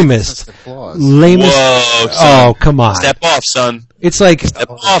lamest. Whoa! Oh, come on! Step off, son. It's like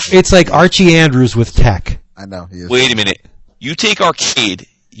Archie Andrews with tech. I know. He is. Wait a minute. You take Arcade.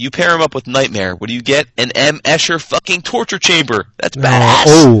 You pair him up with Nightmare. What do you get? An M. Escher fucking torture chamber. That's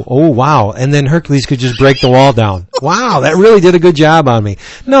badass. Oh, wow. And then Hercules could just break the wall down. Wow, that really did a good job on me.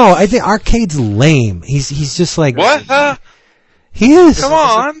 No, I think Arcade's lame. He's just like... What? Huh? He is. Come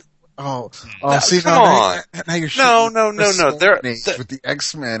on. See, come on. Now you're no. They're with the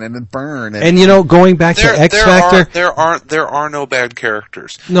X-Men and the Burn. And going back to X Factor, there are no bad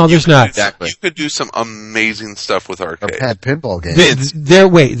characters. No, there's not. Exactly. You could do some amazing stuff with Arcade. A bad pinball game.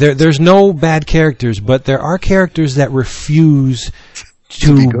 There's no bad characters, but there are characters that refuse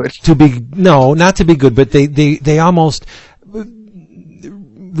to be good. Not to be good, but they almost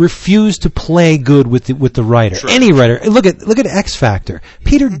refuse to play good with the writer. Sure. Any writer. Look at X Factor.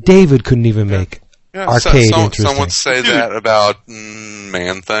 Peter David couldn't even make Arcade interesting. Some would say that about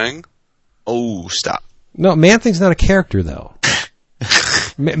Man-Thing. Oh, stop. No, Man-Thing's not a character though.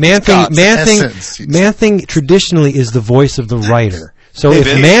 Man-Thing traditionally is the voice of the writer. So if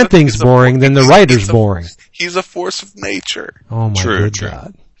Man-Thing's boring, then the writer's boring. He's a force of nature. Oh my good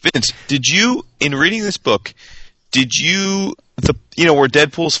God. Vince, did you, in reading this book, where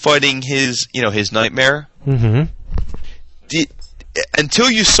Deadpool's fighting his Nightmare? Mm-hmm. Until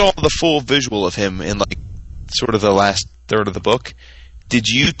you saw the full visual of him in sort of the last third of the book, did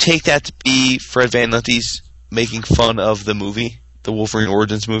you take that to be Fred Van Lente's making fun of the movie, the Wolverine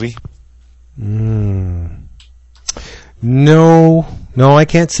Origins movie? No, I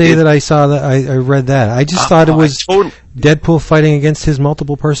can't say that I saw that. I read that. I just thought it was Deadpool fighting against his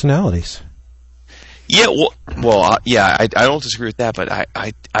multiple personalities. Yeah, I don't disagree with that, but I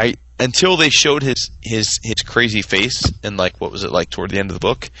until they showed his crazy face and what was it like toward the end of the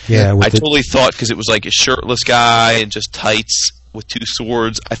book? Yeah, I totally thought because it was like a shirtless guy and just tights with 2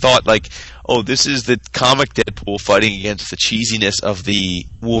 swords. I thought this is the comic Deadpool fighting against the cheesiness of the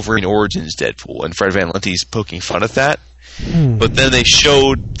Wolverine Origins Deadpool, and Fred Van Lente's poking fun at that. But then they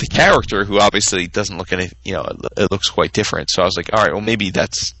showed the character, who obviously doesn't look any, it looks quite different. So I was like, all right, well maybe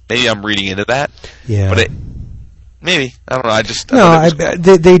I'm reading into that. Yeah. But maybe I don't know.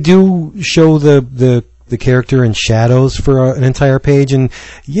 They do show the character in shadows for an entire page, and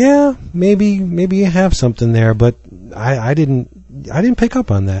maybe you have something there, but I didn't pick up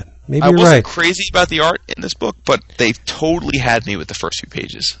on that. Maybe you're right. I wasn't crazy about the art in this book, but they totally had me with the first few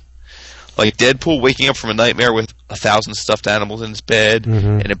pages. like Deadpool waking up from a nightmare with 1,000 stuffed animals in his bed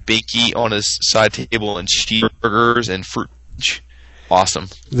and a binky on his side table and cheeseburgers and fruit. Awesome.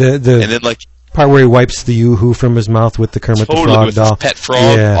 And then like part where he wipes the yoo-hoo from his mouth with the Kermit the Frog with doll. his pet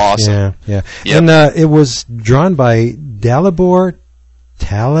frog. Awesome. Yeah. Yep. And it was drawn by Dalibor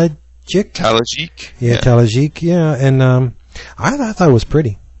Talajic. Yeah, Talajic. Yeah, and I thought it was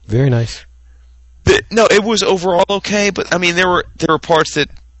pretty. Very nice. No, it was overall okay, but I mean there were parts that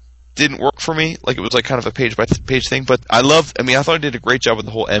didn't work for me. Like it was like kind of a page by page thing, but I thought he did a great job with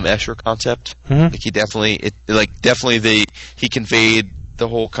the whole M. Escher concept. Mm-hmm. Like he conveyed the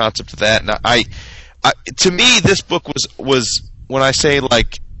whole concept of that. And I to me this book was when I say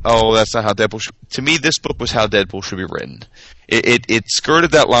like, oh, that's not how Deadpool should, to me this book was how Deadpool should be written. It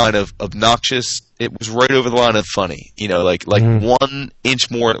skirted that line of obnoxious. It was right over the line of funny. You know, like 1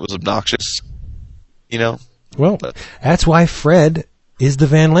 inch more, it was obnoxious. You know. Well, that's why Fred is the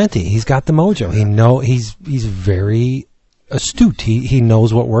Van Lente. He's got the mojo. He's very astute. He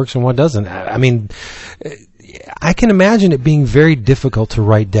knows what works and what doesn't. I mean, I can imagine it being very difficult to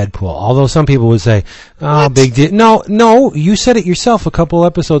write Deadpool. Although some people would say, "Oh, big deal." No, you said it yourself a couple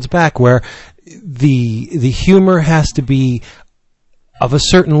episodes back, where the humor has to be of a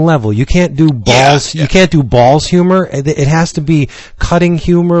certain level. You can't do balls. You can't do balls humor. It has to be cutting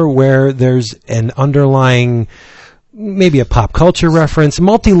humor where there's an underlying, maybe a pop culture reference,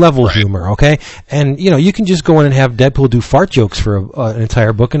 multi-level humor. Okay, and you can just go in and have Deadpool do fart jokes for an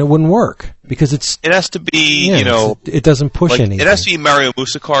entire book, and it wouldn't work because it has to be it doesn't push anything. It has to be Mario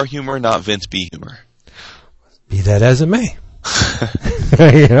Musakar humor, not Vince B humor. Be that as it may.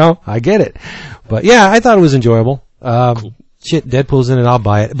 I get it, but yeah, I thought it was enjoyable. Cool. Shit, Deadpool's in it, I'll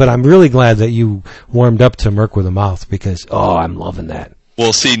buy it. But I'm really glad that you warmed up to Merc with a Mouth because, I'm loving that.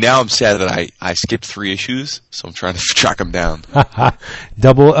 Well, see, now I'm sad that I skipped 3 issues, so I'm trying to track them down.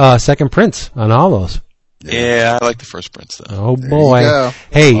 Double second prints on all those. Yeah, I like the first prints though. Oh boy!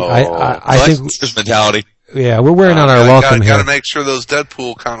 Hey, I think there's mentality. Yeah, we're wearing on our welcome here. Got to make sure those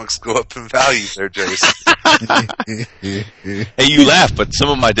Deadpool comics go up in value, there, Jason. Hey, you laugh, but some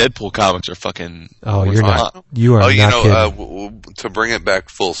of my Deadpool comics are fucking. Oh, you're not. You are not kidding. To bring it back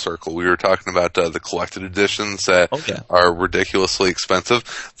full circle, we were talking about the collected editions that are ridiculously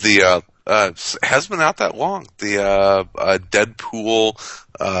expensive. The hasn't been out that long. The Deadpool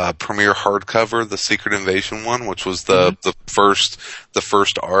premiere hardcover, the Secret Invasion one, which was the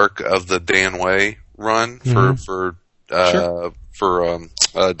first arc of the Dan Way run for Deadpool.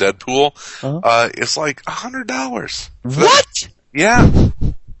 It's like $100. What? Yeah,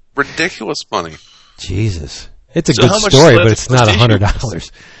 ridiculous money. Jesus, it's a good story, but it's not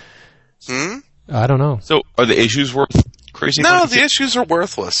 $100. I don't know. So, are the issues worth crazy? No, the issues are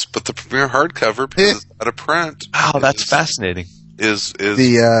worthless, but the premiere hardcover, because it's out of print. Wow, that's fascinating. Is does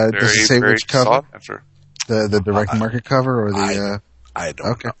it say very which cover? The direct I- market cover or the? I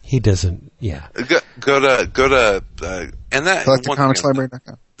don't know. He doesn't. Yeah. Go to and that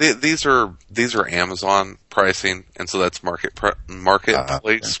CollectedComicsLibrary.com. These are Amazon pricing, and so that's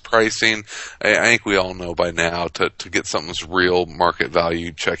marketplace pricing. I think we all know by now to get something's real market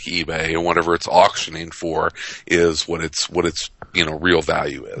value, check eBay, and whatever it's auctioning for is what its real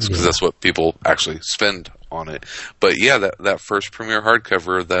value is, because that's what people actually spend on it. But yeah, that first premiere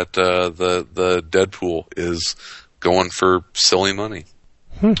hardcover, that the Deadpool is going for silly money.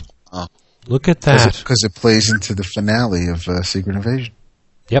 Look at that. Because it plays into the finale of Secret Invasion.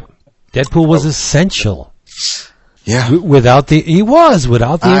 Yep. Deadpool was essential. Yeah. Without the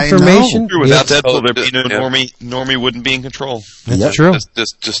information. Without Deadpool, there'd be no Normie wouldn't be in control. That's true.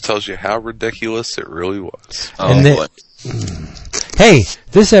 Just tells you how ridiculous it really was. Hey,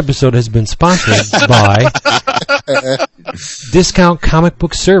 this episode has been sponsored by Discount Comic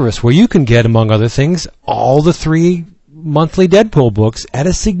Book Service, where you can get, among other things, all the 3 monthly Deadpool books at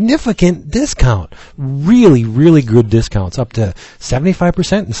a significant discount. Really, really good discounts, up to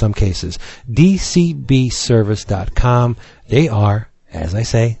 75% in some cases. DCBService.com. They are, as I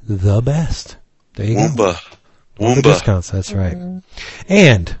say, the best. There you go. The discounts, that's right.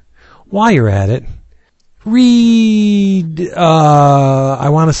 And while you're at it, read, I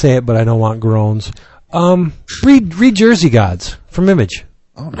want to say it, but I don't want groans. Read Jersey Gods from Image.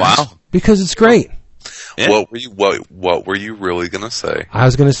 Oh, nice. Wow. Because it's great. Yeah. What were you really going to say? I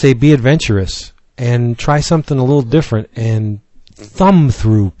was going to say be adventurous and try something a little different and thumb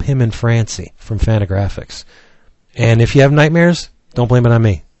through Pim and Francie from Fantagraphics. And if you have nightmares, don't blame it on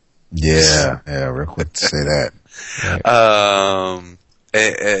me. Yeah, real quick to say that. Right.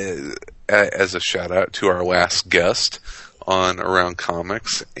 As a shout out to our last guest, on Around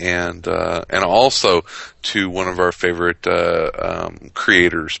Comics, and also to one of our favorite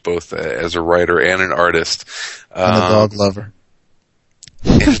creators, both as a writer and an artist, and a dog lover.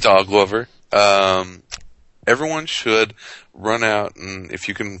 And a dog lover. Everyone should run out, and if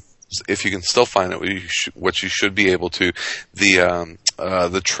you can still find it, what you should be able to,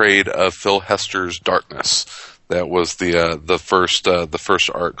 the trade of Phil Hester's Darkness. That was the first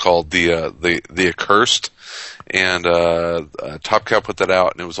art called the Accursed, and Top Cow put that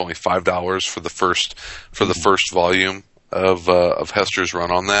out, and it was only $5 for the first volume of Hester's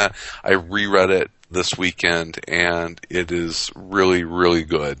run on that. I reread it this weekend, and it is really, really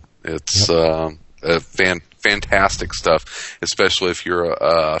good. It's fantastic stuff, especially if you're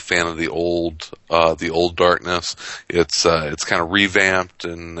a fan of the old Darkness. It's kind of revamped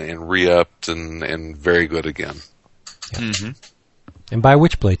and re-upped and very good again. Yep. Mm-hmm. And buy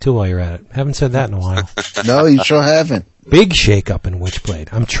Witchblade too while you're at it. Haven't said that in a while. No, you sure haven't. Big shake-up in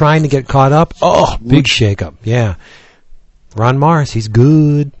Witchblade. I'm trying to get caught up. Oh, big shake-up. Yeah. Ron Morris, he's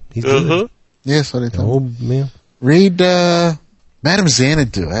good. He's good. Yes, what I told. Oh, man. Read Madame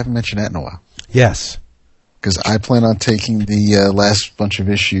Xanadu. I haven't mentioned that in a while. Yes. Because I plan on taking the last bunch of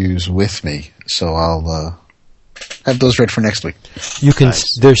issues with me, so I'll have those read for next week. You can.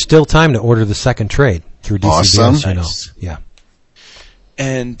 Nice. There's still time to order the second trade through DCBS. Awesome. Nice. Yeah.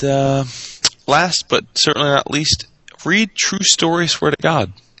 And last but certainly not least, read True Story, Swear to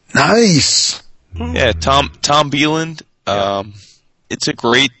God. Nice. Yeah, Tom Beeland. It's a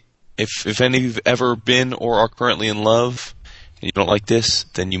great. If any of you've ever been or are currently in love and you don't like this,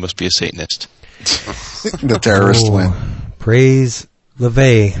 then you must be a Satanist. The terrorist win. Praise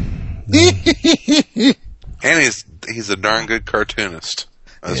LeVay. And he's a darn good cartoonist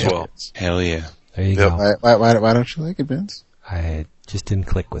as well. Hell yeah. There you go. Why don't you like it, Vince? I just didn't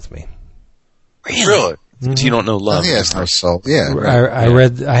click with me. Really? Mm-hmm. So you don't know love. Yes, no soul. Yeah.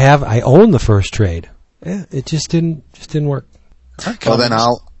 Right. I own the first trade. Yeah, it just didn't work. Right, well, then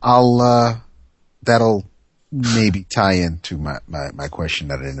that'll maybe tie into my question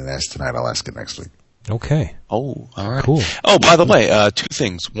that I didn't ask tonight. I'll ask it next week. Okay. Oh, all right. Cool. Oh, by the way, two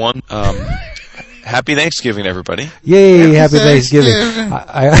things. One, happy Thanksgiving, everybody. Yay, happy Thanksgiving.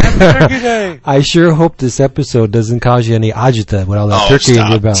 I sure hope this episode doesn't cause you any agita with all that turkey in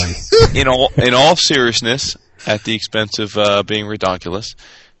your belly. In all seriousness, at the expense of being ridiculous,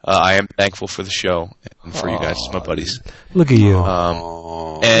 I am thankful for the show and for you guys, my buddies. Look at you.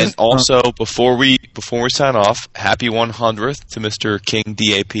 And also, before we sign off, happy 100th to Mr. King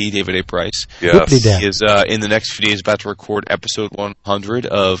DAP, David A. Price. Yes. He is in the next few days about to record episode 100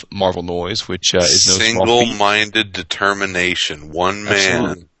 of Marvel Noise, which is no single-minded determination. One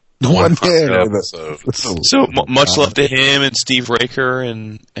man. One man. So much love to him and Steve Raker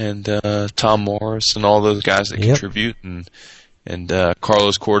and Tom Morris and all those guys that contribute and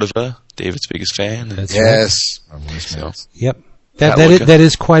Carlos Cordova, David's biggest fan. That's yes. Right. So, yep. That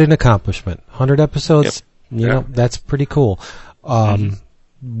is quite an accomplishment. 100 episodes, that's pretty cool.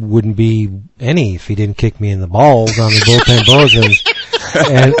 Wouldn't be any if he didn't kick me in the balls on the bullpen bulletins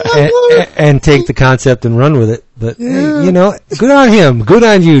and take the concept and run with it. But hey, good on him. Good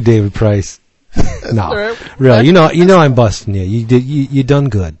on you, David Price. No, really, you know I'm busting you. You done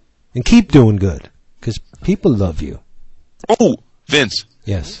good, and keep doing good because people love you. Oh, Vince.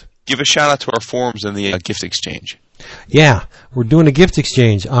 Yes. Give a shout out to our forums in the gift exchange. Yeah, we're doing a gift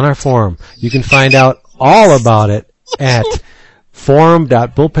exchange on our forum. You can find out all about it at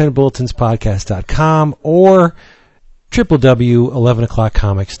forum.bullpenbulletinspodcast.com or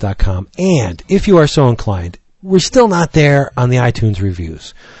www.11o'clockcomics.com. And if you are so inclined, we're still not there on the iTunes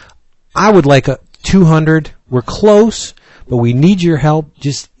reviews. I would like 200. We're close, but we need your help.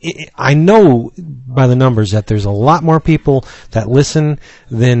 I know by the numbers that there's a lot more people that listen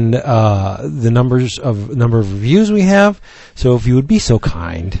than the number of reviews we have. So if you would be so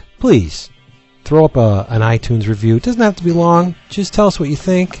kind, please throw up an iTunes review. It doesn't have to be long. Just tell us what you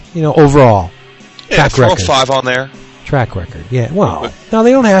think. overall. Yeah, throw a 5 on there. Track record. Yeah. Well, no,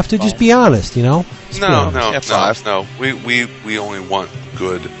 they don't have to. Just be honest. No. We only want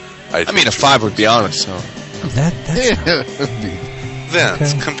good iTunes. I mean, a 5 would be honest. So. That's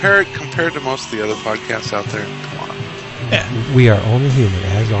Vince, compared to most of the other podcasts out there, come on. Yeah. We are only human,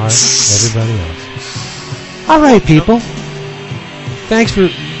 as are everybody else. All right, people. Thanks for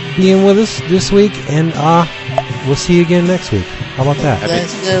being with us this week, and we'll see you again next week. How about that?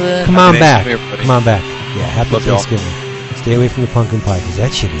 Come on back. Come on back. Yeah, happy Thanksgiving. Stay away from the pumpkin pie, because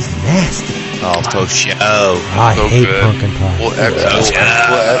that shit is nasty. Oh, so show. I hate pumpkin pie.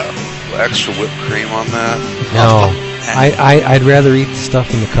 Extra whipped cream on that. No, I'd rather eat the stuff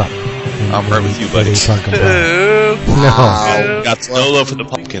in the cup. I'm right with you, buddy. Pumpkin pie. No. Got solo for the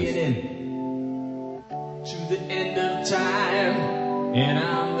pumpkin. To the end of time, and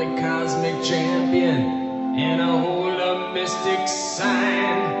I'm the cosmic champion, and I hold a mystic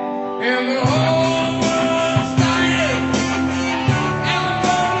sign, and the whole